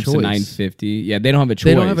then have it a bumps to choice. $9.50. Yeah, they don't have a choice.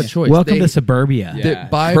 They don't have a choice. Welcome They- to suburbia. Yeah.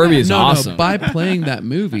 that by Furby is awesome. by playing that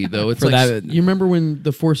movie though, it's For like that- you remember when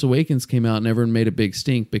The Force Awakens came out and everyone made a big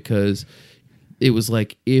stink because it was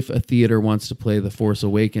like if a theater wants to play The Force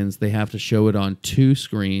Awakens, they have to show it on 2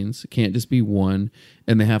 screens. It can't just be one,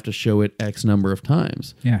 and they have to show it X number of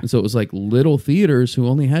times. Yeah. And so it was like little theaters who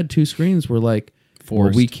only had 2 screens were like, well,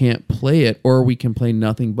 Forced. we can't play it, or we can play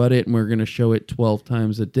nothing but it, and we're going to show it 12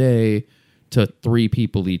 times a day to 3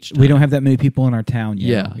 people each time. We don't have that many people in our town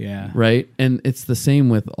yet. Yeah. Right. And it's the same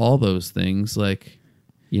with all those things. Like,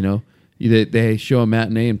 you know, they show a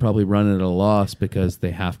matinee and probably run at a loss because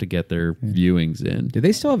they have to get their viewings in. Do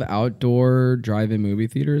they still have outdoor drive-in movie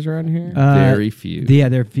theaters around here? Very few. Yeah,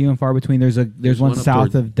 they're few and far between. There's one one up south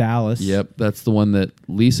towards- of Dallas. Yep. That's the one that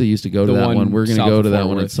Lisa used to go to The that one one. We're going to south go of to that Fort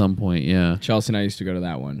one Worth. at some point. Yeah. Chelsea and I used to go to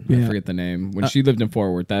that one. Yeah. I forget the name. When she lived in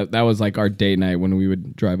Fort Worth, that was like our date night when we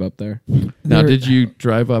would drive up there. Now, There- did you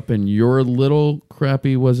drive up in your little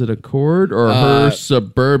crappy, was it Accord or Uh, her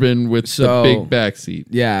Suburban with so- the big back seat?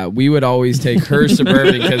 Yeah, we would always take her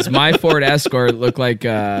Suburban because my Ford Escort looked like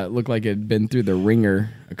it had been through the ringer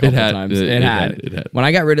a couple had- times. it had. When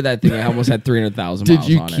I got rid of that thing, it almost had 300,000 Did miles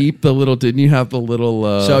you on it. keep the little, didn't you have the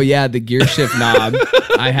little... So yeah, the gear shift knob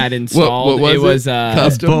I had installed. what was it was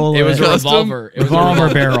Custom? It was a Custom? revolver. It was a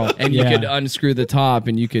Revolver barrel. and Yeah. you could unscrew the top,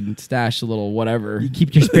 and you could stash a little whatever.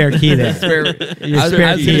 Keep your spare key there. Spare, Your I was spare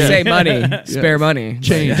going key. to say money, spare money.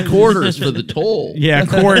 change quarters for the toll. Yeah,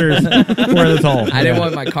 quarters for the toll. I didn't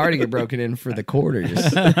want my car to get broken in for the quarters.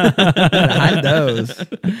 Hide those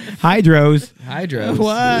Hydros. hydros.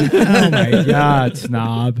 What? Oh my God,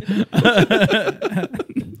 snob.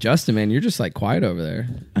 Justin, man, you're just like quiet over there.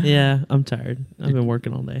 Yeah, I'm tired. I've been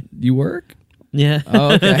working all day. You work? Yeah.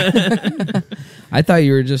 Oh, okay. I thought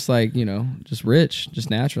you were just like, just rich, just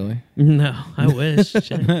naturally. No, I wish.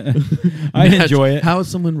 Shit. I enjoy it. How is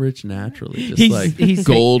someone rich naturally? Just He's- like he's-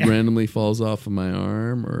 gold randomly falls off of my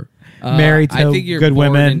arm, or Married to I think you're good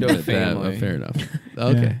born women. into a that, family. fair enough.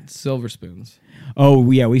 Okay. Yeah. Silver spoons. Oh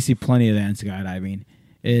yeah, we see plenty of that in skydiving.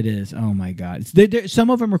 It is. Oh my God. Some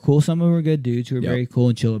of them are cool. Some of them are good dudes who are Yep. very cool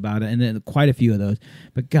and chill about it, and then quite a few of those.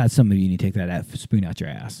 But God, some of you need to take that spoon out your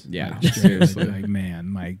ass. Yeah, Like, seriously. Like, man,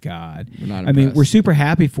 my God. We're not I mean, impressed. we're super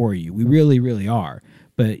happy for you. We really, really are.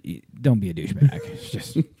 But don't be a douchebag.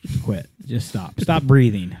 Just quit. Just stop. Stop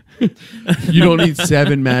breathing. You don't need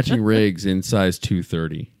 7 matching rigs in size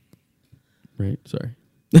 230. Right? Sorry.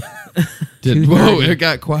 Whoa! It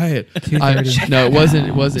got quiet. No, it wasn't.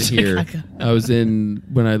 It wasn't here. I was in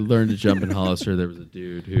when I learned to jump in Hollister. There was a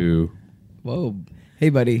dude who. Whoa. Hey,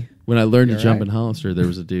 buddy. When I learned to You jump alright? in Hollister, there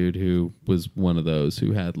was a dude who was one of those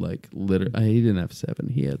who had like he didn't have 7.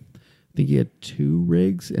 He had I think he had 2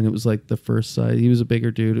 rigs, and it was like the first size. He was a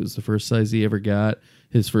bigger dude. It was the first size he ever got.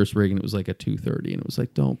 His first rig, and it was like a 230, and it was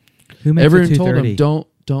like, don't. Who makes Everyone a told 230? him,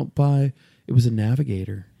 don't buy. It was a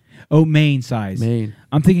Navigator. Oh, main size. Main.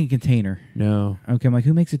 I'm thinking container. No. Okay, I'm like,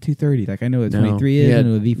 who makes a 230? Like, I know what No. 23 is,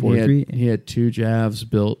 and a V43. He had 2 Javs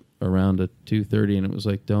built around a 230, and it was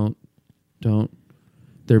like, don't.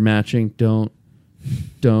 They're matching. Don't.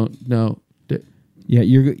 No. Yeah,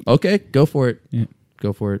 you're. Okay, go for it. Yeah.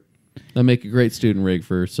 Go for it. That'll make a great student rig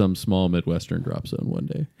for some small Midwestern drop zone one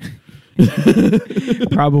day.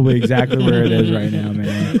 Probably exactly where it is right now,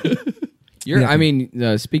 man. I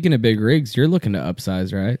mean, speaking of big rigs, you're looking to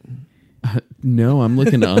upsize, right? No, I'm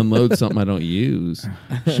looking to unload something I don't use.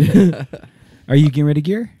 Are you getting rid of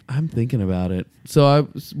gear? I'm thinking about it. So I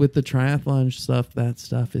was with the triathlon stuff. That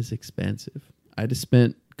stuff is expensive. I just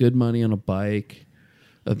spent good money on a bike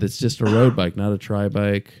that's just a road bike, not a tri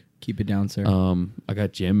bike. Keep it down, sir. I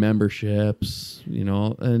got gym memberships,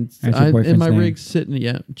 and That's your boyfriend's my name. rig's sitting.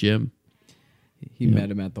 Yeah, Jim. He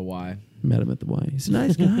met him at the Y. Met him at the Y. He's a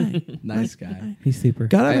nice guy. Nice guy. He's super.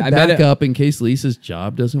 Gotta have I a met backup in case Lisa's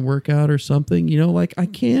job doesn't work out or something. Like I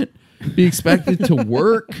can't be expected to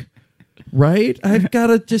work, right? I've got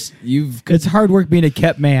to just. It's hard work being a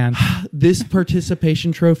kept man. This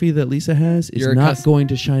participation trophy that Lisa has is You're not going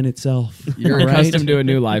to shine itself. You're right? accustomed to a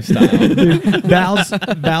new lifestyle.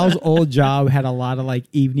 Val's old job had a lot of like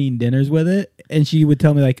evening dinners with it, and she would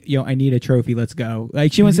tell me like, I need a trophy, let's go.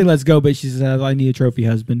 Like she wouldn't say let's go, but she said I need a trophy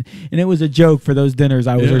husband, and it was a joke for those dinners.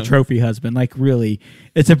 I was her trophy husband. Like really,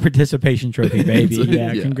 it's a participation trophy, baby.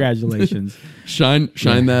 Yeah. Congratulations. Shine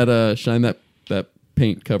that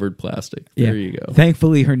paint covered plastic. There you go.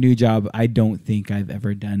 Thankfully, her new job, I don't think I've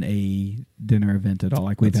ever done a dinner event at all.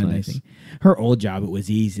 Like we've That's had nice. anything. Her old job, it was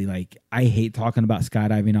easy. Like I hate talking about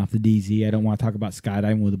skydiving off the DZ. I don't want to talk about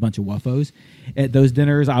skydiving with a bunch of wuffos. At those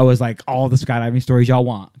dinners, I was like, all the skydiving stories y'all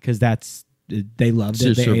want, because they loved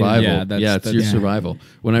It's it. your They ate it. survival. Yeah, It's your yeah. survival.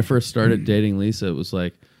 When I first started dating Lisa, it was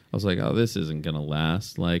like I was like, oh, this isn't gonna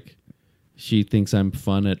last. Like she thinks I'm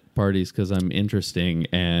fun at parties because I'm interesting,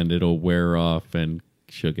 and it'll wear off, and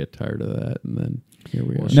she'll get tired of that, and then here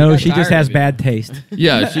we are. No, got she just tired has of it. bad taste.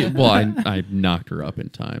 Yeah, I knocked her up in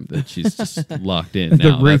time that she's just locked in. The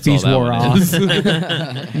now. That's all roofies that wore one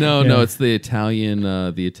is. off. No, it's the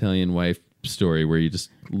Italian wife story where you just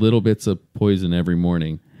little bits of poison every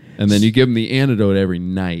morning, and then you give them the antidote every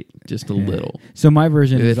night, just a little. So my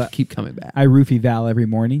version They is keep coming back. I roofie Val every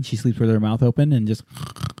morning. She sleeps with her mouth open and just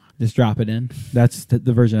drop it in. That's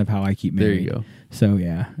the version of how I keep There married. you go. So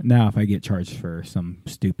yeah, now if I get charged for some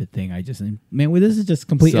stupid thing, I just this is just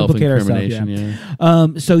complete implicate ourselves. Yeah.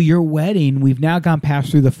 Self-incrimination, So your wedding, we've now gone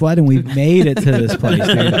past through the flood and we've made it to this place.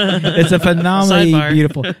 Dude. It's a phenomenally Sidebar.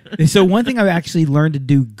 beautiful. So one thing I've actually learned to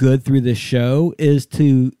do good through this show is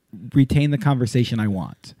to retain the conversation I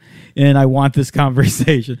want. And I want this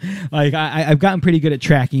conversation. Like I've gotten pretty good at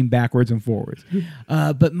tracking backwards and forwards.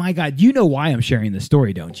 But my God, you know why I'm sharing this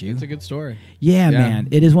story, don't you? It's a good story. Yeah, man.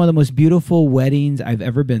 It is one of the most beautiful weddings I've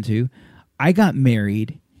ever been to. I got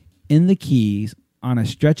married in the Keys on a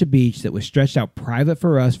stretch of beach that was stretched out private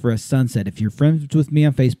for us for a sunset. If you're friends with me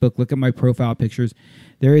on Facebook, look at my profile pictures.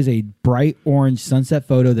 There is a bright orange sunset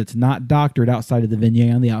photo that's not doctored outside of the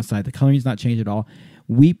vignette on the outside. The coloring's not changed at all.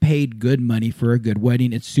 We paid good money for a good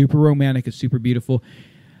wedding. It's super romantic. It's super beautiful.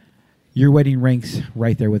 Your wedding ranks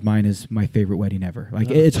right there with mine as my favorite wedding ever. Like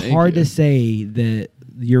it's hard to say that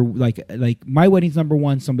you're like my wedding's number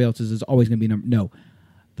one. Somebody else's is always going to be number. No,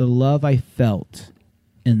 the love I felt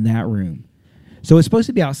in that room. So it's supposed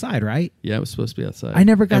to be outside, right? Yeah, it was supposed to be outside. I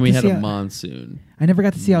never got and we to had see a it. monsoon. I never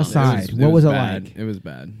got to see outside. What was it bad. like? It was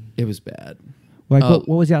bad. It was bad. Like what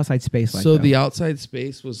was the outside space like? So though? the outside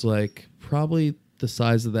space was like probably the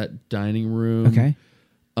size of that dining room. Okay.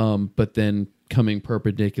 But then coming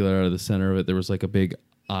perpendicular out of the center of it, there was like a big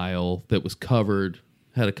aisle that was covered,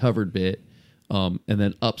 had a covered bit, and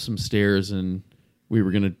then up some stairs, and we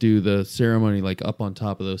were going to do the ceremony like up on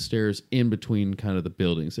top of those stairs in between kind of the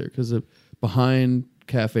buildings there. Because behind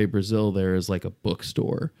Cafe Brazil there is like a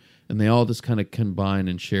bookstore, and they all just kind of combine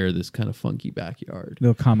and share this kind of funky backyard.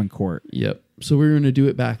 little common court. Yep. So we were going to do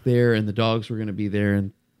it back there, and the dogs were going to be there,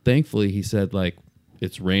 and thankfully he said like,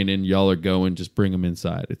 it's raining, y'all are going, just bring them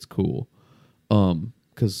inside. It's cool.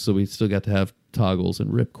 Because so we still got to have toggles and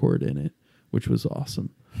ripcord in it, which was awesome.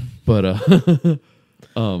 But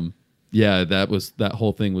yeah, that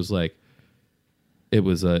whole thing was like, it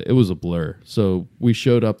was a blur. So we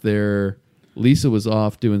showed up there. Lisa was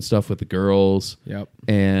off doing stuff with the girls. Yep.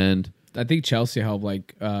 And I think Chelsea helped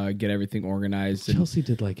get everything organized. And Chelsea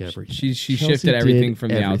did like everything. She Chelsea shifted everything did from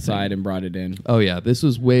the everything. outside and brought it in. Oh yeah, this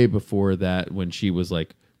was way before that when she was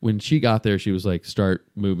like when she got there, she was like, start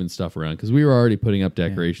moving stuff around because we were already putting up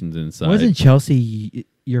decorations inside. Wasn't Chelsea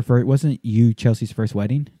your first? Wasn't you Chelsea's first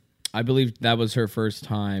wedding? I believe that was her first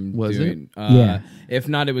time. Was doing, it? Yeah. If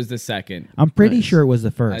not, it was the second. I'm pretty sure it was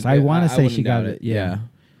the first. I want to say wouldn't she got doubt it. Yeah.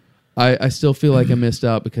 I still feel like I missed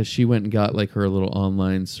out because she went and got like her little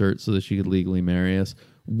online cert so that she could legally marry us.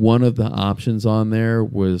 One of the options on there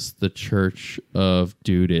was the Church of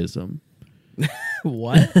Dudism.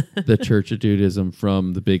 What? The Church of Dudism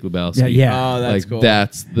from the Big Lebowski. Yeah, yeah. Oh, that's like cool.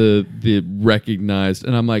 that's the recognized,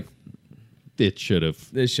 and I'm like, it should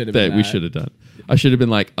have. This should have that been we that. should have done. I should have been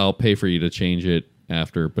like, I'll pay for you to change it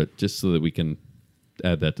after, but just so that we can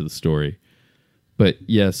add that to the story. But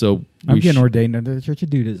yeah, so I'm we getting ordained under the Church of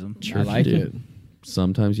Dudism. I like it.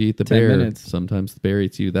 Sometimes you eat the 10 bear. minutes. Sometimes the bear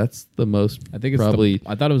eats you. That's the most I think it's probably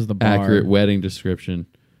I thought it was the bar. accurate wedding description.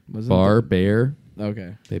 Was it Bar, bear,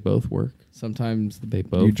 Okay. they both work. Sometimes They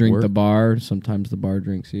both you drink work. the bar. Sometimes the bar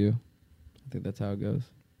drinks you. I think that's how it goes.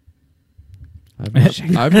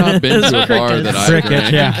 I've not been to a bar that I Crickets,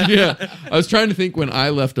 drank. yeah. Yeah. I was trying to think when I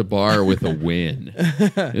left a bar with a win.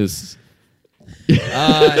 Is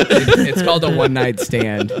It's called a one night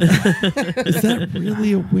stand. is that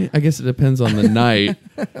really a win? I guess it depends on the night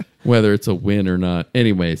whether it's a win or not.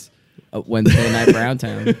 Anyways, Wednesday night Brown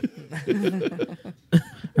Town.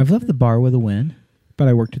 I've left the bar with a win, but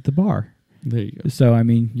I worked at the bar. there you go. So I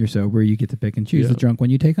mean, you're sober. You get to pick and choose the Yeah. drunk one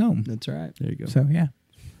you take home. That's right. There you go. So yeah,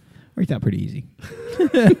 worked out pretty easy.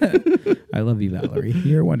 I love you, Valerie.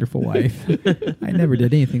 You're a wonderful wife. I never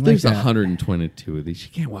did anything There's like that. 122 of these.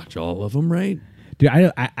 You can't watch all of them, right? Dude,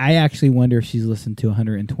 I actually wonder if she's listened to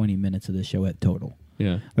 120 minutes of the show at total.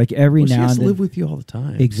 Yeah. Like every Well, she now has and to then. live with you all the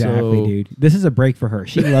time. Exactly, so- dude. This is a break for her.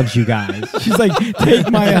 She loves you guys. She's like, take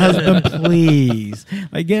my husband, please.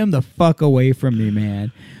 Like, get him the fuck away from me,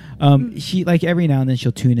 man. She like every now and then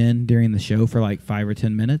she'll tune in during the show for like 5 or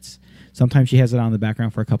 10 minutes. Sometimes she has it on in the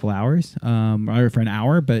background for a couple hours, or for an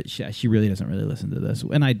hour. But she really doesn't really listen to this.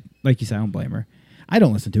 And I, like you said, I don't blame her. I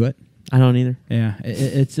don't listen to it. I don't either. Yeah,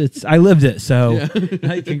 it's. I lived it. So,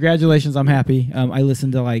 congratulations. I'm happy. I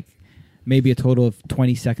listened to like maybe a total of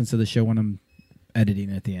 20 seconds of the show when I'm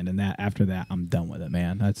editing at the end, and that after that I'm done with it,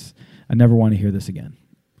 man. I never want to hear this again.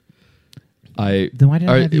 Then why did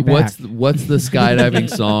I have you what's back? what's the skydiving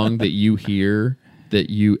song that you hear that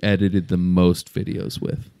you edited the most videos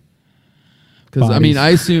with? Because I mean, Bodies. I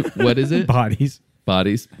assume what is it? Bodies.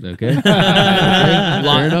 Bodies. Okay.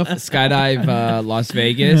 Fair enough. Skydive Las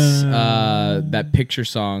Vegas. That picture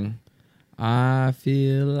song. I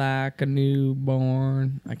feel like a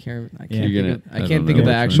newborn. I can't. I can't. You're Think gonna- of, I I can't don't think know of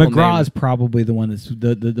the which actual one. McGraw name. is probably the one that's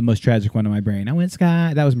the most tragic one in my brain. I went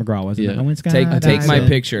sky. That was McGraw, wasn't it? Yeah. I went sky. Take my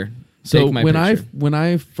picture. So Take my when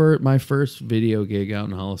picture. my first video gig out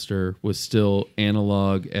in Hollister was still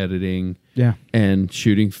analog editing Yeah. and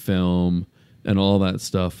shooting film and all that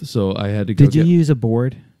stuff. So I had to go. Did you use a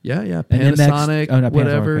board? Yeah, An MX Panasonic, oh, no, Panasonic,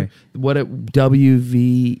 whatever. okay. What it Not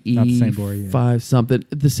the same board, yeah. WVE5 something.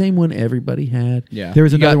 The same one everybody had. Yeah. There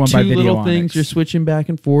was You another got one two by Video little things. You're switching back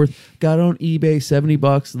and forth. Got on eBay,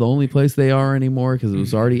 $70. The only place they are anymore because it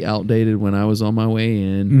was already outdated when I was on my way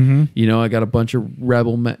in. Mhm. You know, I got a bunch of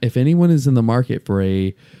Rebel. If anyone is in the market for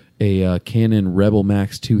a Canon Rebel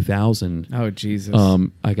Max 2000, Oh Jesus.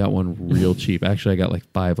 I got one real cheap. Actually, I got like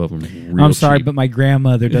 5 of them. Real I'm sorry, cheap. but my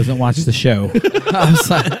grandmother doesn't watch the show. I was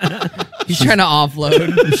like, he's trying to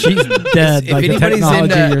offload. She's dead. If Like the anybody's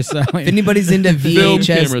technology into- you're selling. If anybody's into Film VHS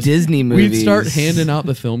cameras. Disney movies, We'd start handing out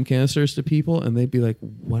the film canisters to people, and they'd be like,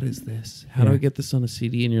 "What is this? How do Yeah. I get this on a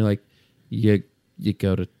CD?" And you're like, "You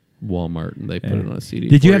go to Walmart and they put it on a CD."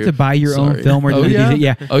 Did you for have to buy your own Sorry. film or oh did you-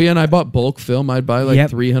 yeah, yeah. Oh yeah, and I bought bulk film. I'd buy like Yep.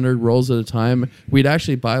 300 rolls at a time. We'd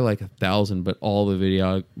actually buy like 1,000, but all the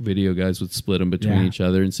video guys would split them between Yeah. each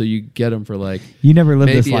other, and so you get them for like You never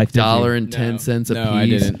lived this maybe life, did you? $1.10 a No, I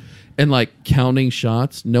piece. didn't. And like counting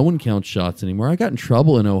shots, no one counts shots anymore. I got in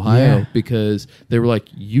trouble in Ohio Yeah. because they were like,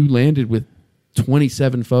 "You landed with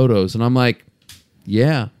 27 photos," and I'm like,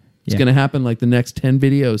 "Yeah, it's Yeah. gonna happen like the next 10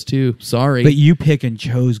 videos too. Sorry, But you pick and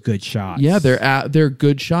chose good shots. yeah, they're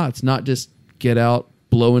good shots, not just get out,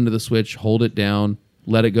 blow into the switch, hold it down,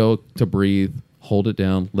 let it go to breathe, hold it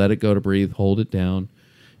down, let it go to breathe, hold it down.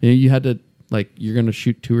 And you had to like you're gonna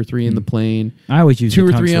shoot 2 or 3 in the plane, I always use 2 the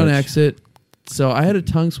or tongue 3 on switch. exit. So I had a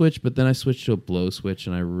tongue switch, but then I switched to a blow switch,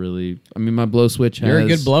 and my blow switch has you're a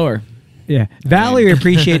good blower. Yeah, Valerie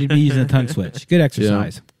appreciated me using the tongue switch. Good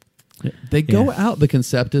exercise. They go Yeah. out the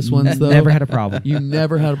Conceptus ones though. Never had a problem. You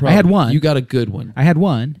never had a problem. I had one. You got a good one. I had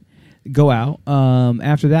one go out.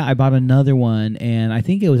 After that, I bought another one, and I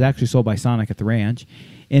think it was actually sold by Sonic at the ranch.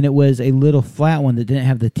 and it was a little flat one that didn't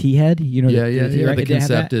have the T head. You know, Yeah, the T, yeah. right? The It didn't have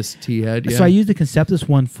that. Conceptus T head. Yeah. So I used the Conceptus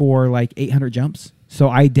one for like 800 jumps. So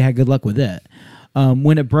I had good luck with it.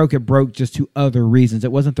 When it broke just to other reasons.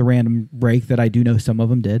 It wasn't the random break that I do know some of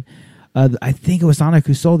them did. I think it was Sonic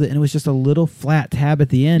who sold it, and it was just a little flat tab at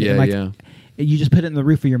the end. Yeah, and yeah. You just put it in the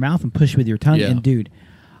roof of your mouth and push with your tongue. Yeah. And dude,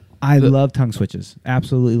 I love tongue switches.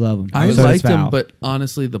 Absolutely love them. I So does liked them, Valve. but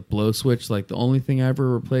honestly, the blow switch, like the only thing I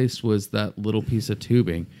ever replaced was that little piece of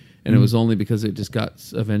tubing. And it was only because it just got,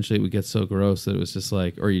 eventually it would get so gross that it was just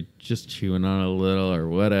like, or you just chewing on it a little or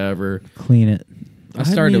whatever. Clean it. I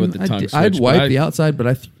started with the tongue switch. I'd but wipe the outside,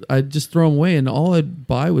 but I'd just throw them away. And all I'd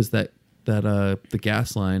buy was the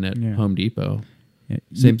gas line at Yeah. Home Depot. Yeah.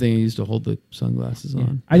 Same thing I used to hold the sunglasses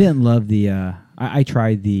on. I didn't love the. I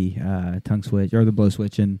tried the tongue switch or the blow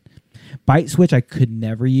switch, and bite switch I could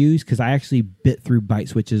never use because I actually bit through bite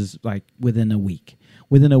switches like within a week.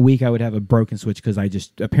 Within a week, I would have a broken switch because I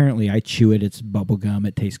chew it. It's bubble gum.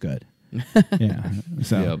 It tastes good. Yeah.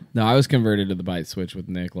 So Yep. No, I was converted to the bite switch with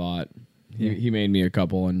Nick Lott. He made me a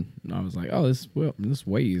couple, and I was like, "Oh, this is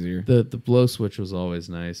way easier." The blow switch was always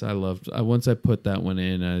nice. Once I put that one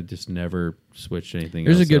in, I just never switched anything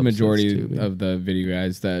There's else a good up since majority tubing. of the video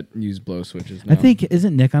guys that use blow switches now. I think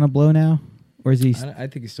isn't Nick on a blow now, or is he? I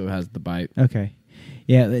think he still has the bite. Okay.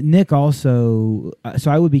 Yeah, Nick also.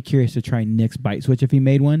 So I would be curious to try Nick's bite switch if he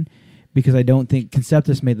made one, because I don't think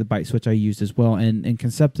Conceptus made the bite switch I used as well, and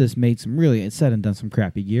Conceptus made some really, it said and done some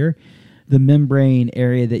crappy gear. The membrane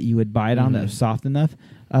area that you would bite on that was soft enough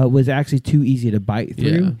was actually too easy to bite through.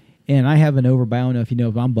 Yeah. And I have an overbite. I don't know if you know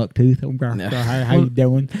if I'm bucktooth. How you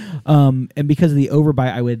doing? And because of the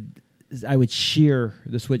overbite, I would shear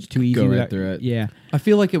the switch too easy. Go right without- through it. Yeah. I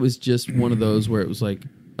feel like it was just one of those where it was like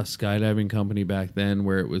a skydiving company back then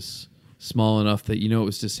where it was small enough that, it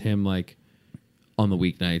was just him like on the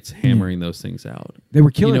weeknights hammering those things out. They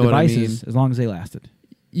were killer You know what I devices mean? as long as they lasted.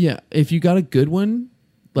 Yeah. If you got a good one,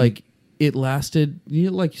 like it lasted,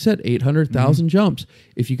 like you said, 800,000 jumps.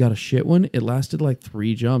 If you got a shit one, it lasted like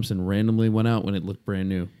 3 jumps and randomly went out when it looked brand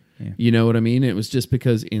new. Yeah. You know what I mean? It was just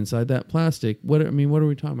because inside that plastic, what are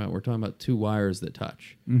we talking about? We're talking about 2 wires that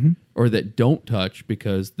touch or that don't touch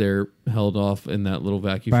because they're held off in that little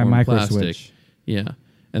vacuum By a form micro plastic. switch. Yeah.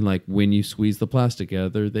 And like when you squeeze the plastic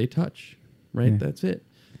together, they touch, right? Yeah. That's it.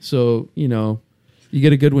 So, you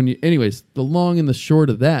get a good one. Anyways, the long and the short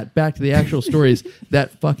of that, back to the actual story is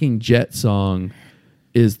that fucking Jet song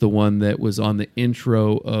is the one that was on the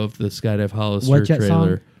intro of the Skydive Hollister What Jet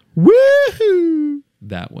trailer. song? Woohoo!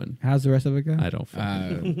 That one. How's the rest of it go? I don't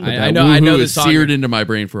fucking know. But I that know. I know woohoo the is song. seared into my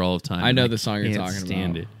brain for all of time. I know Like, the song you're can't talking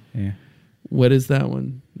stand about. it. Yeah. What is that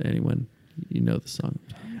one? Anyone? You know the song.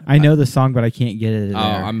 I know the song, but I can't get it. Oh,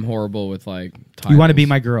 there. I'm horrible with like. You want to be titles.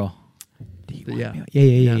 my girl? Yeah.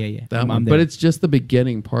 Yeah. That I'm one. there. But it's just the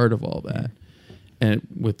beginning part of all that. And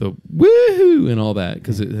with the woohoo and all that,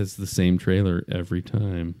 because it has the same trailer every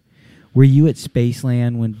time. Were you at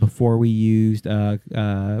Spaceland before we used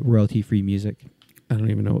royalty-free music? I don't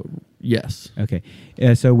even know. Yes. Okay,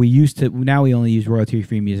 so we used to. Now we only use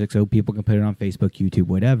royalty-free music, so people can put it on Facebook, YouTube,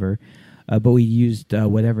 whatever. But we used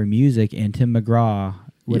whatever music, and Tim McGraw,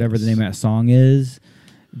 whatever the Yes. name of that song is.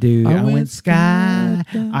 Dude, I went sky.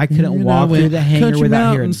 I couldn't walk through the hangar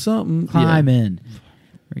without hearing something. climbing.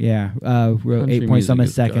 Yeah, wrote Country 8 point something music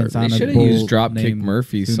is seconds garbage. on They a should have bull used Dropkick named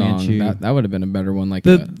Murphy's Fu song. Manchu. That would have been a better one. Like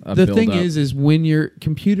The a thing build-up. is when your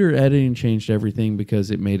computer editing changed everything because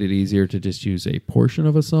it made it easier to just use a portion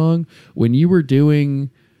of a song. When you were doing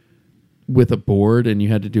with a board and you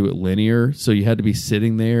had to do it linear, so you had to be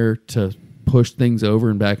sitting there to push things over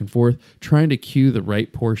and back and forth, trying to cue the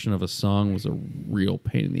right portion of a song was a real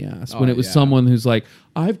pain in the ass. When it was someone who's like,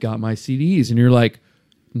 I've got my CDs, and you're like,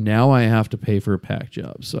 now I have to pay for a pack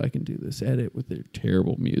job so I can do this edit with their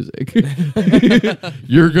terrible music.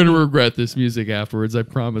 You're going to regret this music afterwards, I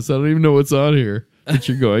promise. I don't even know what's on here, but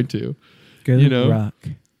you're going to. Good know? rock.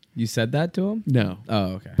 You said that to him? No. Oh,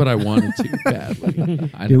 okay. But I wanted to badly.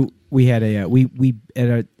 Dude, we had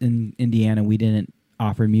in Indiana. We didn't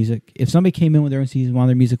offer music. If somebody came in with their own season on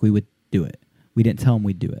their music, we would do it. We didn't tell them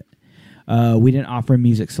we'd do it. We didn't offer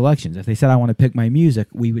music selections. If they said, I want to pick my music,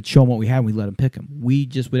 we would show them what we had and we'd let them pick them. We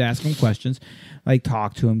just would ask them questions, like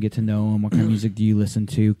talk to them, get to know them. What kind of music do you listen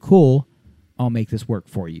to? Cool. I'll make this work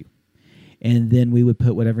for you. And then we would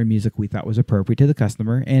put whatever music we thought was appropriate to the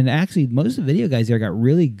customer. And actually, most of the video guys there got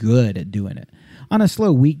really good at doing it. On a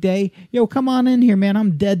slow weekday, yo, come on in here, man.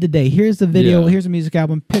 I'm dead today. Here's the video. Yeah. Here's a music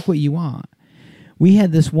album. Pick what you want. We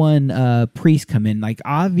had this one priest come in, like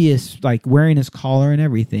obvious, like wearing his collar and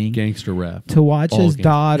everything, Gangster rap. to watch All his gangster.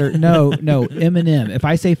 daughter. No, Eminem. If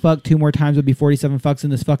I say fuck 2 more times, it'll be 47 fucks in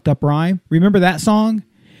this fucked up rhyme. Remember that song?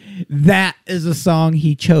 That is a song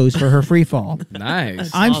he chose for her free fall.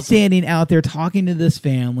 Nice. I'm awesome. standing out there talking to this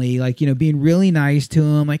family, like, being really nice to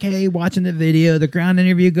them, like, hey, watching the video, the ground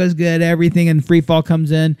interview goes good, everything, and free fall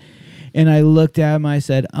comes in. And I looked at him, I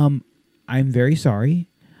said, I'm very sorry.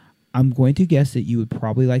 I'm going to guess that you would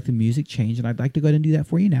probably like the music change, and I'd like to go ahead and do that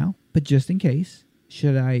for you now. But just in case,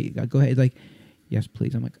 should I go ahead? He's like, yes,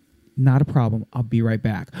 please. I'm like, not a problem. I'll be right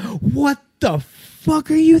back. What the fuck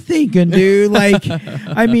are you thinking, dude? Like,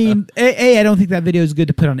 I mean, I don't think that video is good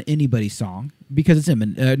to put on anybody's song because it's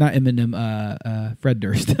not Eminem, Fred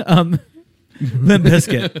Durst. Limp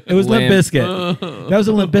Bizkit. It was Limp Bizkit. That was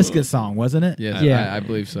a Limp Bizkit song, wasn't it? Yes, Yeah. I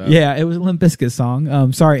believe so. Yeah, it was a Limp Bizkit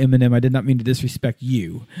song. Sorry, Eminem. I did not mean to disrespect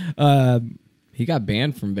you. He got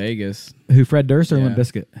banned from Vegas Who, Fred Durst or Yeah. Limp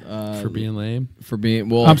Bizkit? For being lame. for being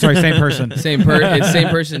well. I'm sorry, same person. It's same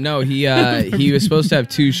person. No, he was supposed to have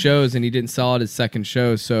 2 shows and he didn't sell out his second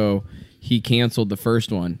show, so he canceled the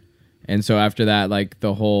first one. And so after that, like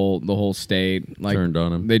the whole state like Turned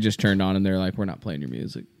on him. They just turned on him. They're like, we're not playing your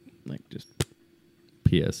music. Like just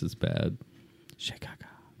PS is bad. Chicago.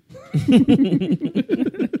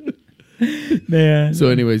 Man. So,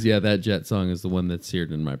 anyways, yeah, that Jet song is the one that's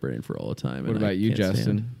seared in my brain for all the time. What and I about you, can't stand.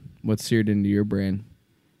 Justin? What's seared into your brain?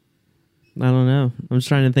 I don't know. I'm just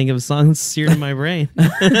trying to think of a song that's seared in my brain.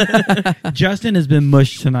 Justin has been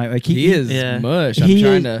mushed tonight. Like He is Yeah. mush. I'm He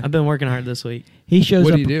trying is- to. I've been working hard this week. He shows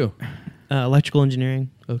What up. do you do? Electrical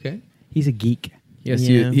engineering. Okay. He's a geek. Yes,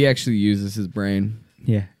 Yeah. he actually uses his brain.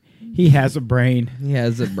 Yeah. He has a brain. He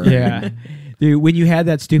has a brain. Yeah. Dude, when you had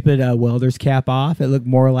that stupid welder's cap off, it looked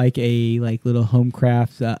more like a little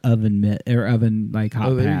homecraft oven mitt or oven like hot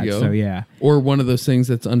Oh, there you pad. go. So yeah, Or one of those things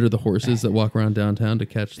that's under the horses that walk around downtown to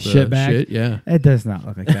catch the Shit bag? shit. Yeah. it does not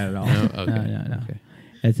look like that at all. No? Okay. No. Okay.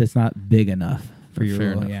 It's not big enough for your Fair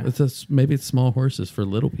little, enough. yeah. It's maybe it's small horses for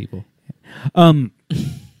little people,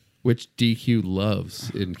 which DQ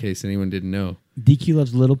loves. In case anyone didn't know, DQ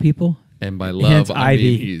loves little people. and by Hence love I Ivy.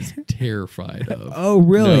 mean he's terrified of. Oh,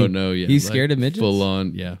 really? No, yeah. He's scared of midgets? Full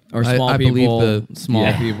on, yeah. Or small I people, believe the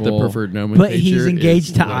small people. the preferred nomenclature. But he's engaged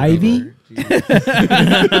is to whatever. Ivy?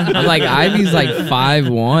 I'm like, Ivy's like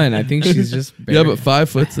 5'1". I think she's just Yeah, but 5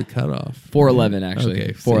 foot's the cutoff. 4'11" actually.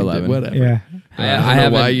 Okay, same 4'11". thing, whatever. Yeah. I I don't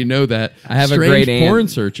have know why a- you know that. I have a Strange great aunt. porn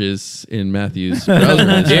searches in Matthew's browser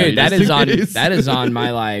history, Dude, that just is in on case.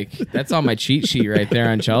 my that's on my cheat sheet right there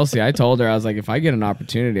on Chelsea. I told her, I was like, if I get an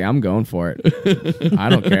opportunity, I'm going for it. I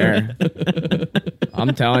don't care.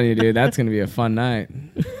 I'm telling you, dude, that's gonna be a fun night.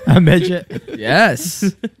 A midget.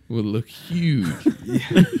 Yes. Would look huge.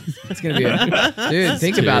 It's gonna be dude,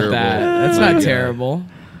 think about terrible. that. That's My not God. terrible.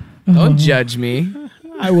 Don't judge me.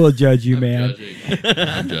 I will judge you, man.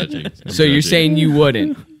 I'm judging. I'm So you're judging. saying you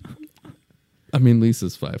wouldn't? I mean,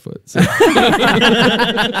 Lisa's 5 foot. So.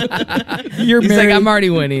 You're He's married. like, I'm already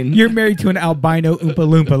winning. You're married to an albino Oompa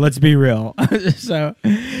Loompa. Let's be real. So,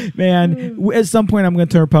 man, at some point I'm going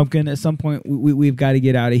to turn pumpkin. At some point we've got to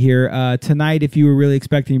get out of here. Tonight, if you were really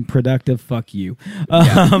expecting productive, fuck you.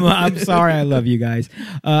 I'm sorry. I love you guys.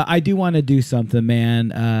 I do want to do something,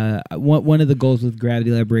 man. One of the goals with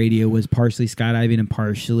Gravity Lab Radio was partially skydiving and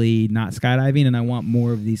partially not skydiving, and I want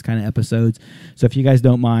more of these kind of episodes. So if you guys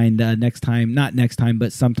don't mind, next time, not next time,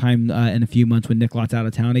 but sometime in a few months when Nick Lott's out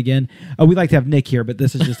of town again, we'd like to have Nick here, but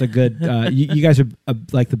this is just a good, you guys are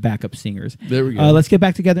like the backup singers. There we go. Let's get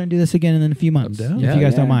back together and do this again in a few months. down. If Yeah, you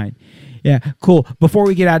guys don't yeah. mind. Yeah, cool. Before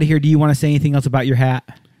we get out of here, do you want to say anything else about your hat?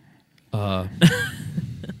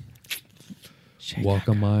 Walk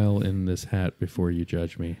a mile in this hat before you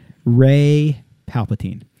judge me. Ray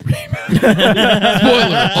Palpatine.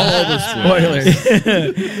 Spoiler. All the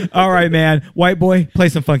spoilers. All right, man. White boy, play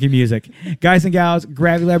some funky music. Guys and gals,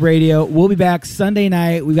 Gravity Lab Radio. We'll be back Sunday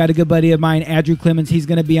night. We've got a good buddy of mine, Andrew Clemens. He's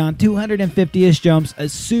going to be on 250-ish jumps, a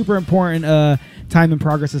super important time in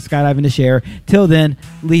progress of skydiving to share. Till then,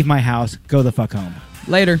 leave my house. Go the fuck home.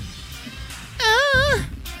 Later.